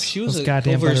 plus. She Those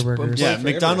goddamn Butterburgers. Yeah,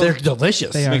 McDonald's. They're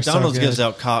delicious. They are. McDonald's so gives good.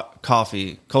 out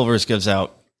coffee. Culver's gives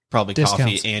out probably Discounts.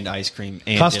 coffee and ice cream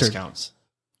and Custard. discounts.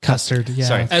 Custard. Yeah,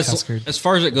 Sorry. custard. As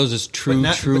far as it goes, as true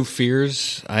But not-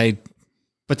 fears, I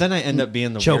But then I end up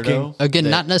being the Choking. weirdo. Again, that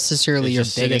not necessarily is your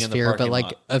just sitting biggest in the fear, but parking like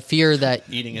lot a fear that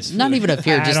eating his not food. even a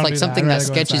fear, I just don't like do that. something I'd that rather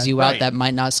go sketches inside. you out Right. that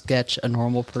might not sketch a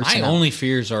normal person my out. only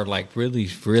fears are like really,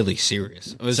 really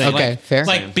serious. It was Okay, like, fair.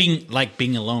 Like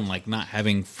being alone, like not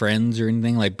having friends or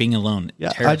anything. Like being alone.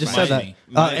 Yeah, I just said terrifies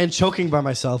that. me. And choking by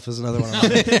myself is another one.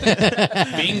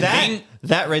 Being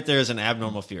That right there is an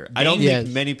abnormal fear. I don't Yes.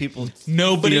 think many people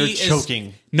nobody fear is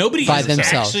choking. Nobody By is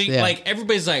themselves, actually yeah. like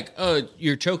everybody's like, oh,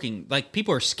 you're choking. Like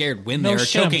people are scared when No they're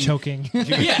shit, choking. I'm choking.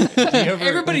 Yeah, ever-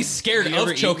 everybody's scared do you ever of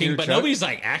eat in choking, your but truck? nobody's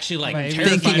like actually like Right.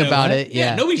 terrified Thinking of about it. it,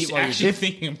 yeah. Nobody's actually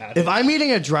thinking about If it. I'm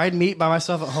eating a dried meat by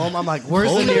myself at home, I'm like,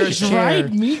 where's the nearest chair?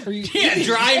 Dried meat? Are you Yeah,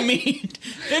 dry meat.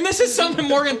 And this is something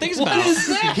Morgan thinks about.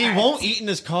 He won't eat in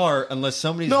his car unless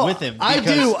somebody's No, with him. I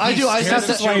because do. I he's do. I scared just of have to-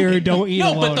 That's why you don't eat No,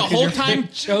 alone. but the 'cause whole you're time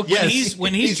choking.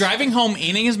 when he's driving home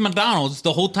eating his McDonald's,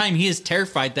 the whole time he is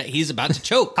terrified that he's about to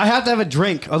choke. I have to have a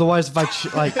drink, otherwise, if I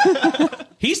like,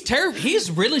 He's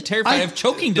really terrified of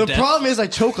choking to the death. problem is I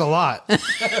choke a lot.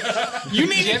 You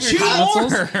need to Do chew you have your more.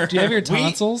 tonsils? Do you have your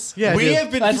tonsils? Yeah, we dude.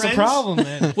 have been That's friends. the problem,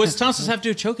 man. What's tonsils have to do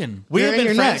with choking? We have They're in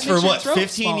been your friends neck. for Makes your what, throat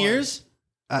 15 smaller. years?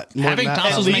 Having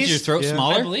tonsils makes your throat I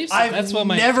smaller. believe so. I've That's what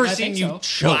my never I seen think you so.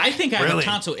 choke. Well, I think I have a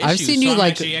tonsil issue. I've seen so you I'm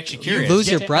like actually you curious. lose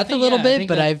your Yeah, I breath a think- little yeah, I bit, think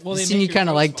but that- I've well, they seen make you your kind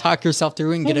of throat like smaller. talk yourself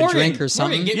through and get a drink or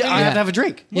something. Get Yeah, rid I of- have to have a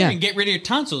drink. Morgan, get rid of your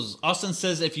tonsils. Austin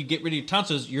says if you get rid of your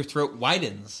tonsils, your throat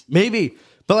widens. Maybe.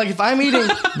 But like if I'm eating,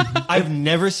 I've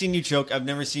never seen you choke. I've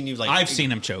never seen you like. I've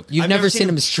seen him choke. You've I've never never seen seen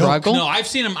him him struggle. No, I've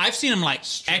seen him like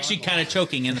actually kind of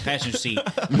choking in the passenger seat.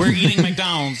 We're eating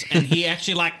McDonald's, and he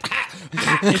actually like.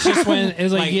 It's just when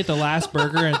it's like, Like- you get the last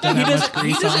burger and it doesn't He have much doesn't,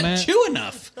 he grease on doesn't it. chew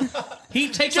enough. He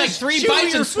takes like 3 chew bites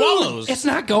your and swallows. It's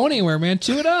not going anywhere, man.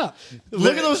 Chew it up.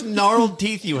 Look at those gnarled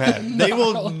teeth you have. They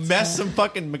will mess some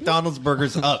fucking McDonald's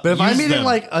burgers up. but if I'm Use eating them.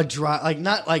 like a dry, like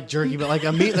not like jerky, but like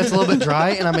a meat that's a little bit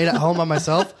dry, and I made it at home by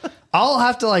myself, I'll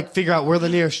have to like figure out where the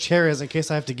nearest chair is in case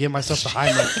I have to give myself the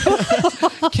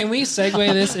Heimlich. Can we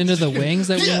segue this into the wings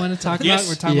that we want to talk about? Yes,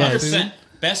 We're talking about food. 100%.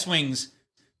 Best wings.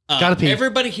 Gotta pee.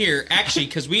 Everybody here, actually,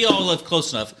 because we all live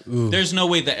close enough, there's no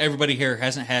way that everybody here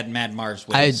hasn't had Mad Marv's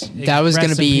wings. That was Rest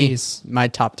going to in be peace. my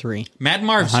top 3. Mad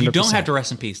Marv's, you don't 100%. have to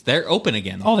rest in peace. They're open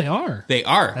again. Oh, they are. They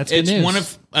are. That's good It's news. one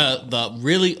of the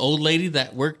really old lady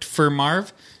that worked for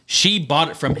Marv. She bought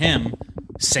it from him.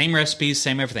 Same recipes,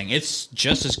 same everything. It's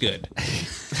just as good.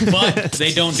 But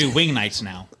they don't do wing nights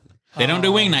now. They don't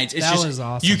do wing nights. It's that just was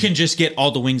awesome. you can just get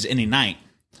all the wings any night.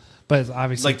 But it's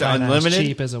obviously Like the probably not as unlimited?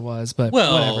 cheap as it was. But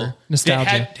Well, whatever.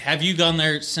 Nostalgia. Have you gone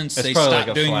there since It's they probably stopped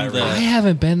like a doing flat the? I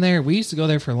haven't been there. We used to go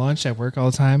there for lunch at work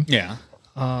all the time. Yeah.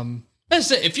 That's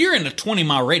it. If you're in a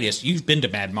 20-mile radius, you've been to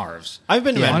Mad Marv's. I've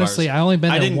been to Mad honestly, Marv's. I only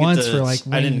been there didn't get once to- for, like,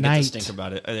 I didn't wing get night. to stink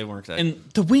about it. They weren't that. And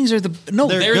the wings are they're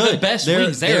good. the best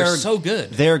wings. They're so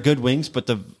good. They're good wings, but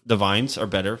the vines are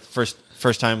better.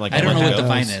 First time like I don't know went what to the go.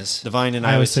 vine is. The vine in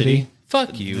Iowa Iowa City. City.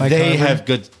 Fuck you. Like They Harvard. have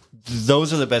good.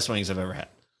 Those are the best wings I've ever had.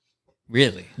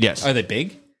 Really? Yes. Are they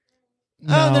big?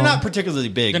 They're No. not particularly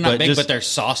big. They're not big, just, but they're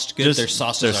sauced good. just- Their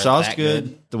sauces they're are sauced that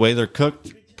good. The way they're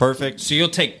cooked, perfect. So you'll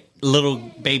take little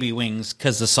baby wings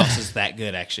because the sauce is that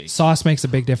good, actually. Sauce makes a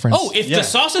big difference. Oh, if Yeah. the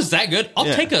sauce is that good, I'll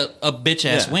Yeah. take a bitch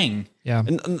ass Yeah. wing. yeah.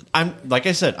 And I'm like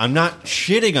I said, I'm not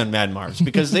shitting on Mad Marv's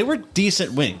because they were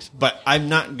decent wings, but I'm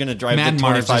not gonna drive Mad the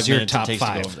Marv's 25 is your minutes it top takes to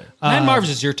go 5. over there. Mad Marv's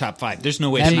is your top 5. There's no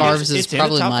way. Mad to- Marv's It's is in the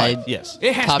probably top my 5, yes.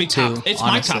 It has top to be top. 2, It's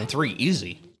honestly. my top 3,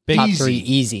 easy. Big, top 3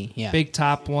 easy. Yeah. big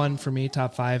top one for me,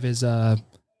 top 5 is the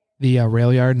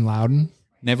Rail Yard in Loudon.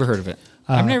 Never heard of it.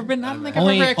 I've never been. I don't think I've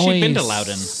only- ever actually been to only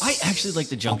Loudon. I actually like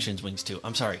the Junctions wings too.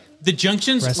 I'm sorry. The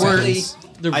junctions Rest in were peace.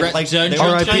 the I like junctions. they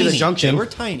were R.I.P. tiny. the Junction. They were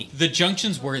tiny. The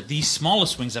junctions were the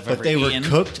smallest wings I've But ever they were eaten.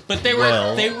 cooked But they were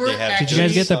well. they were They have- actually, Did you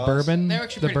guys get the sauce. bourbon? they were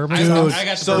actually The pretty- bourbon I sauce? got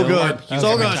the So bourbon good. barbecue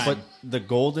So every good. time. But the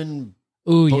golden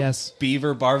Ooh, yes.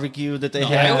 beaver barbecue that they No,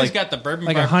 had, I always like, got the bourbon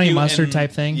Like a barbecue honey mustard and-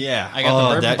 type thing. yeah, I got the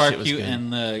bourbon that shit was barbecue good.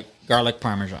 and the garlic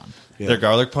parmesan. Their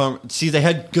garlic parm. See, they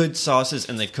had good sauces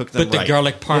and they cooked them But the right.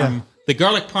 garlic parm, the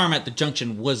garlic parm at the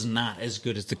junction was not as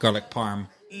good as the garlic parm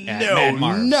at Mad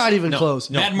Marv's. Not even close.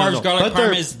 Mad Marv's garlic But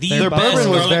their- parm is the their best bourbon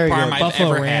was garlic very parm good. I've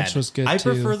Buffalo ever Ranch had. was good I too.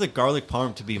 prefer the garlic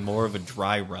parm to be more of a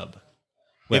dry rub,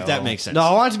 if that makes sense. No,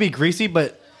 I want it to be greasy,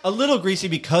 but a little greasy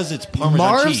because it's Parmesan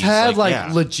Marv's cheese. had like yeah.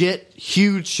 legit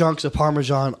huge chunks of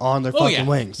Parmesan on their Oh, fucking yeah.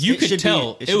 wings. You It could should be-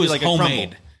 tell should it be was like a crumble.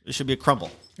 homemade. It should be a crumble.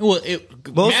 Well,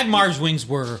 Most- Mad Marv's wings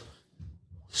were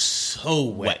so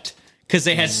wet because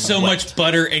they had so much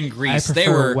butter and grease. I They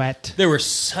prefer were wet. They were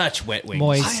such wet wings.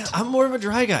 Moist. I'm more of a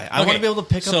dry guy. I Okay, want to be able to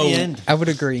pick up so- the end. I would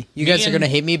agree. You guys are and- going to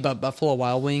hate me, but Buffalo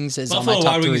Wild Wings is Buffalo on my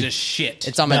top Wild 3. Wings is shit.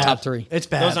 It's on my Bad. top 3. It's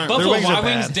bad. Those aren't- Their Buffalo wings are Wild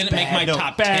Wings bad. didn't make my No,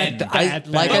 top bad, 10. bad.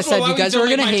 Like I Buffalo said, you Wild guys Wings were don't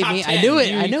going to make hate my me. top I 10. knew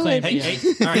it. You I knew it. claimed-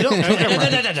 All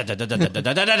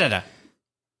right.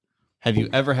 Have you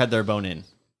ever had their bone in?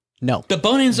 No. The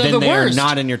bone-ins are Then the they are worst.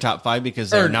 not in your top 5 because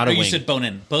they're not a you wing. said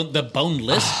bone-in. The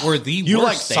boneless were the You worst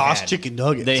like they sauce had. chicken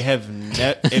nuggets. They have.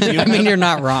 If you I mean, you're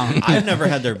not wrong. I've never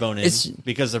had their bone in It's-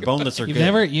 because their boneless are You've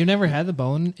good. never had the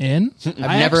bone in? I've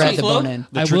never had the bone in.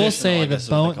 I will traditional, say I the guess is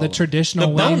what they bone, call the them.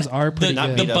 traditional wings are pretty not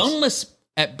good. The B-dubs. boneless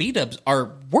at B-dubs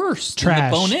are worse Trash. than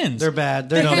the bone-ins. They're bad.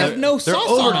 They have no they're sauce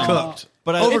on them. overcooked.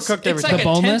 But I- It's Overcooked every like time. a The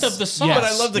boneless? tenth of the sauce. Yes.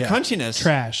 But I love the Yeah. crunchiness.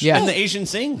 Trash. Yeah. And the Asian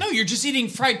sing. No, you're just eating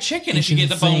fried chicken if you get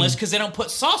the Asian boneless thing. because they don't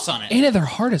put sauce on it. And they're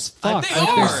hard as fuck. They Like,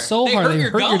 are. They're so They hard. hurt They your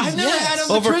hurt your gums. I've never Yes. had them.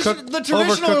 Overcooked- The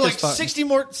traditional overcooked are as like fuck.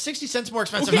 60 cents more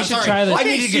expensive. Okay, I'm you should sorry. try the- I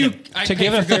need to get them. I to pay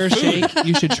give a for good fair food. shake,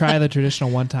 you should try the traditional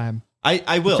one time.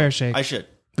 I will. Fair shake. I should.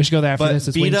 We should go there after But this.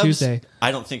 It's Wing B-dubs, Tuesday. I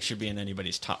don't think should be in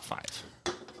anybody's top 5.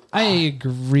 I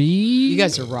agree. You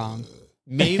guys are wrong.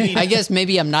 Maybe. I guess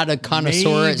maybe I'm not a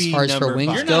connoisseur as Maybe far as for number wings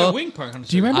five. You're go. not a wing part.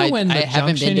 Do you remember when the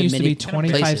haven't junction been to used to many be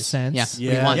 25 places. cents?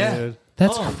 Yeah, Yeah, we won. dude.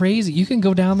 That's crazy. You can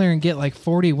go down there and get like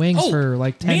 40 wings for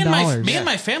like $10. Me and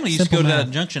my family used Simple to go to math.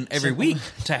 that junction every week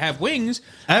to have wings. It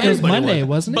was Everybody Monday, would.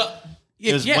 wasn't it? But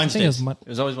It was Yeah, I think Wednesdays. it was It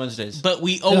was always Wednesdays. But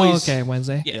we Oh, always okay,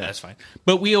 Wednesday. Yeah, that's fine.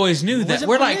 But we always knew that Was it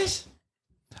we're Mondays?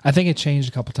 I think it changed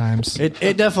a couple times. It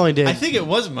definitely did. I think it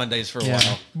was Mondays for a Yeah.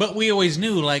 while. but we always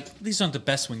knew like these aren't the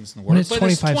best wings in the When world. it's But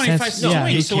 25 25 cents, cents yeah,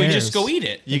 wings, who so we just cares? go eat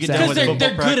it. You get Exactly. done with Because they're football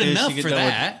good practice, enough you get for done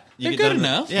with- that. you They're get good done with-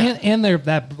 enough. Yeah. And they're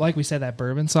that, like we said, that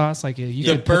bourbon sauce. Like you The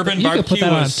could bourbon you could put barbecue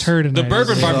that on a was turd and the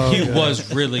bourbon everything. barbecue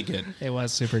was really good. It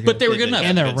was super good. But they were good enough.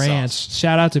 and their good ranch. sauce.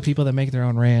 Shout out to people that make their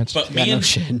own ranch. But Yeah, no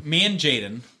shit. me and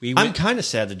Jaden, we I'm went. kind of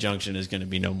sad the Junction is going to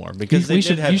be no more because We they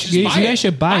should- did have. you should- you guys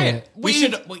should buy it. We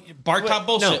should. Bar top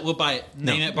bullshit. no. We'll buy it.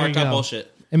 Name it There bar you top go.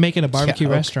 bullshit. And make it a barbecue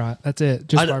Yeah, okay. restaurant. That's it.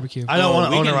 Just barbecue. I don't want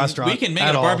to We own can- a restaurant. We can make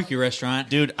at it a all. barbecue restaurant,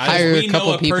 Dude, Hire we a couple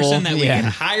know a person people. that we Yeah.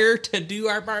 can hire to do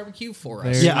our barbecue for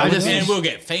us. There Yeah, I just and we'll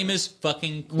get famous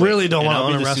fucking quick. really don't and want to I'll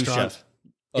own be a the sous restaurant. chef.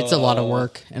 It's a lot of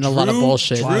work and a lot of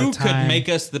bullshit. lot Drew of could time. make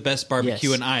us the best barbecue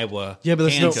Yes. in Iowa. Yeah, but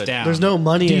hands there's down. no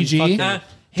money DG? in fucking.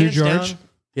 Through Hands George. down,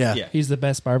 Yeah. Yeah. He's the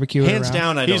best barbecue hands around.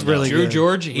 down. I He's don't know. really Drew good.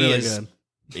 George. Really is. good.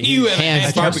 You haven't Hands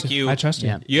had down. barbecue. I trust you.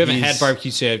 Yeah. You haven't He's- had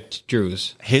barbecue at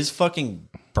Drew's. His fucking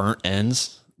burnt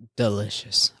ends.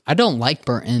 Delicious. I don't like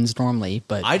burnt ends normally,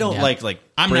 but I don't yeah. like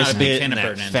I'm not a brisket big fan and of that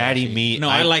burnt ends, fatty actually. meat. No,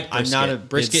 I like I'm not a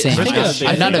brisket. Same. I think, Same. a,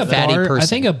 I I'm not think a fatty bar, I person.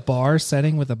 think a bar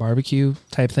setting with a barbecue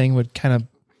type thing would kind of,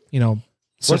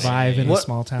 survive in a What-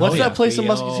 small town. What's yeah. that place in We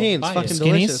all Muscatine? It's buy fucking it.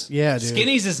 delicious. Skinny's? Yeah, dude.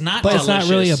 Skinny's is not But it's delicious.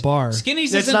 not really a bar.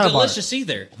 Skinny's It's isn't not a bar. delicious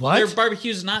either. What? Their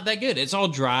barbecue's not that good. It's all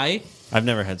dry. I've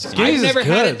never had skinny. Skinny's I've is never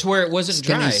had good. it to where it wasn't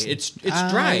dry. Skinny's- It's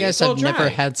dry. I guess it's all I've dry. never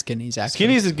had Skinnies actually.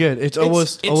 Skinny's is good. It's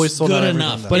always it's sold good out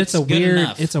enough. everything, but though. it's a It's good weird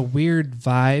enough. it's a weird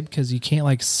vibe because you can't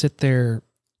like sit there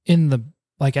in the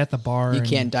like at the bar. You and-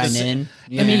 can't dine in.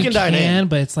 I mean, you can dine in.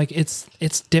 but it's like it's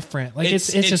different. Like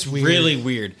it's just weird. really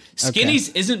weird. Skinny's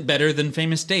isn't better than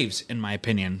Famous Dave's in my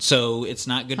opinion. So it's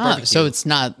not good barbecue. So it's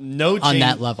not No on chain-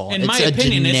 that level. in it's my a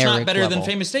opinion, it's not generic better than level.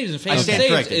 Famous Dave's. And Famous stand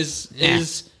Dave's corrected.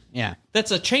 is Yeah. that's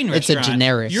a chain It's a restaurant.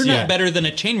 generic. You're Yeah. not better than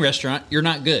a chain restaurant. You're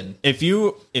not good. If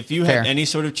you Fair. have any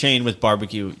sort of chain with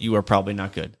barbecue, you are probably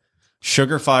not good.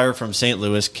 Sugar Fire from St.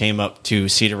 Louis came up to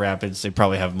Cedar Rapids. They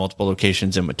probably have multiple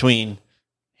locations in between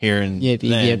here and Yep,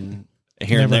 then,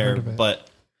 here and Never there. heard of it. But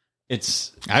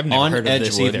it's I've never on heard of this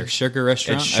Edgewood. either. Sugar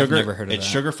restaurant. It's sugar. I've never heard of it's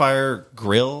that. Sugar Fire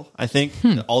Grill. I think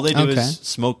all they do Okay. is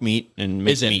smoke meat and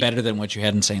make Is it meat. better than what you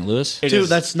had in St. Louis? It Dude, is-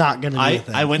 that's not going to be a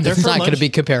thing. I went there It's for not going to lunch. be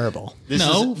comparable. This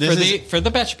No, is, this for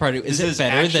the bachelor party, is this it is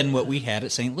better actually- than what we had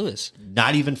at St. Louis?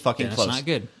 not even fucking That's close. not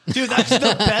good. Dude, that's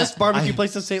the best barbecue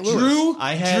place in St. Louis. Drew,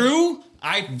 I had-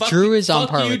 Drew is on fuck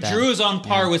par you. with that. Drew is on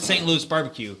par with St. Louis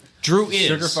barbecue. Drew is.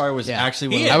 Sugar Fire was Yeah. actually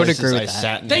one He of the is. I would places agree with I that.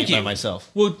 sat and Thank ate by you. myself.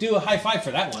 We'll do a high five for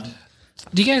that one.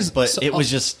 Do you guys? But so- it was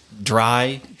just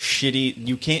dry, shitty.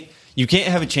 You can't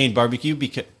have a chain barbecue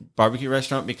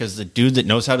restaurant because the dude that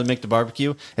knows how to make the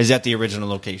barbecue is at the original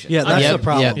location. Yeah, that's Yep, the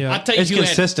problem. yep. Yeah. I'll tell you It's who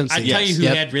consistency. I'll tell you who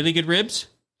Yep. had really good ribs,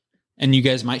 and you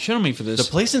guys might show me for this.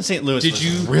 The place in St. Louis Did was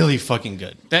you- really fucking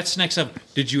good. That's next up.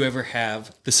 Did you ever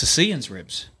have the Sicilian's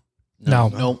ribs? no.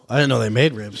 Nope. I didn't know they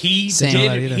made ribs. He Same.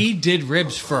 Not did. either. He did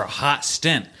ribs for a hot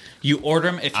stint. You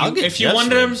order them I'll get if you Jeff's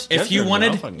wanted them. ribs. If Jeff's you ribs,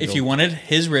 wanted I'll fucking if go. you wanted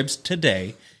his ribs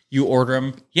today, you order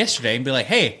them yesterday and be like,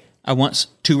 "Hey, I want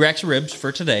 2 racks of ribs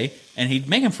for today," and he'd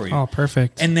make them for you. Oh,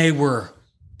 perfect. And they were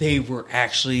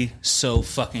actually so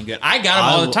fucking good. I got them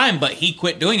all the time, but he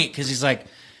quit doing it because he's like,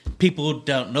 people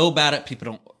don't know about it. People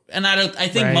don't. And I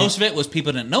think Right. most of it was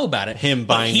people didn't know about it. Him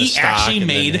But buying the he stock actually and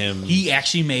then made. him- He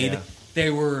actually made. Yeah. They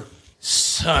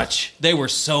were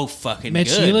so fucking Mitch,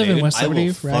 good. you live in dude. West I will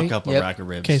Liberty, fuck right? up a Yep. rack of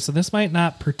ribs. Okay, so this might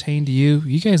not pertain to you.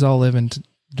 You guys all live in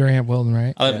Durham, Wilton,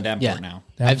 right? I live in Davenport Yeah. now.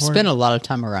 I've Davenport? spent a lot of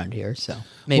time around here, so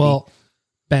maybe. Well,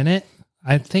 Bennett,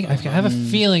 I think I have a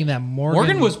feeling that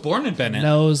Morgan was born in Bennett.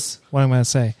 knows what I'm going to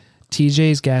say.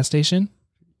 TJ's gas station,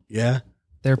 Yeah.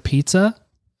 their pizza,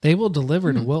 they will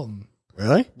deliver to Wilton.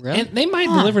 Really? really? And they might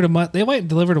deliver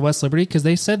to West Liberty because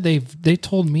they said they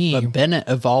told me But Bennett,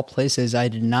 of all places, I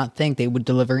did not think they would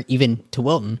deliver even to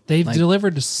Wilton. they've Like,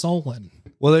 delivered to Solon.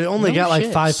 Well, they only No got like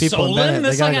shit. 5 people in Bennett. Solon, They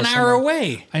that's gotta like go an hour somewhere.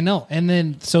 away. I know. And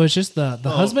then so it's just the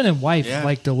husband and wife yeah.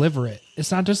 like deliver it.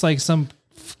 It's not just like some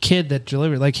kid that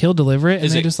deliver it. Like he'll deliver it and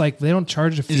Is they it- just like they don't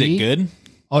charge a fee. Is it good?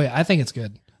 Oh yeah, I think it's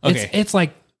good. Okay. It's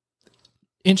like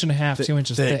inch and a half, 2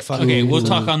 inches thick, thick. fucking- Okay, we'll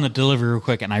talk on the delivery real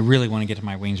quick, and I really want to get to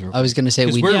my wings real quick. I was going to say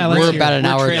 'Cause we, Yeah, let's we're hear about it. an We're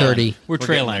hour trailing. 30. We're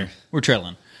trailing. We're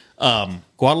trailing.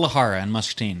 Guadalajara and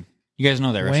Muscatine. You guys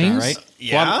know that restaurant, Wings? right?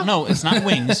 Yeah. no, it's not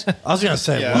wings. I was going to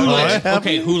say, Yeah. what? Who What likes, happened?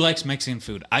 okay, who likes Mexican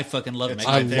food? I fucking love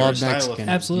Mexican I my food. favorite love style of Mexican. food.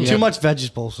 Absolutely. Too much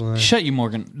vegetables in there. Shut you,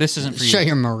 Morgan. This isn't for you. Shut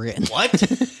your Morgan.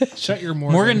 What? Shut your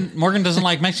Morgan. Morgan doesn't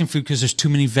like Mexican food because there's too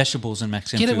many vegetables in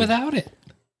Mexican Get food. it without it.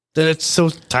 That it's so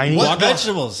tiny. What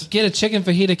vegetables? Get a chicken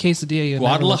fajita quesadilla. You'll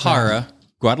never look Guadalajara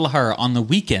Guadalajara on the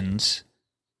weekends,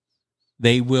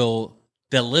 they will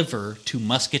deliver to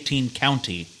Muscatine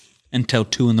County until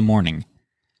 2 a.m.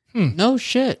 No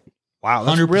shit. Wow,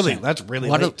 that's 100%. that's really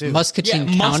What late too. Muscatine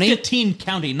County? Muscatine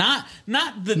County, not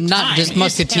the Not time. just It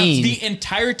counts Muscatine. the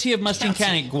entirety of Muscatine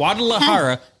County,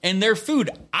 Guadalajara, and their food.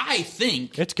 I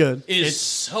think It's good. is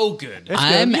so good.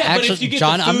 I'm Yeah, but if you actually get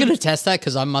John. the I'm food- going to test that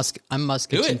because I'm Do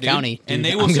Muscatine it, dude. County, dude. And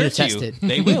they will I'm gonna serve to test you. it.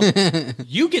 They will.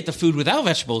 You get the food without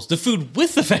vegetables. The food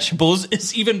with the vegetables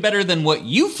is even better than what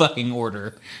you fucking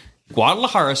order.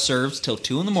 Guadalajara serves till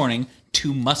 2 a.m.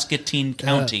 to Muscatine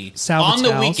County on the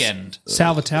Salvatales. weekend.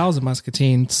 Salvatales and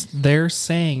Muscatine, their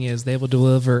saying is they will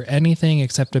deliver anything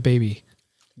except a baby.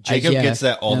 Jacob yeah. gets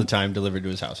that all the time delivered to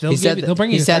his house. They'll, He said, they'll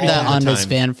bring you he a said 30 that pack. on his time.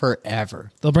 van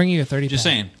forever. They'll bring you a 30 Just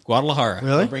pack. saying, Guadalajara.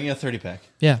 Really? Bring you a 30 pack.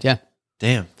 Yeah. Yeah,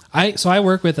 Damn. So I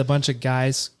work with a bunch of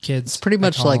guys, kids. pretty I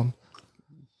much call like them,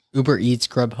 Uber Eats,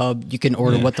 Grubhub. You can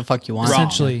order what the fuck you want.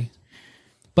 essentially.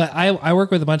 But I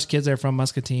work with a bunch of kids that are from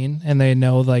Muscatine, and they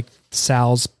know like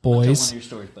Sal's boys,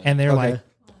 and they're like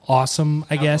awesome.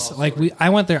 I guess like I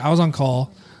went there. I was on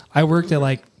call. I worked at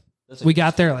we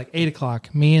got there at like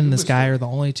 8:00. Me and this guy are the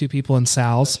only two people in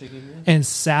Sal's, and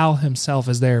Sal himself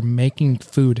is there making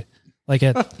food like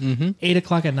at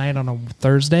 8:00 at night on a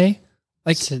Thursday.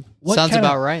 Like what Sounds kind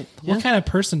about of- right. What kind of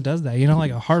person does that? You know,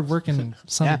 like a hardworking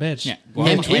son of a bitch. Yeah.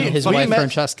 And his wife met-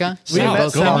 Francesca. we they're met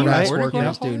both Sal, hard ass right?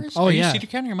 workers, dude. Oh, Are you yeah. Cedar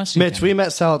County or Muscatine Mitch, County? we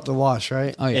met Sal at the wash,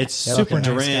 right? Oh yeah, It's Yeah, super nice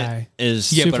Durant guy.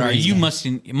 is Yeah, super but are easy. you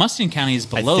Muscatine County is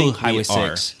below think we Highway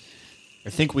are. 6. I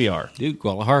think we are. Dude,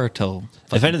 Guadalajara till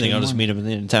If anything, I'll just meet him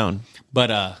in town.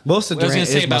 But Most of what I was Durant gonna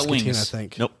say is about Muscatine, wings. I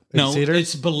think. Nope. No, Cedar?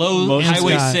 it's below Most-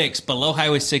 Highway Scott. 6. Below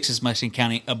Highway 6 is Muscatine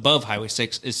County. Above Highway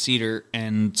 6 is Cedar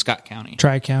and Scott County.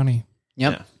 Tri-County.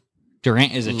 Yep. Yeah.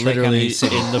 Durant is a Literally Tri-County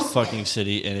city. in the fucking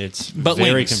city, and it's But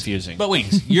very wings. confusing. But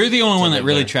wings. You're the only one that live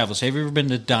really there. travels. Have you ever been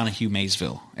to Donahue,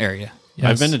 Maysville area?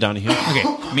 I've been to Donahue.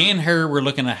 Okay, me and her were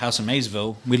looking at a house in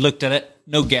Maysville. We looked at it.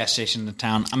 No gas station in the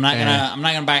town. I'm not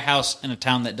gonna buy a house in a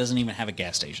town that doesn't even have a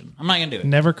gas station. I'm not gonna do it.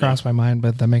 Never crossed my mind,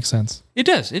 but that makes sense. It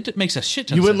does. It makes a shit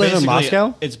ton. You of wouldn't sense. live in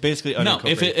Moscow? It's basically No,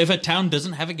 unincorporated. if a town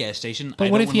doesn't have a gas station, But I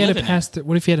what don't if you had wanna to live in it. pass?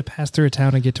 What if you had to pass through a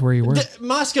town and get to where you were?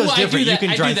 Moscow's Well, I do different. that- You can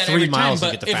I do drive that 3 every time, miles to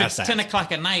but get the if fast it's 10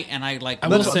 o'clock at night and I like,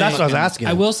 That's, say- that's what I was asking.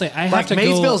 I will say I have Like to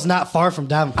Maysville's go. not far from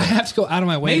Davenport. I have to go out of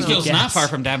my way. to Maysville's get not gas. far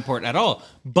from Davenport at all.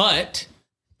 But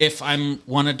if I'm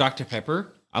want a Dr.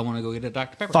 Pepper, I want to go get a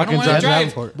Dr. Pepper. Fucking I don't want drive to to drive.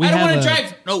 Davenport. We I don't have want to a-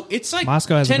 drive. No, it's like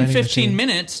Moscow has a 10, vending 15 machine.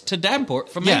 minutes to Davenport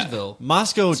from Yeah, Maysville.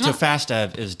 Moscow to not- Fast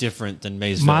Ave is different than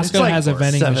Maysville. Moscow It's like has a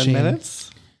vending 7 machine. minutes.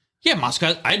 Yeah,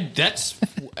 Moscow. That's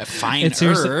fine. It's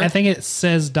seriously, I think it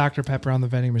says Dr Pepper on the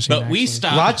vending machine. But we actually.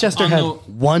 stopped. Rochester on had the,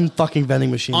 one fucking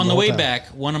vending machine. on the whole way time. back.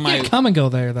 One of my Come and go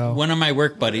there though. one of my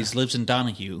work buddies lives in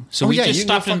Donahue, so Oh, we yeah, just you can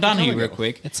go stopped in fucking come Donahue and real go.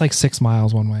 quick. It's like 6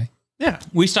 miles one way. Yeah.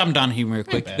 We stopped in Donahue real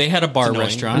quick. They had a bar annoying.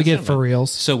 restaurant. We get for reals.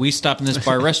 So we stopped in this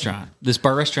bar restaurant. This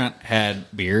bar restaurant had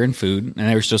beer and food, and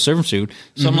they were still serving food.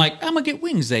 So Mm-hmm. I'm like, I'm gonna get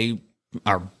wings. They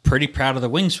are pretty proud of the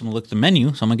wings from the look of the menu,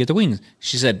 so I'm gonna get the wings.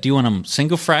 She said, "Do you want them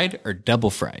single fried or double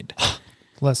fried?"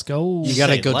 Let's go. You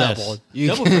gotta Say go less. double.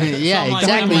 Double fried. Yeah, So I'm like-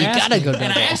 exactly. I'm You like- gotta go And I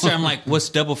double. asked her, I'm like, "What's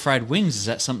double fried wings? Is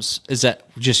that something? Is that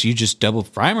you just double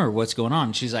fry them, or what's going on?"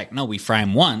 And she's like, "No, we fry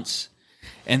them once."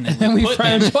 And then we, put fry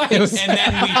 'em them twice. And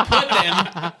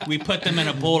then we put them in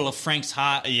a bowl of Frank's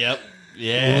Hot Yep.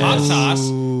 Yeah. hot sauce,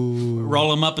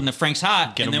 roll them up in the Frank's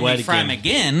Hot, Get and 'em then we wet fry them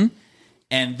again. again.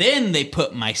 And then they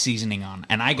put my seasoning on,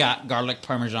 and I got garlic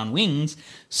parmesan wings,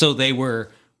 so they were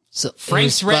So it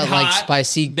Frank's was Red Hot. like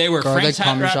spicy. They were garlic Frank's Hot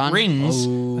parmesan. rings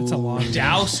That's a long.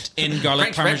 doused in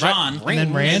garlic Frank's Red parmesan. Hot And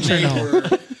then ranch or They no?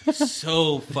 were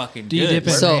so fucking Do you good. dip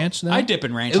in So, ranch? Though? I dip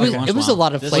in ranch. It was every once it in was a a while.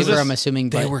 lot of flavor. was- I'm assuming,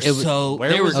 but They were it was, so. Where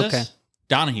they was were this? okay.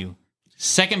 Donahue,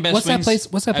 second best. What's that wings place-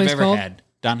 what's that I've place ever called? had.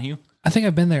 Donahue. I think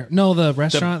I've been there. No, the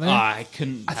restaurant there. I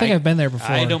couldn't. I think I've been there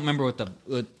before. I don't remember what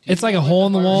the. It's like a hole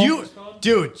in the wall.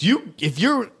 If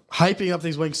you're hyping up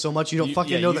these wings so much, you don't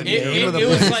fucking yeah, know you- the It, name it, of the it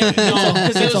was place. like no,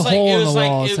 because it It's was a like hole it in was the like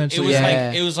wall, it essentially. was Yeah.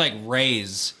 like it was like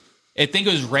Ray's. I think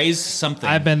it was Ray's something.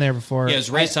 I've been there before. Yeah, it's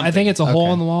right I something. think it's a hole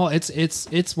Okay. in the wall.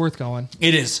 It's worth going.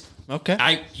 It is.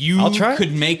 Okay. You try it.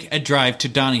 could make a drive to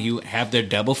Donahue, have their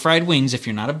double fried wings if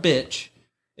you're not a bitch.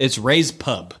 It's Ray's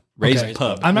Pub. Ray's Okay.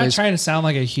 Pub. I'm not Raised- trying to sound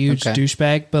like a huge Okay.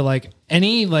 douchebag, but like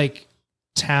any like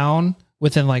town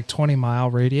within like 20-mile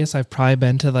radius, I've probably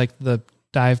been to like the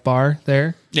dive bar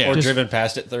there. Yeah. Or Just- driven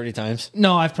past it 30 times.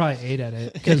 No, I've probably ate at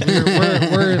it because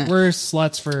we're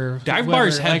sluts for Dive whatever,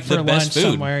 bars have like the for best lunch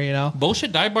food. somewhere, you know.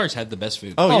 Bullshit dive bars had the best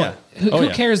food. Oh, yeah. Who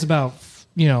yeah. cares about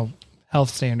health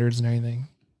standards and everything?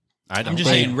 I don't. I'm just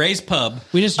saying, Ray's Pub.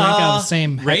 We just drank out of the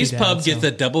same. Happy Ray's Dad, Pub so- get the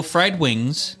double fried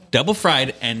wings. double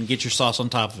fried, and get your sauce on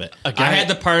top of it. I had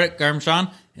the Parmesan,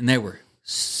 and they were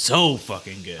so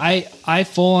fucking good. I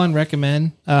full on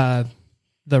recommend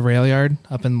the rail yard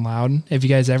up in Loudon. If you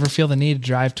guys ever feel the need to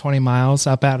drive 20 miles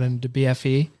up out into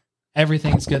BFE,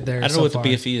 everything's good there. I don't know what the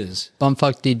BFE is.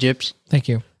 Bumfuck the Egypt. Thank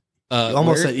you.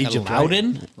 Almost said Egypt, right?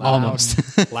 Loudon?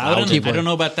 Almost. Loudon? I don't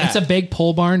know about that. It's a big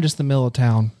pole barn just in the middle of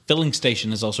town. Filling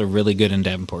station is also really good in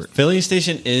Davenport. Filling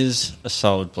station is a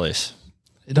solid place.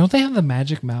 Don't they have the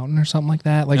Magic Mountain or something like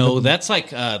that? Like No, that's like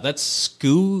that's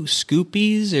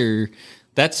Scoopies or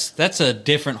that's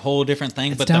a whole different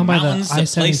thing. it's But down the by mountains, the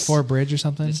I-74 bridge or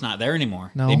something. it's not there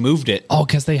anymore. No. They moved it. Oh,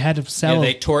 because they had to sell. Yeah,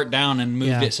 they tore it down and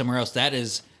moved Yeah. it somewhere else. That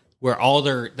is where all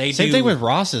they Same do. thing with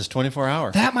Ross's 24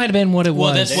 hour. that might have been what it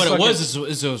well, was. that's what it was.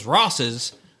 Is it was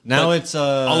Ross's. Now but it's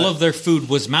all of their food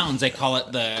was mountains. They call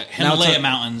it the Himalaya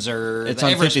Mountains or it's the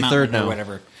on Everest 53rd Mountain now. or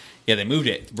whatever. Yeah, they moved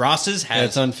it. Ross's has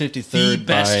it's on 53rd the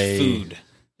best by- food.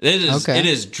 It is. Okay. It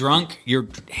is drunk. You're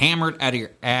hammered out of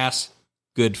your ass.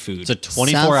 Good food. It's a Sounds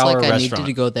 24 hour like I restaurant. need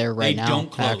to go there right they now.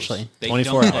 don't close. Actually, They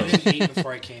 24 don't hours. close. Eat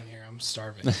before I came here. I'm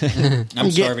starving.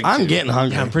 I'm starving. I'm too. getting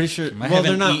hungry. I'm pretty sure. I Well, haven't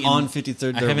they're not eaten- on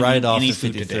 53rd. I They're haven't right eaten off any the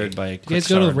food 53rd today. by. You guys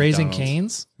go to the Raising McDonald's.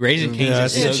 Canes? Raising Cane's Yeah,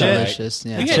 is it's so good. delicious.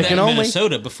 Yeah. We had Chicken that in only?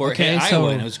 Minnesota before Okay, it hit so Iowa,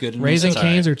 and it was good. in Raising Minnesota.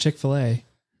 Canes or Chick-fil-A?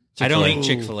 I don't Chick-fil-A. eat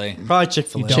Chick-fil-A. Probably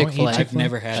Chick-fil-A. You don't Chick-fil-A. eat I've Chick-fil-A?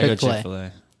 never had I go it. Chick-fil-A.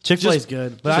 Chick-fil-A. Chick-fil-A's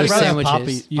good, but just I'd rather have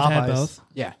sandwiches. Popeye. You've had Popeyes. both?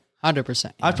 Yeah,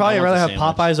 100%. I'd probably I rather love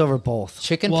have the Popeyes over both.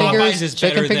 Chicken Well, Popeyes fingers. is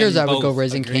Chicken better fingers. than I would go both.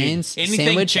 Raising Agreed. Canes. Anything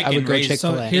Sandwich. I would chicken go raised-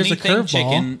 Chick-fil-A. So here's a Anything curveball.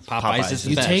 chicken, Popeyes Popeyes is the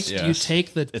is best. best. You Yes.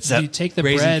 take the It's that- you take the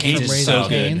Raising bread Cane's from is Raising so good.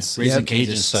 Canes, Raising Yep. Cane's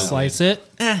is so good. slice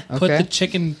it, put Okay. the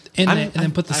chicken in I'm- it, and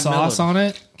then put the I'm sauce mellowed. on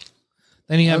it.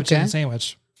 Then you have a Okay. chicken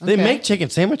sandwich. They Okay. make chicken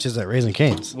sandwiches at Raising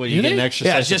Cane's. Well, you Do get an they? extra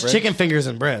Yeah, slice it's just of bread? chicken fingers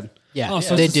and bread. Yeah, Oh,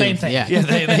 so they it's the do. same thing. Yeah, Yeah,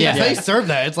 they Yeah. serve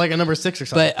that. It's like a number 6 or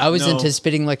something. But I was No.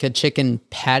 anticipating like a chicken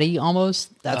patty almost.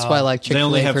 That's why I like They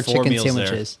only Chick-fil-A have for 4 chicken meals there.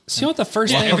 sandwiches. See what the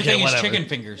first Well, thing? everything is whatever. chicken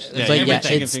fingers. Yeah, But yeah,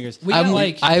 chicken it's, fingers. We got I'm,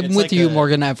 like- I'm it's with like you, a-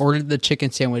 Morgan. I've ordered the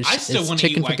chicken sandwich. I still it's wanna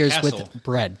chicken eat White fingers Castle. with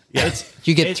bread. yeah,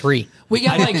 You get 3. We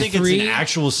got I like don't think three. it's an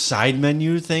actual side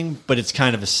menu thing, but it's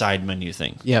kind of a side menu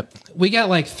thing. Yep. We got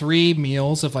like 3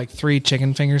 meals of like 3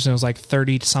 chicken fingers, and it was like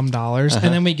 $30-some,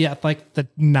 and then we get like the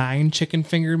 9 chicken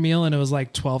finger meal, and it was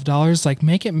like $12. Like,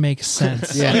 make it make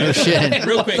sense. Yeah, no shit.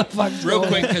 Real quick,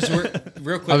 because we're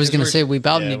real quick. I was 'cause going we're- to say we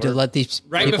about Yeah, need to we're- let these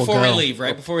right people before go. we leave.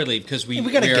 Right before we leave, because we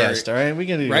We got a are- guest, all right? We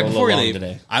got to Right go a before we little long leave,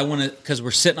 today. I want to because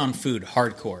we're sitting on food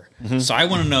hardcore. So I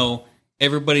want to know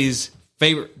everybody's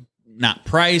favorite, not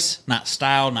price, not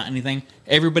style, not anything.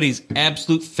 Everybody's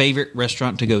absolute favorite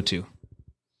restaurant to go to.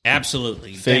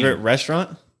 Absolutely Favorite Bang.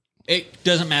 restaurant? It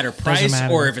doesn't matter price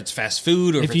matter. or if it's fast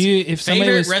food or If if, you- it's if somebody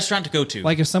favorite was- restaurant to go to.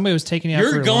 Like if somebody was taking you out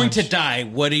You're for going lunch, to die.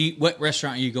 What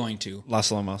restaurant are you going to?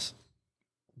 Las Lomas.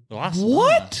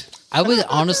 What? I would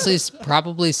honestly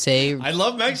probably say I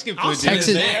love Mexican food. I'll dude. say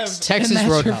Texas, next. Texas And that's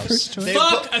your Roadhouse. first choice?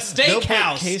 Fuck a they'll put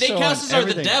steakhouse. queso on Steakhouses are the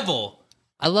everything. devil.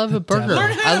 I love a burger.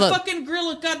 Learn how I to love. fucking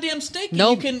grill a goddamn steak.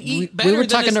 No, and you can eat we better were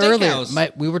talking than a earlier.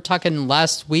 steakhouse. We were talking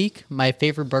last week. My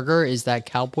favorite burger is that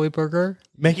cowboy burger.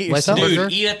 Make it West yourself. Dude, burger?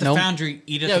 eat at the Nope. foundry.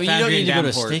 Eat at Yeah, the but you don't foundry need in to go to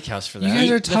a Davenport. steakhouse for that. you guys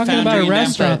are the talking foundry about a in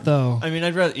restaurant, Davenport. though. I mean,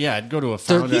 I'd rather, I'd go to a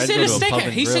foundry. He I'd said go a to a pub steakhouse.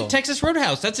 and He grill. said Texas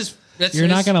Roadhouse. That's his. That's You're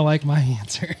his, not gonna like my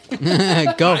answer.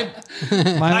 Go.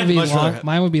 Mine would be much rather-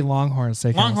 mine would be Longhorn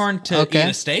Steakhouse. Longhorn to Okay. eat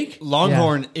a steak.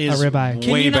 Longhorn Yeah, is a ribeye.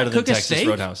 Can way you not better than cook a Texas steak?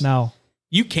 Roadhouse. No,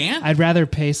 You can. I'd rather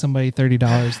pay somebody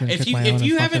 $30 than If cook you my own. if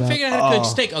you and fuck haven't it up. figured out how to cook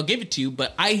steak, I'll give it to you.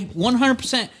 But I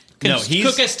 100% can No, he's-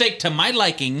 cook a steak to my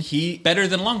liking. Better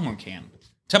than Longhorn can.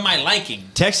 To my liking.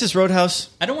 Texas Roadhouse,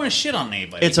 I don't want to shit on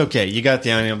anybody. it's okay. You got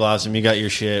the onion blossom, you got your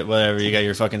shit, whatever. You got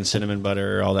your fucking cinnamon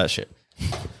butter, all that shit.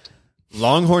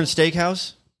 Longhorn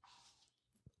Steakhouse,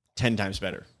 10 times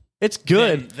better. It's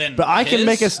good, Than but I can his?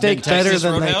 make a steak Than better Texas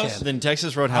than they Roadhouse? can. Than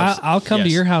Texas Roadhouse. I'll come to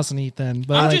yes. your house and eat then.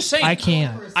 But I'm like, just saying. I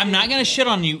can't. I'm not going to shit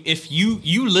on you if you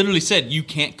literally said you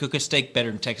can't cook a steak better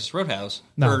than Texas Roadhouse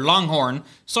No. or Longhorn,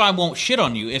 so I won't shit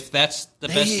on you if that's the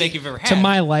best steak you've ever had. To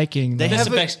my liking, They though. That's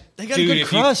have the a, best- they got Dude, a good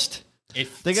if you- crust.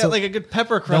 If They got like a good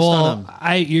pepper crust well, on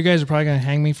them. you guys are probably gonna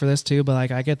hang me for this too, but like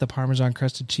I get the Parmesan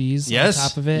crusted cheese Yes, on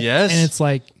top of it. yes. And it's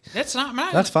like that's not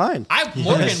mine. That's fine.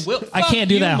 Morgan will. I fuck can't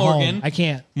do you, that at Morgan. home. I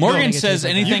can't. Morgan Make it says taste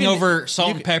like that. anything You can- over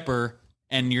salt and pepper,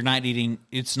 and you're not eating.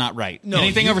 It's not right. No,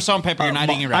 anything you- over salt and pepper, you're not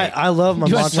eating it right. I love my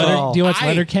Do you watch Montreal. Do you watch I-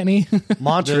 Letterkenny?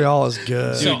 Montreal is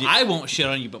good. so I won't shit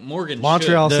on you, but Morgan.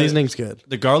 Montreal The- seasoning's good.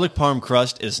 The garlic parm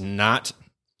crust is not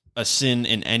a sin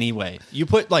in any way. You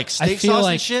put like steak feel sauce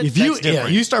like and shit. If you that's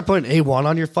different. you start putting A1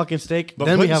 on your fucking steak,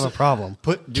 then we put have a s- problem.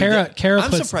 Kara I'm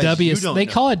puts surprised W. you don't They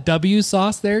know. call it W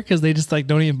sauce there because they just like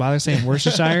don't even bother saying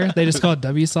Worcestershire. They just call it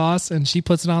W sauce, and she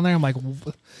puts it on there. I'm like,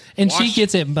 and she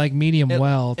gets it like medium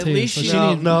well too. least So she- she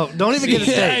No, need- no, don't even get a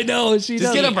Yeah, I steak. know she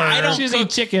does. get a burger. I don't She's cook- eating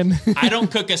chicken. I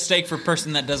don't cook a steak for a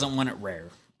person that doesn't want it rare.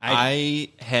 I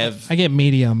have I get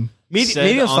medium. said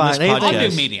Medium's on fine. this Anything- I'll podcast-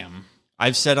 do medium.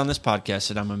 I've said on this podcast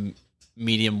that I'm a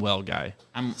medium well guy.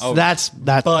 I'm That's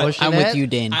But pushing I'm with it. you,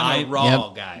 Dane. I'm a raw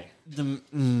guy.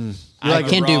 I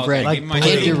can't do red. Like I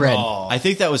can't do red. I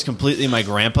think that was completely my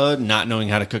grandpa not knowing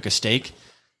how to cook a steak.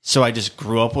 So I just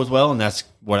grew up with well, and that's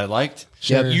what I liked.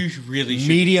 Sure. You really should,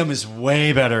 Medium is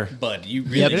way better. bud. You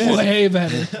really Yep. should. Way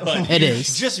better. But It you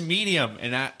is. Just medium,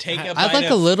 and Take a I bite like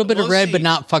a of- little bit of we'll red, see. but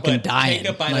not fucking but dying. Take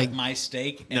a bite Like, of my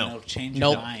steak, and No. it'll change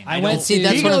Nope. your mind. I went see,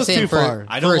 that's He what I'm goes saying. too For, far.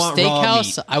 I don't for a want raw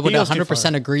steakhouse, meat. I would He goes too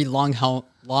 100% far. agree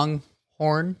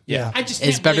Longhorn. Yeah. I just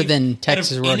It's can't better believe than out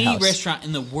Texas of any Roadhouse. restaurant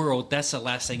in the world, that's the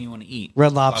last thing you want to eat.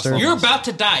 Red Lobster. You're about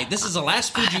to die. This is the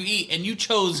last food you eat, and you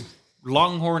chose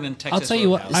Longhorn and Texas. I'll tell you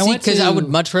what, Roadhouse. I See, went because I to- would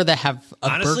much rather have a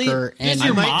Honestly, burger. Does And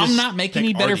your might mom just not make pick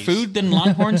any better Arby's. food than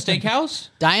Longhorn Steakhouse?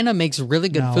 Diana makes really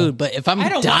good No. food, but if I'm I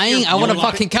don't want dying, your- I want a you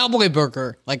want- fucking cowboy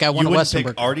burger. Like I want You a wouldn't Western pick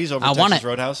burger. Arby's over I want Texas it.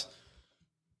 Roadhouse?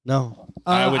 No.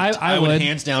 I would would.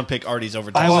 hands down pick Arby's over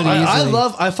I Texas would Roadhouse.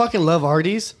 easily. I fucking love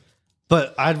Arby's,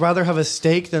 but I'd rather have a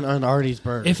steak than an Arby's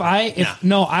burger.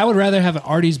 I would rather have an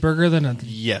Arby's burger than a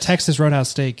Yes. Texas Roadhouse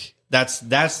steak. That's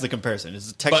the comparison. It's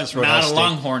the But Texas not Roadhouse a steak.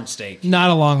 Longhorn steak. Not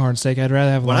a Longhorn steak. I'd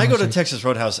rather have. When I go to Longhorn steak. Texas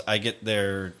Roadhouse, I get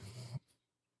their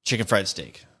chicken fried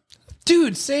steak.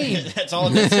 dude, same That's all.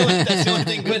 That's the only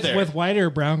thing good there. with white or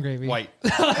brown gravy. white.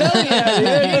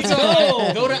 Let's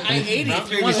go. Go to I-80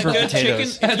 if you want a for good chicken.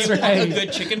 potatoes. If That's you want a right.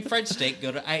 good chicken fried steak,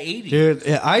 go to I-80. Dude,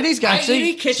 yeah, Arby's got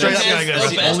I-80 kitchen Straight up gotta go. has That's the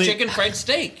the best only- chicken fried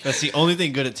steak. That's the only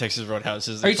thing good at Texas Roadhouse.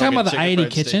 Is Are you talking about the I-80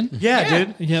 kitchen? Yeah,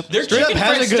 dude. Yep. Their Straight up chicken has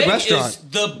fried a good steak restaurant. is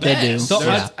the They do. best. So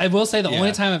Yeah. I will say the Yeah.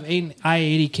 only time I've eaten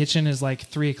I-80 kitchen is like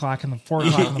 3:00 in the 4:00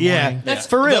 in the Yeah. morning. That's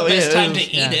For real, the best yeah, time it to is.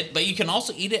 eat Yeah. it, but you can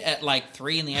also eat it at like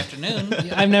 3 in the afternoon.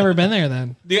 I've never been there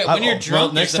then. Yeah, when you're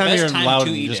drunk, next it's the time best you're in time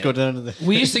Loudon, to eat just it. go down to the.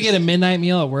 We used to get a midnight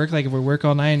meal at work. Like if we work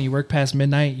all night and you work past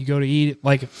midnight, you go to eat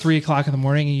like 3:00 in the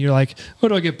morning, and you're like, "What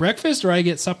do I get? Breakfast or I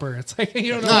get supper?" It's like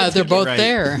you don't know. what to They're do. both right.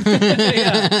 there.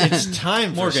 It's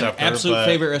time for Morgan, supper, absolute but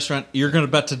favorite restaurant. You're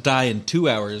about to die in 2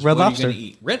 hours. Red what Lobster. Are you going to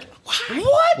eat? Red.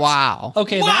 Wow.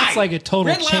 Okay, Why? that's like a total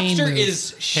Red chain Lobster move.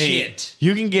 is shit.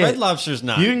 You can get Red Lobster's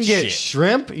not. You can get shit.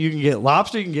 shrimp, you can get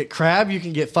lobster, you can get crab, you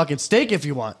can get fucking steak if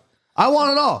you want. I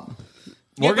want it all.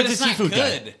 Morgan's yeah, but it's a seafood not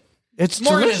guy. good. It's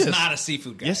Morgan delicious. is not a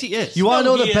seafood guy. Yes, he is. You want to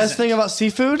No, know the he best isn't. thing about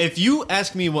seafood? If you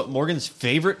ask me what Morgan's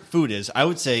favorite food is, I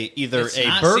would say either It's a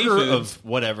not burger seafood. of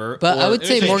whatever. But I or would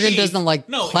say It's Morgan beef. doesn't like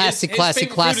No, classy, his classy,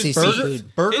 favorite classy food is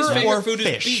seafood. burger His favorite or food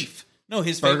fish. is beef. No,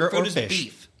 his Burger favorite food or is fish?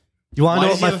 beef. you want to Why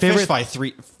know does what he my have a favorite fish fry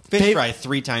fish fry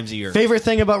 3 times a year? favorite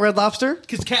thing about Red Lobster?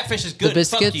 Because catfish is good.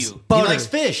 biscuits? Fuck you. He Butter. likes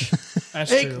fish. That's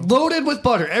It, true. loaded with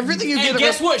butter. Everything you And get.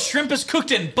 guess what? Shrimp is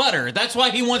cooked in butter. That's why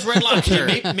he wants Red Lobster.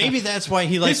 Maybe that's why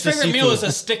he likes His the favorite seafood. meal is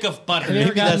a stick of butter. Have you ever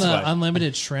Maybe gotten that's the why.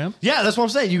 unlimited shrimp? Yeah, that's what I'm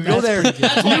saying. You go there.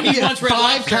 That's why you he get wants Red 5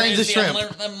 Lobster kinds is of the shrimp.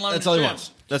 unlimited That's all he shrimp.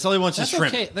 wants. That's all he wants is That's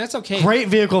shrimp. okay. That's okay. Great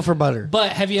vehicle for butter.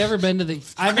 But have you ever been to the?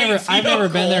 I've never vehicle.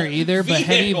 been there either. But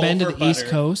have you Vehicle been to for the East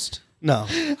butter. Coast? No.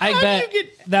 I bet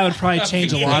that would probably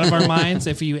change a lot of our vehicle. minds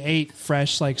if you ate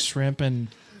fresh like shrimp and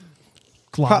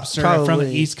lobster Probably. from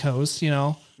the East Coast. You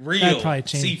know, Real that'd probably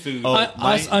change. seafood. Oh,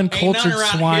 Us my- uncultured Ain't nothing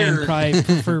around swine here. probably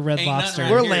prefer red Ain't nothing lobster.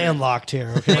 around We're here. landlocked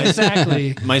here. Okay.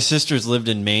 Exactly. My sister's lived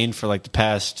in Maine for like the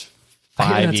past I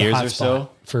hear 5 that's a years hot or so.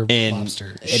 spot for and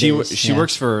lobster. She It is, she yeah.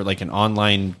 works for like an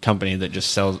online company that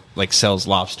just sells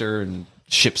lobster and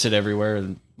ships it everywhere,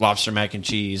 and lobster mac and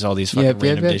cheese, all these fucking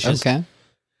random dishes. Okay.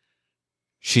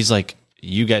 She's like,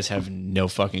 you guys have no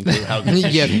fucking clue how good You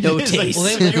this have shit no is." Like, taste. Well,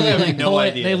 they you literally, have no pull it,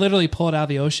 idea. they literally pull it out of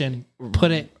the ocean,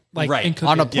 put it like Right. and cook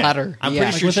On a it. platter. I'm yeah.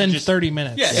 pretty Like sure within she just- 30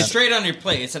 minutes. Yeah, it's straight on your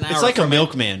plate. It's an hour. It's like a from it.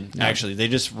 milkman, actually. They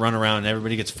just run around and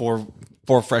everybody gets four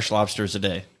fresh lobsters a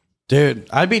day. Dude,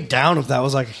 I'd be down if that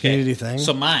was like a community thing.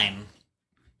 So my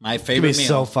It'd favorite be meal.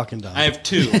 so fucking dumb. I have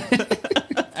 2.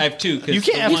 I have 2. 'cause You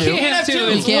can't the have one- two. You can't have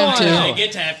two. You can't have two. I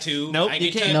get to have 2. Nope, I you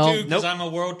get to can't. have No. 2 because Nope. I'm a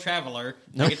world traveler.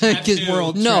 Nope. I get to have 2.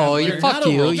 World No, traveler. you You're fuck not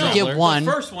a you. world You traveler. get one.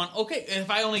 The first one. Okay, if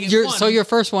I only get Your, one. so your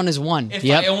first one is one. if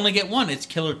Yep. I only get one, it's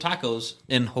Killer Tacos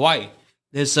in Hawaii.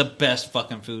 It's the best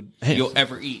fucking food you'll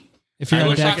ever eat. If you're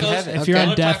Killer on death, Tacos- if you're on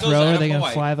Killer death Tacos row, out are of they gonna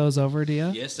Hawaii. fly those over to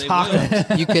you? Yes, they Tacos.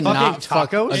 will. You cannot Fucking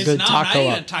fuck tacos? a It's good not taco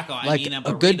even up. a taco. I Like mean a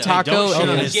a good burrito. taco. Don't shit on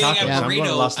okay. his getting a tacos. I'm going to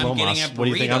burrito. Las I'm getting Lomas. a What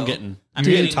do you think I'm burrito. getting? I'm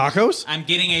Do you getting eat tacos? I'm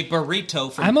getting a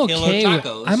burrito from I'm okay. Killer With,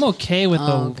 Tacos. I'm okay with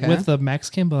okay. the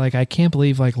Mexican, but like I can't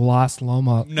believe like Las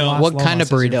Loma. No. Las What kind Lomas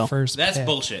of is your burrito? First That's pick.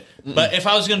 bullshit. But if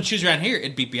I was going to choose around here,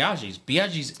 it'd be Biaggi's.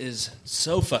 Biaggi's is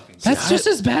so fucking good. That's just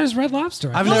as bad as Red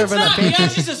Lobster. I've No, never it's been not. that fan.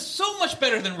 Biaggi's is so much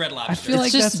better than Red Lobster. I feel It's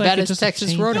like just that's as like bad a- as just a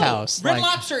Texas chain. Roadhouse. Red Like,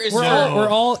 Lobster is We're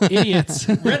all idiots.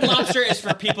 Red Lobster is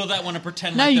for people that want to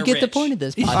pretend now like you they're get the rich. point of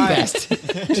this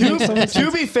podcast.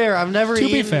 To be fair, I've never To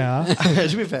eaten. be fair,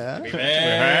 to be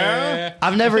fair,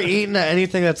 I've never eaten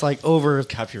anything that's like over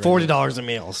 $40 a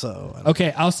meal. So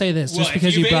okay, I'll say this Well, just because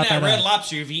if you've you brought eaten at that Red up.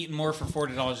 Lobster, you've eaten more for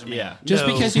 $40 a meal. Yeah. Just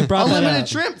because you brought that unlimited up.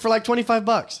 shrimp for like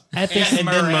 $25. At this, And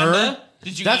Miranda,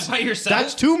 did you eat by yourself?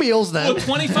 That's 2 meals then. Well,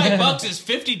 $25 is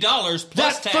 $50 plus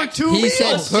That's for tax. 2 he meals.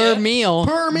 said per Yeah. meal,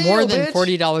 Per meal, more than bitch.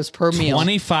 $40 per meal.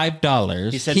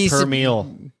 $25. He said He's- per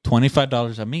meal.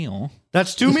 $25 a meal.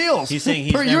 That's 2 meals. He's saying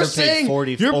he's you're never paid saying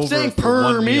 40 You're over saying for per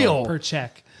one meal. per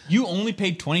check. You only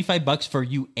paid $25 for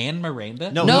you and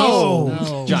Miranda? No, No.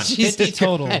 No, John, Jesus 50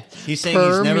 total Christ. he's saying Per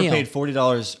he's never meal. paid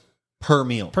 $40 per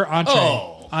meal. per entree.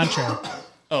 Oh. Entree.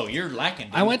 Oh, you're lacking.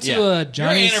 Dude. I went to Yeah. a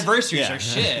Johnny's. Your anniversaries are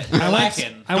shit. You're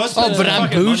lacking. I went Don't to spend but I'm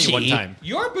fucking money bougie. One time.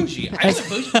 You're bougie. I wasn't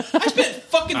bougie. I spent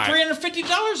fucking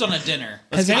 $350 on a dinner.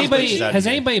 Has get anybody these out of has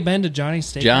here. anybody been to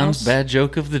Johnny's Steakhouse? John's bad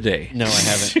joke of the day. No, I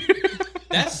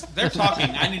haven't. They're talking.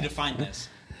 I need to find this.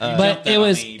 But it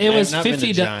was not been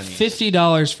to Johnny's.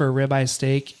 $50 for a ribeye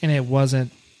steak, and it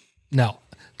wasn't. No,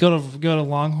 go to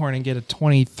Longhorn and get a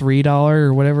 $23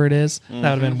 or whatever it is. That would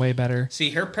have been way better.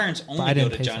 See, her parents I only go didn't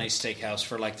to pay for Johnny's Steakhouse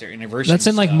for like their anniversary. That's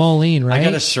in like stuff. Moline, right? I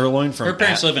got a sirloin from. Her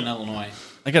parents live in Illinois.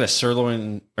 I got a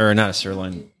sirloin, or not a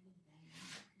sirloin.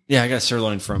 Yeah, I got a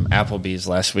sirloin from Applebee's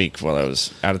last week while I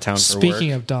was out of town for Speaking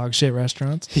work. of dog shit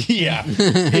restaurants. Yeah,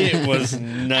 it was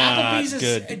not Applebee's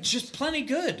good. is just plenty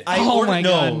good. Oh my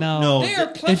God, no. They are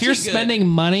plenty If you're good. spending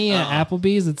money at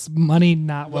Applebee's, it's money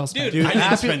not well spent. Dude, I didn't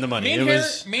I spend the money. me It and her,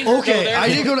 was me and her go Okay, there. I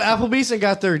did go to Applebee's and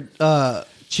got their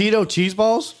Cheeto cheese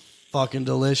balls. Fucking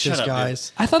delicious, Shut up,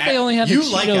 guys. I thought they only had the you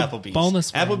like Cheeto Applebee's.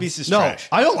 boneless ones. Applebee's is No, trash.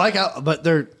 I don't like but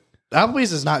their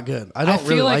Applebee's is not good. I I don't feel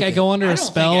really like I it. go under I a don't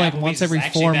spell think like Applebee's once is every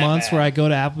actually 4 that months bad. where I go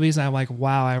to Applebee's and I'm like,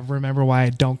 wow, I remember why I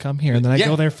don't come here. And then I Yeah.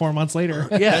 go there 4 months later.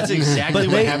 Yeah, That's exactly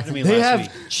what happened to me They last have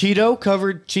week. Cheeto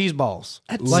covered cheese balls,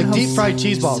 like sounds deep fried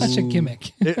cheese balls. Such a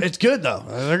gimmick. It's good though.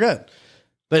 They're good.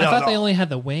 But I no, thought they no. only had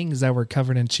the wings that were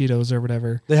covered in Cheetos or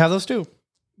whatever. They have those too.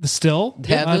 Still?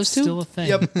 They have Oh, those it's too? still a thing.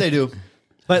 Yep, they do.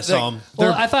 But saw 'em.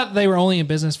 Well, I thought they were only in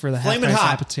business for the half Flamin' price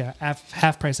hot. appetite.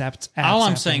 Half price appetite. All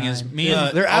I'm saying is, me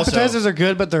and their Also, appetizers are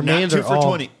good, but their not mains 2 are for all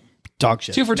 20. dog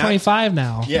shit. 2 for $25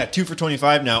 now. Yeah, 2 for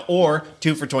 $25 now, or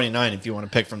 2 for $29 if you want to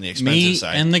pick from the expensive me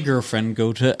side. and the girlfriend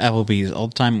go to Applebee's all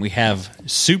the time. We have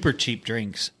super cheap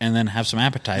drinks and then have some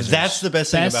appetizers. That's the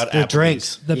best thing Best- about the Applebee's.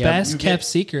 drinks. The Yep. best You kept get-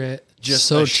 secret. Just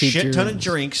So a cheap shit ton of drinks.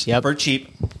 drinks Yep. for cheap.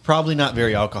 Probably not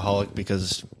very alcoholic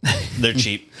because they're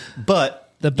cheap, but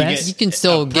The you best- get You can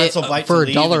still a get pretzel bite for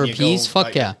to $1 leave a and you piece. go Fuck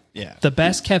bite- yeah. Yeah. The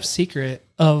best kept secret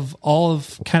of all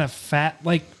of kind of fat,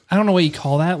 like, I don't know what you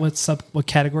call that. What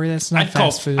category that's not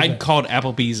fast food. I'd but called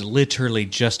Applebee's literally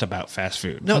just about fast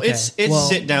food. No, Okay, it's well-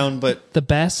 sit down, but the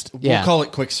best. Yeah. we'll call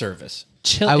it quick service.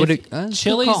 Chili, I would- if- that's a good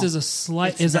Chili's call.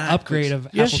 is an not upgrade quick- of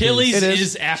Yeah, Applebee's. Chili's It is,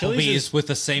 is. Applebee's Chili's is- with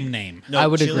the same name. No, I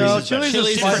would Chili's agree. is No, better. Chili's is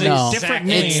Chili's slightly- is No. different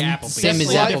It's name Applebee's. same as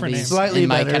Slight- Applebee's slightly in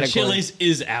my better. category. Chili's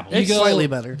is Applebee's. It's slightly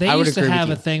better. They I would used to agree with have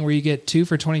you. a thing where you get 2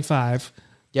 for $25,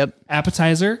 Yep.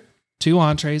 appetizer, 2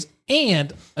 entrees,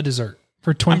 and a dessert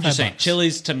for $25. I'm just saying,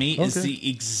 Chili's to me is the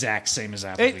exact same as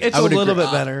Applebee's. It's I a would little agree.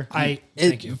 bit better.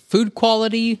 Thank you. Food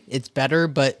quality, it's better,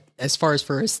 but as far as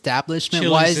for establishment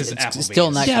wise, Chili's is it's Applebee's. still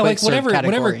in that Yeah, quick like serve whatever,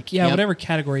 category. Yep. whatever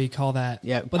category you call that.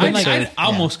 Yeah, but then I'd, like I'd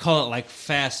almost call it like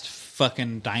fast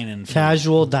fucking dining. food.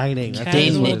 Casual dining. I think They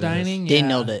is what casual it is. dining. They yeah.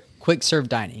 nailed it. Quick serve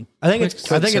dining. I think it's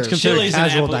Quick serve. considered Chili's and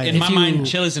casual Apple, dining. in my If you- mind,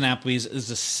 Chili's and Applebee's is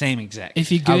the same exact.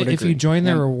 If you I would if you agree. join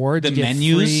their Yeah. rewards, The you get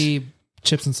menus- free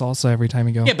chips and salsa every time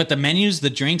you go. yeah, but the menus, the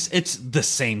drinks, it's the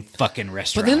same fucking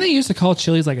restaurant. But then they used to call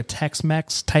Chili's like a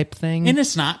Tex-Mex type thing. and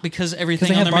it's not because everything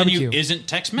they on have the menu barbecue. isn't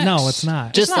Tex-Mex. No, it's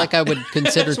not. Just like I would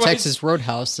consider That's why Texas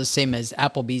Roadhouse the same as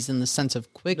Applebee's in the sense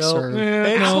of quick No, serve.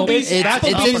 Applebee's- It's, That's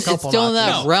it's, up a it's couple still in that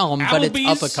notches. realm, but it's up a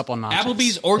Applebee's- couple notches.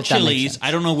 Applebee's or if that makes Chili's. sense. I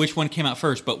don't know which one came out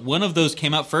first, but one of those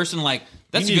came out first, and like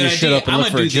that's You a need good to shut idea. up and I'm look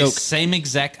gonna for do a the joke. same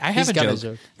exact. I have He's a got a joke.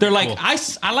 joke. They're like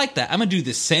I like that. I'm gonna do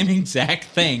the same exact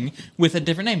thing with a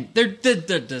different name. They're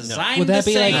designed Would that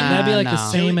the be like same. that'd be like the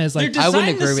No. same as like They're I wouldn't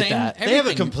designed the agree with same, that. They have a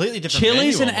everything. completely different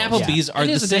Chili's menu and almost. Applebee's are it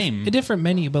the is same. a different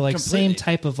menu, but like same Completely.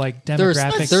 type of like They're,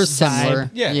 demographic. they're similar. vibe.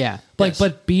 Yeah. Yeah. Like,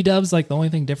 but B Dubs, like the only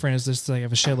thing different is just like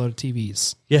have a shitload of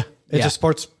TVs. Yeah. It's Yeah. a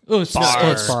sports. Oh,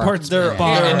 Sports bar. Sports They're,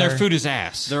 bar. and their food is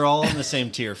ass. They're all in the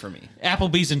same tier for me.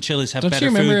 Applebee's and Chili's have Don't better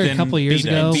you remember food a than couple years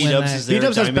ago B when Dubs that, is there.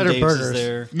 B-Dubs has Diamond better Dave's is burgers.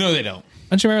 there. No, they don't.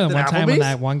 don't you remember that Than one time when Applebee's?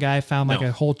 that one guy found like No,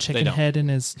 a whole chicken don't. head in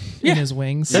his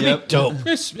wings? That'd Yep. be dope.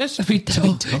 That's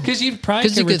Because you probably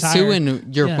Because you could retire. sue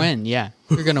and you're Yeah. win. Yeah,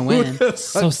 you're gonna win.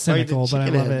 So cynical, but I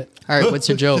love it. All right, what's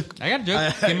your joke? I got a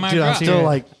joke. Give me my Dude, I'm drop. still it.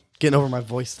 like getting over my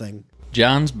voice thing.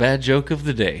 John's bad joke of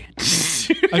the day.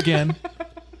 Again,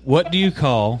 What do you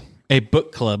call a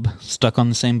book club stuck on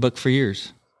the same book for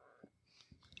years?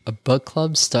 A book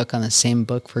club stuck on the same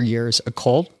book for years. A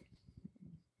cult?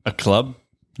 A club?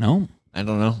 No. I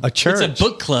don't know. A church. It's a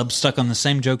book club stuck on the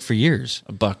same joke for years.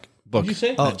 A book. you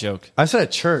say? Not joke. I said a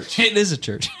church. It is a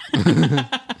church.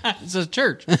 It's a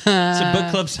church. It's a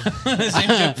book club stuck on the same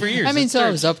joke for years. I mean, It's so a I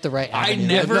church. was up the right I avenue.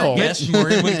 never No. guessed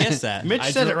Maureen would guess that. Mitch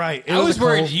said it right. It I was a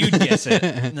worried cult. you'd guess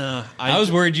it. No, I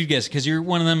was worried you'd guess because you're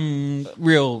one of them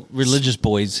real religious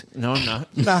boys. No, I'm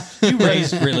not. Nah. You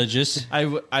raised religious.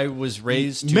 I was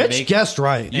raised to Mitch make. guessed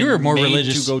right. You were more made to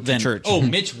religious go to than church. Oh,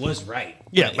 Mitch was right.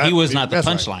 Yeah, But he was not the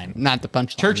that's right. punchline. Not the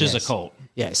punchline. Church is yes. a cult.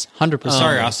 Yes, 100%.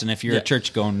 Sorry, Austin, if you're a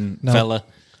church going fella.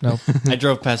 no, I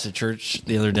drove past a church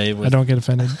the other day I with don't get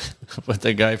offended. with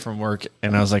a guy from work,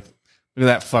 and I was like, "Look at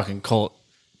that fucking cult."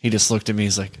 He just looked at me.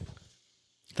 He's like,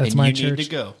 That's and my you church. need to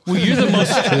go. Well, you're the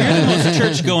most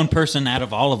church going person out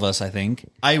of all of us, I think.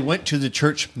 I went to the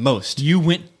church most. You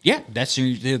went, yeah, that's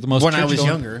the most When I was church-going-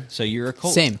 younger. So you're a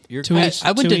cult. Same. You're a To cult. each-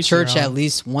 I went to to each their church own. at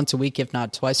least once a week, if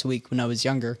not twice a week, when I was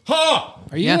younger. Ha!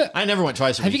 Are you? Yeah. I never went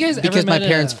twice a Have week. you guys ever Because my met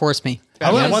parents a- forced me.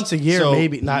 I went Yes. once a year, So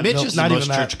maybe. Not, Mitch no, is not the even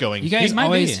most that. church going. You guys He might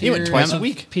always be. He hear went twice a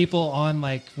week. people on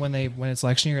like when it's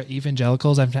election year,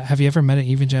 evangelicals. Have you ever met an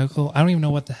evangelical? I don't even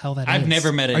know what the hell that is. I've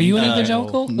never met an Are you an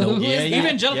evangelical. evangelical? No. Yeah,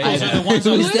 evangelicals Yeah. are the ones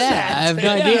Who on is that? I have no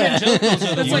idea. Evangelicals are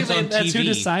the That's ones like on that's TV. who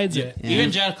decides it.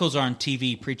 Evangelicals are on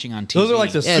TV, preaching on TV. Those are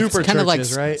like the Yeah, it's super kinda like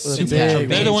churches, right? With super- the big-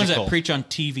 They're the ones that Evangelical. preach on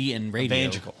TV and radio.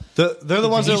 Evangelical. They're the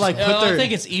ones that like put I their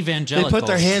think it's they evangelical. put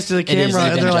their hands to the It is camera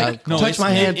and they're like, evangelical. touch my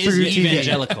hand through your TV.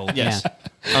 evangelical. Yes.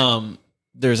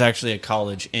 There's actually a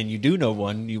college, and you do know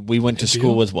one. We went to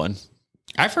school with one.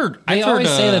 I've heard. They I've heard, always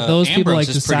say that those people like Ambrose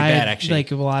is pretty decide bad, actually.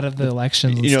 like a lot of the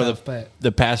elections and You know stuff. But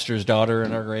the pastor's daughter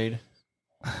in our grade.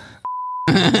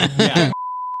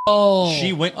 oh,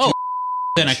 She went. To, Oh.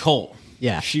 Then a cult.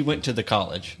 Yeah. She went to the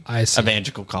college, I see.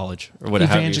 evangelical college, or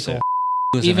whatever you say. Evangelical,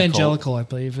 Was in a cult. evangelical, I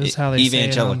believe is how they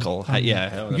Evangelical. say it on- Yeah.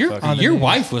 how the Your fuck- On the your news.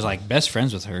 wife was like best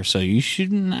friends with her, so you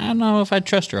shouldn't. I don't know if I'd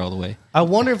trust her all the way. I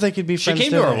wonder if they could be She friends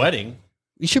came to our today. wedding.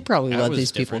 You should probably That let was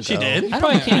these people different. go. She did. You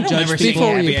probably can't judge remember seeing people.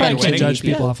 Happy You probably Happy can't Wedding. judge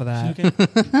people off of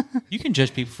that. You can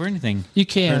judge people for anything. You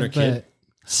Turner can, kid.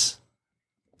 but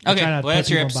Okay, try not to well, that's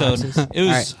put your people in episode. boxes. It was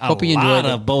All right, a hope you lot enjoyed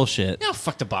it. of bullshit. Yeah,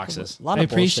 fuck the boxes. A lot I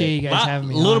of appreciate you bullshit. guys having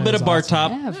me. A little on. bit It of was bar awesome.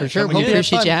 top. Yeah, for sure. come We again.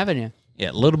 appreciate Fun. you having you.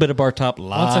 Yeah, a little bit of bar top.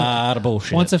 Lot of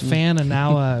bullshit. Once a fan and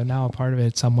now a part of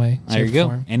it some way. there you shape, go. or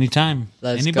form. Anytime.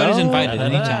 Let's Anybody's go. invited.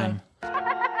 Da-da-da. Anytime.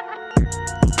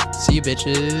 See you,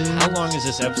 bitches. How long is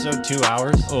this episode? 2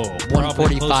 hours? Oh,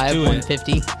 145,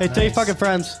 150. Hey, tell your fucking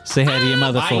friends. Say hi to your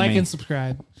mother for Like me. and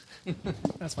subscribe.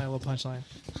 That's my little punchline.